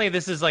 Apparently,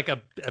 this is like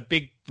a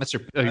big. That's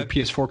your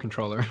PS4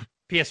 controller.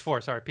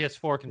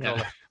 PS4 controller.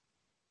 Yeah.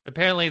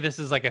 Apparently, this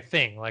is like a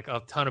thing. Like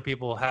a ton of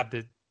people have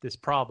this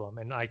problem,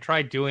 and I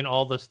tried doing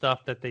all the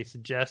stuff that they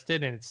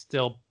suggested, and it's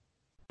still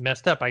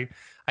messed up. I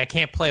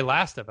can't play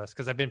Last of Us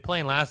because I've been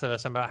playing Last of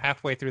Us. I'm about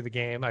halfway through the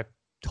game. I've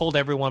told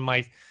everyone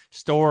my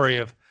story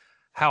of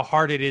how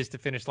hard it is to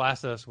finish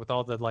Last of Us with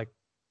all the like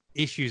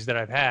issues that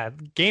I've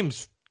had.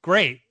 Game's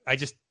great.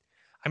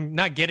 I'm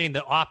not getting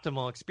the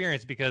optimal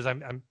experience because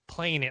I'm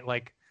playing it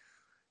like,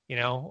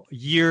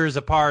 years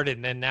apart,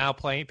 and then now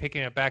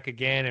picking it back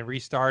again and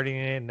restarting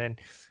it, and then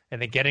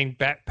getting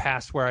back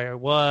past where I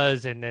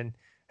was, and then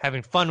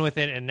having fun with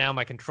it, and now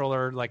my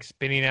controller like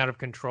spinning out of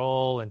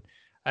control, and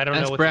I don't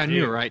know. That's brand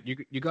new, right?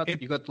 You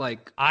got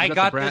like I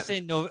got this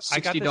in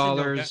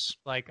 $60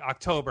 like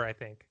October, I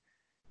think.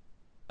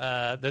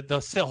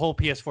 The whole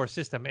PS4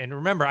 system, and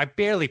remember, I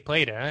barely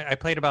played it. I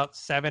played about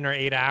 7 or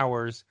 8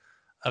 hours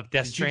of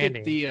Death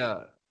Stranding. Did you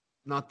get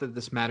not that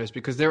this matters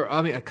because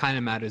it kind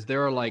of matters.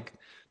 There are like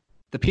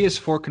the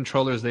PS4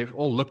 controllers. They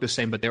all look the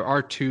same, but there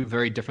are two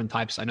very different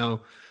types. I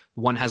know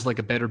one has like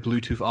a better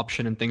Bluetooth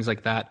option and things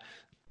like that.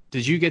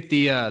 Did you get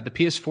the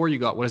PS4 you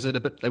got? What is it?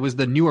 It was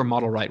the newer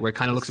model, right? Where it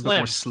kind of looks a bit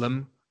more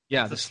slim.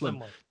 Yeah, the slim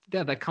one.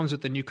 Yeah, that comes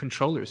with the new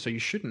controller, so you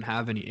shouldn't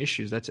have any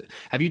issues. That's it.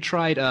 Have you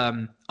tried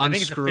unscrewing I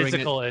think it's a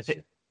physical it?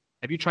 Issue.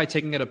 Have you tried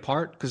taking it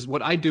apart? Because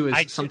what I do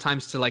is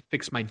sometimes to like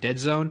fix my dead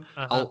zone,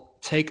 I'll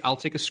take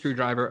a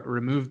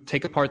screwdriver,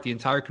 take apart the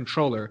entire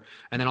controller,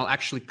 and then I'll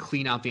actually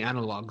clean out the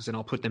analogs and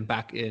I'll put them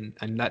back in,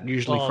 and that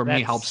usually for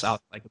me helps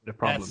out like the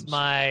problems. That's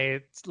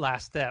my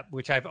last step,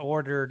 which I've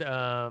ordered.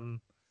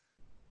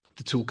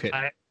 The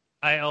toolkit.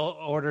 I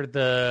ordered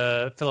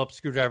the Phillips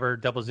screwdriver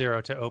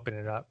 00 to open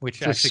it up,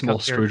 which it's actually a small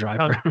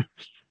screwdriver.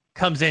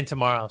 Comes in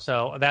tomorrow,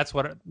 so that's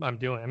what I'm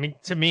doing. I mean,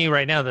 to me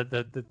right now,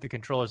 the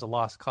controller is a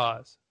lost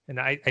cause. And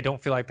I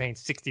don't feel like paying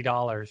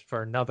 $60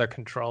 for another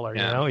controller.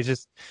 Yeah.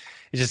 It's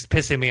just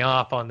pissing me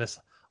off on this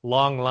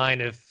long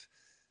line of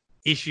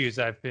issues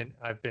I've been.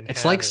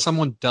 It's like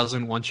someone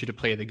doesn't want you to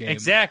play the game.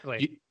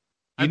 Exactly.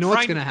 You know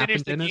what's going to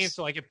happen, Dennis? Game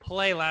so I could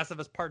play Last of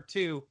Us Part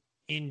 2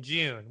 in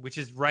June, which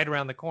is right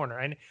around the corner.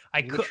 And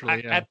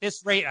at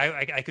this rate,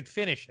 I could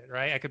finish it.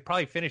 Right, I could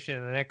probably finish it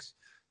in the next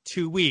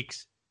 2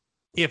 weeks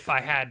if I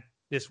had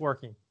this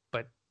working.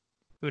 But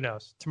who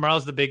knows?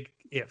 Tomorrow's the big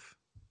if.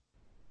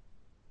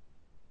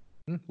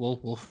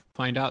 We'll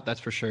find out.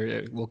 That's for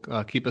sure. We'll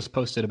keep us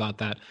posted about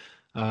that.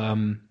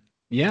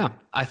 Yeah,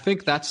 I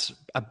think that's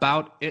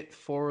about it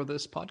for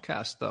this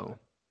podcast, though.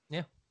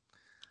 Yeah.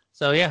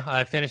 So yeah,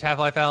 I finished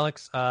Half-Life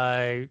Alyx.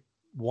 I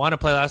want to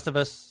play Last of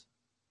Us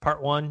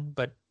Part 1,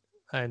 but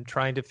I'm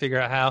trying to figure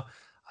out how.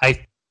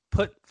 I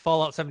put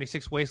Fallout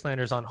 76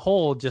 Wastelanders on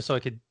hold just so I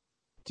could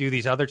do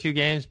these other two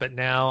games, but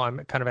now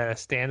I'm kind of at a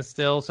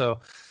standstill. So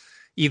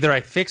either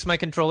I fix my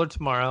controller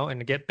tomorrow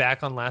and get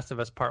back on Last of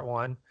Us Part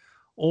 1,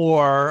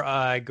 or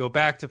I go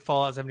back to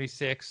Fallout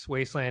 76,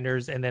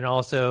 Wastelanders, and then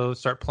also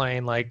start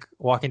playing like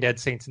Walking Dead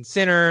Saints and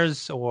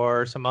Sinners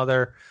or some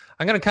other.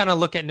 I'm going to kind of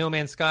look at No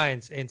Man's Sky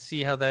and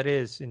see how that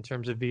is in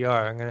terms of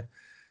VR. I'm going to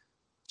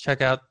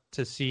check out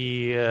to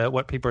see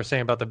what people are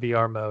saying about the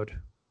VR mode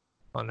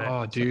on that.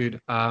 Oh, dude.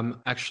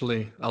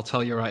 Actually, I'll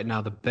tell you right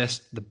now, the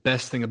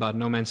best thing about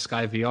No Man's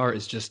Sky VR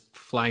is just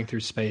flying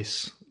through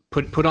space.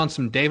 Put on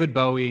some David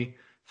Bowie,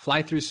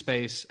 fly through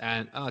space,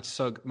 and it's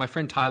so. My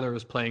friend Tyler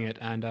was playing it,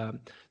 and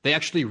they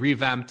actually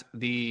revamped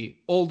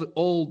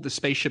all the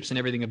spaceships and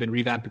everything have been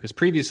revamped because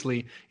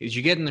previously, is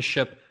you get in the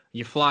ship,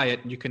 you fly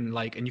it, and you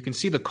can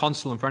see the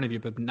console in front of you,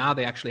 but now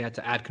they actually had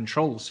to add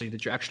controls so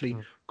that you're actually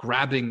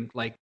grabbing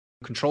like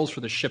controls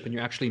for the ship and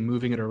you're actually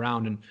moving it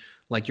around and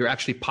like you're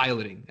actually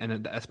piloting.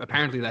 And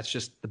apparently that's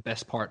just the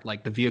best part.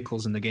 Like the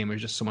vehicles in the game are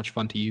just so much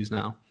fun to use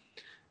now.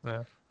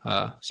 Yeah.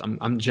 So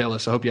I'm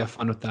jealous. I hope you have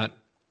fun with that.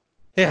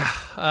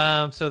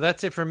 Yeah. So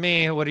that's it for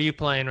me. What are you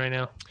playing right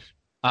now?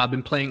 I've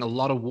been playing a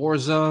lot of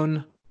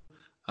Warzone.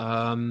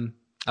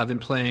 I've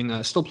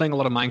been still playing a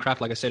lot of Minecraft.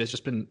 Like I said, it's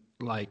just been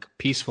like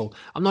peaceful.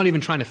 I'm not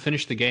even trying to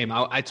finish the game.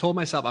 I told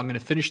myself I'm going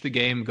to finish the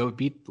game,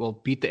 beat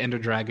the Ender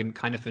Dragon,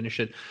 kind of finish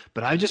it.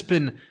 But I've just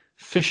been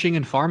fishing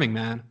and farming,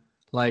 man.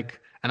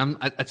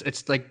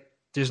 It's like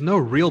there's no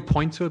real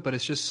point to it, but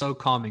it's just so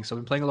calming. So I've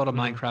been playing a lot of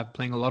Minecraft,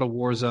 playing a lot of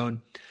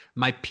Warzone.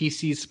 My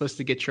PC is supposed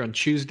to get here on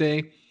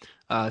Tuesday.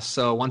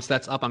 So once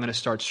that's up, I'm going to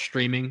start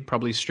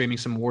probably streaming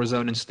some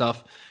Warzone and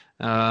stuff.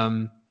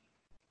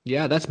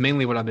 Yeah, that's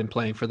mainly what I've been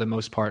playing for the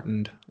most part,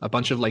 and a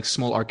bunch of like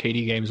small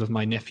arcadey games with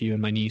my nephew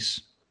and my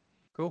niece.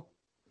 Cool.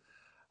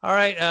 All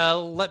right,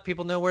 let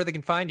people know where they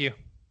can find you.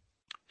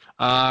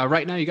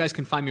 Right now, you guys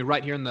can find me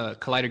right here in the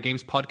Collider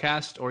Games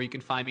podcast, or you can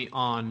find me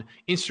on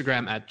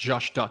Instagram at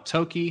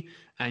josh.toki,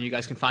 and you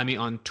guys can find me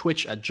on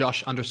Twitch at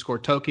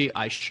josh_toki.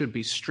 I should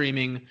be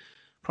streaming.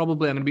 I'm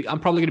probably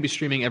going to be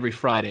streaming every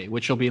Friday,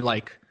 which will be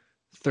like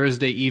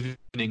Thursday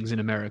evenings in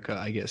America,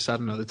 I guess. I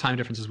don't know. The time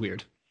difference is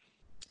weird.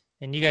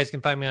 And you guys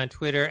can find me on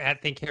Twitter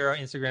at ThinkHero,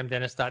 Instagram,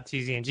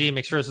 Dennis.tzng.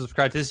 Make sure to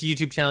subscribe to this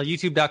YouTube channel,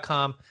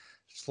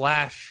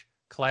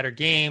 youtube.com/Collider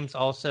Games.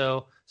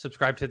 Also,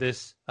 subscribe to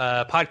this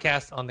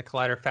podcast on the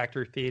Collider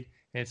Factory feed.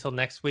 And until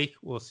next week,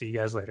 we'll see you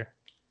guys later.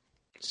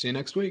 See you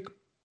next week.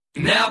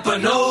 Napa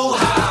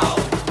know-how.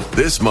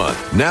 This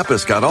month,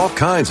 Napa's got all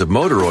kinds of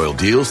motor oil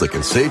deals that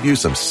can save you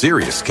some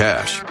serious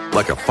cash.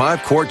 Like a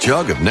 5-quart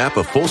jug of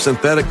Napa full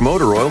synthetic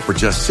motor oil for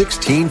just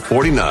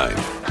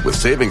 $16.49. With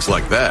savings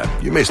like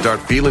that, you may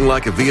start feeling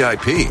like a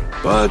VIP.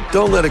 But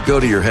don't let it go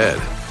to your head.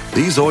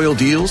 These oil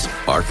deals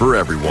are for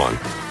everyone.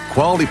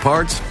 Quality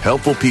parts,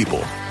 helpful people.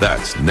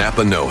 That's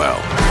Napa know-how.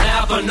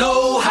 Napa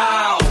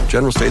know-how.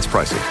 General States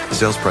pricing.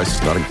 Sales price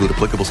does not include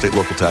applicable state,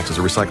 local taxes,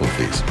 or recycling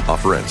fees.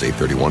 Offer ends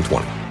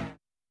 8/31/20.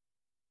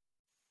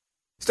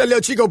 It's that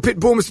little Chico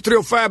Pitbull, Mr.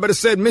 305, but I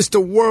said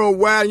Mr.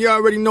 Worldwide. You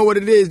already know what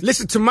it is.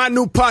 Listen to my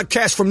new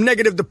podcast, From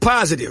Negative to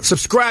Positive.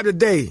 Subscribe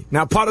today.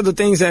 Now, part of the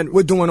things that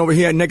we're doing over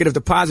here at Negative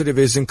to Positive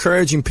is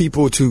encouraging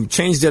people to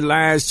change their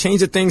lives, change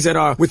the things that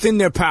are within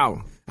their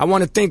power. I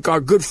want to thank our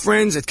good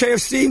friends at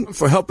KFC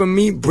for helping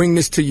me bring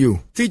this to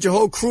you. Feed your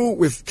whole crew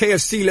with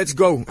KFC. Let's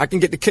go. I can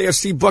get the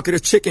KFC bucket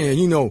of chicken, and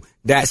you know,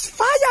 that's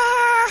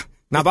fire.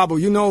 Now, Babu,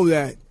 you know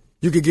that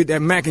you could get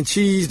that mac and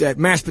cheese, that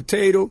mashed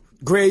potato,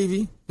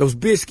 gravy, those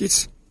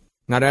biscuits.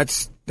 Now,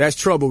 that's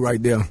trouble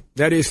right there.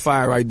 That is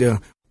fire right there.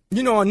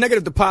 You know, on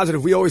Negative to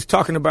Positive, we always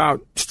talking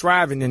about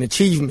striving and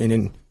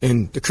achievement,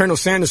 and the Colonel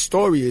Sanders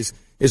story is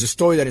a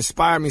story that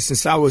inspired me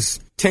since I was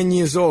 10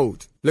 years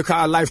old. Look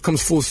how life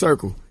comes full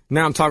circle.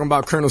 Now I'm talking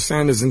about Colonel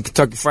Sanders and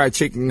Kentucky Fried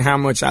Chicken and how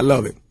much I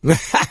love it.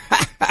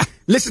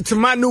 Listen to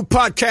my new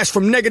podcast,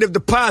 From Negative to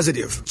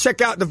Positive.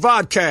 Check out the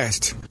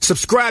vodcast.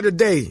 Subscribe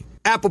today.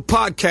 Apple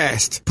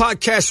Podcast,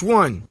 Podcast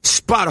One,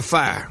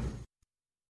 Spotify.